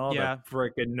convention, and all the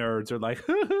freaking nerds are like,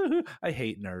 I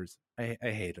hate nerds. I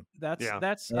hate them.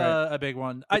 That's a big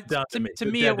one. To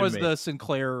me, it was the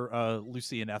Sinclair,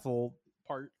 Lucy and Ethel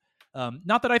part.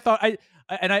 Not that I thought I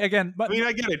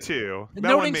get it too.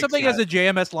 Noting something as a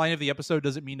JMS line of the episode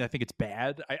doesn't mean I think it's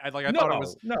bad. I thought it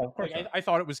was I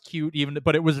thought it was cute,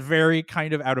 but it was very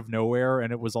kind of out of nowhere,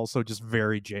 and it was also just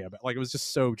very JMS. Like, it was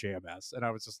just so JMS, and I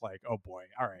was just like, oh boy,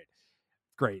 all right,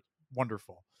 great,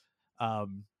 wonderful.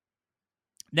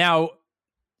 Now,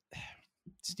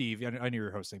 Steve, I knew you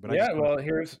were hosting, but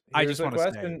here's I just want a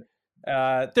question.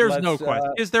 There's no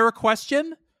question. Is there a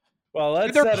question? Well,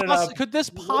 let's set it up. Could this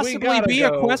possibly be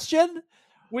a question?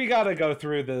 We got to go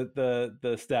through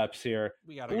the steps here.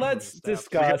 Let's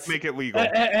discuss. Make it legal.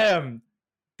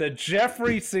 The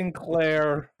Jeffrey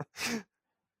Sinclair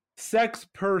Sex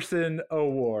Person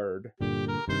Award.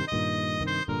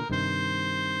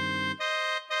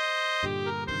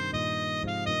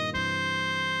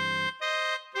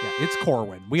 It's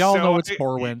Corwin. We all know it's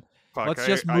Corwin. Let's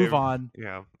just move on.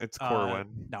 Yeah, it's Corwin.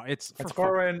 No, it's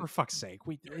Corwin. For fuck's sake,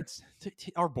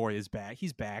 our boy is back.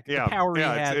 He's back. Yeah, the power he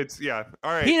had.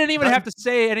 All right. He didn't even have to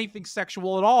say anything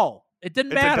sexual at all. It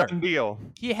didn't matter. It's a done deal.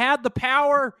 He had the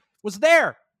power. Was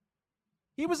there.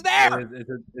 He was there.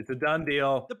 It's a done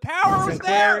deal. The power was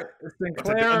there. Sinclair it's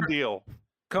a done deal.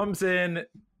 Comes in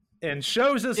and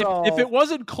shows us all. If it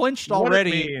wasn't clinched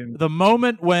already, the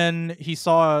moment when he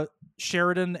saw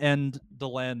Sheridan and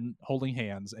Delenn holding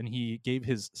hands and he gave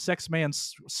his sex man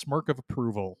smirk of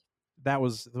approval, that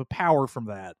was the power from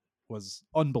that was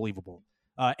unbelievable.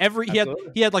 He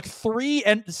had like 3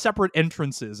 separate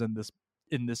entrances in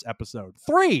this episode,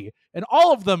 3, and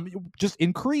all of them just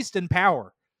increased in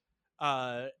power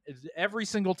every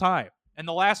single time, and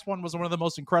the last one was one of the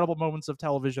most incredible moments of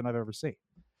television I've ever seen.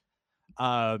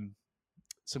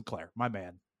 Sinclair, my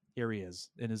man, here he is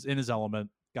in his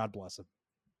element. God bless him.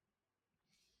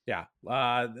 Yeah.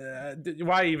 Why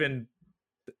even?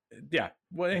 Yeah.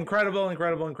 Well, incredible.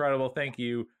 Thank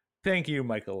you,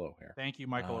 Michael O'Hare. Thank you,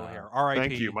 Michael O'Hare. R.I.P.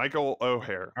 Thank you, Michael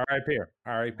O'Hare.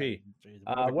 R.I.P.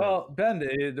 Well, Ben,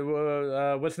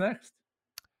 what's next?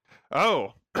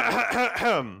 Oh.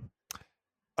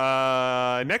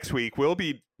 Next week we'll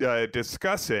be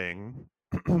discussing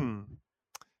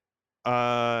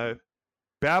Babylon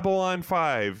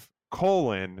 5 :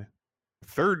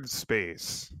 Third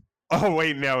Space. Oh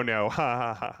wait, no.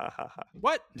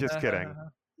 What? Just kidding.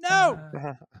 No.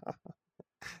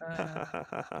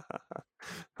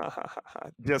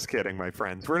 Just kidding, my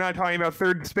friends. We're not talking about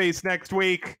Third Space next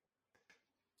week.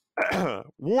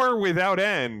 War Without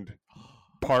End,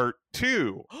 Part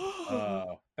 2.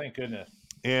 Oh, thank goodness.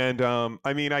 And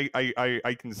I mean,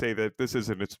 I can say that this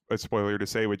isn't a spoiler to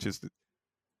say, which is that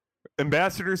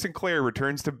Ambassador Sinclair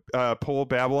returns to pull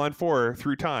Babylon 4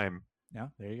 through time. Yeah,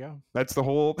 there you go. That's the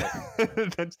whole.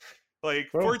 That's like,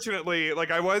 Well, fortunately, like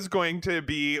I was going to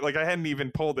be like I hadn't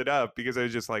even pulled it up because I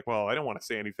was just like, well, I don't want to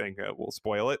say anything that will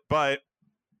spoil it. But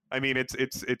I mean, it's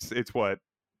what,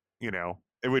 you know.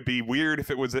 It would be weird if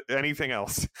it was anything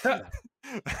else. Yeah.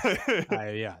 It'd be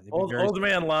very- Old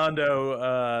man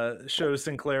Londo shows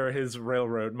Sinclair his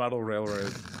model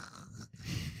railroad.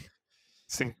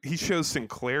 He shows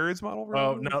Sinclair his model Oh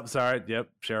railroad? no, sorry. Yep,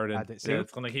 Sheridan. see? Yeah,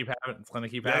 it's gonna keep happening. It's gonna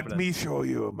keep Let happening. me show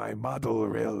you my model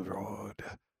railroad.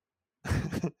 All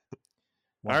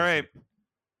Wonderful. right.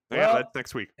 Yeah, Well- that's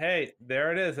next week. Hey,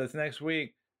 there it is. That's next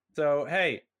week. So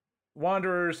hey,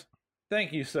 Wanderers,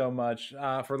 thank you so much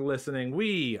for listening.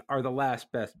 We are the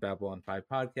Last Best Babylon 5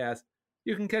 podcast.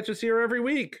 You can catch us here every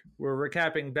week. We're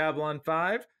recapping Babylon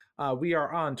 5. We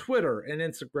are on Twitter and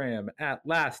Instagram at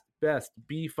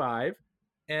LastBestB5.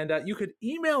 And you could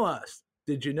email us.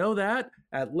 Did you know that?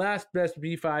 At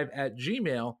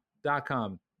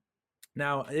lastbestb5@gmail.com.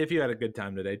 Now, if you had a good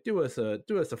time today, do us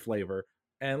a flavor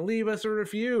and leave us a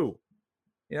review.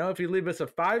 You know, if you leave us a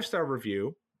 5-star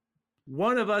review,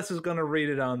 one of us is going to read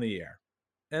it on the air.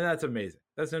 And that's amazing.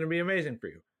 That's going to be amazing for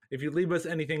you. If you leave us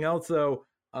anything else, though,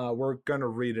 we're going to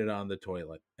read it on the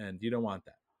toilet. And you don't want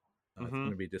that. It's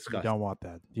going to be You disgusting. don't want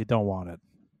that. You don't want it.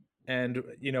 And,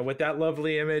 you know, with that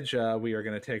lovely image, we are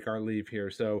going to take our leave here.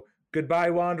 So goodbye,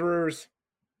 Wanderers.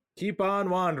 Keep on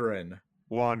wandering.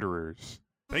 Wanderers.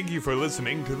 Thank you for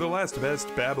listening to the Last Best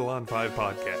Babylon 5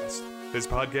 podcast. This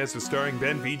podcast is starring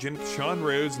Ben Vigent, Sean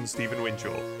Rose, and Stephen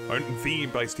Winchell. Art and theme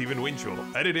by Stephen Winchell.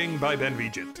 Editing by Ben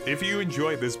Vigent. If you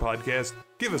enjoyed this podcast,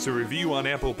 give us a review on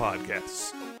Apple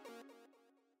Podcasts.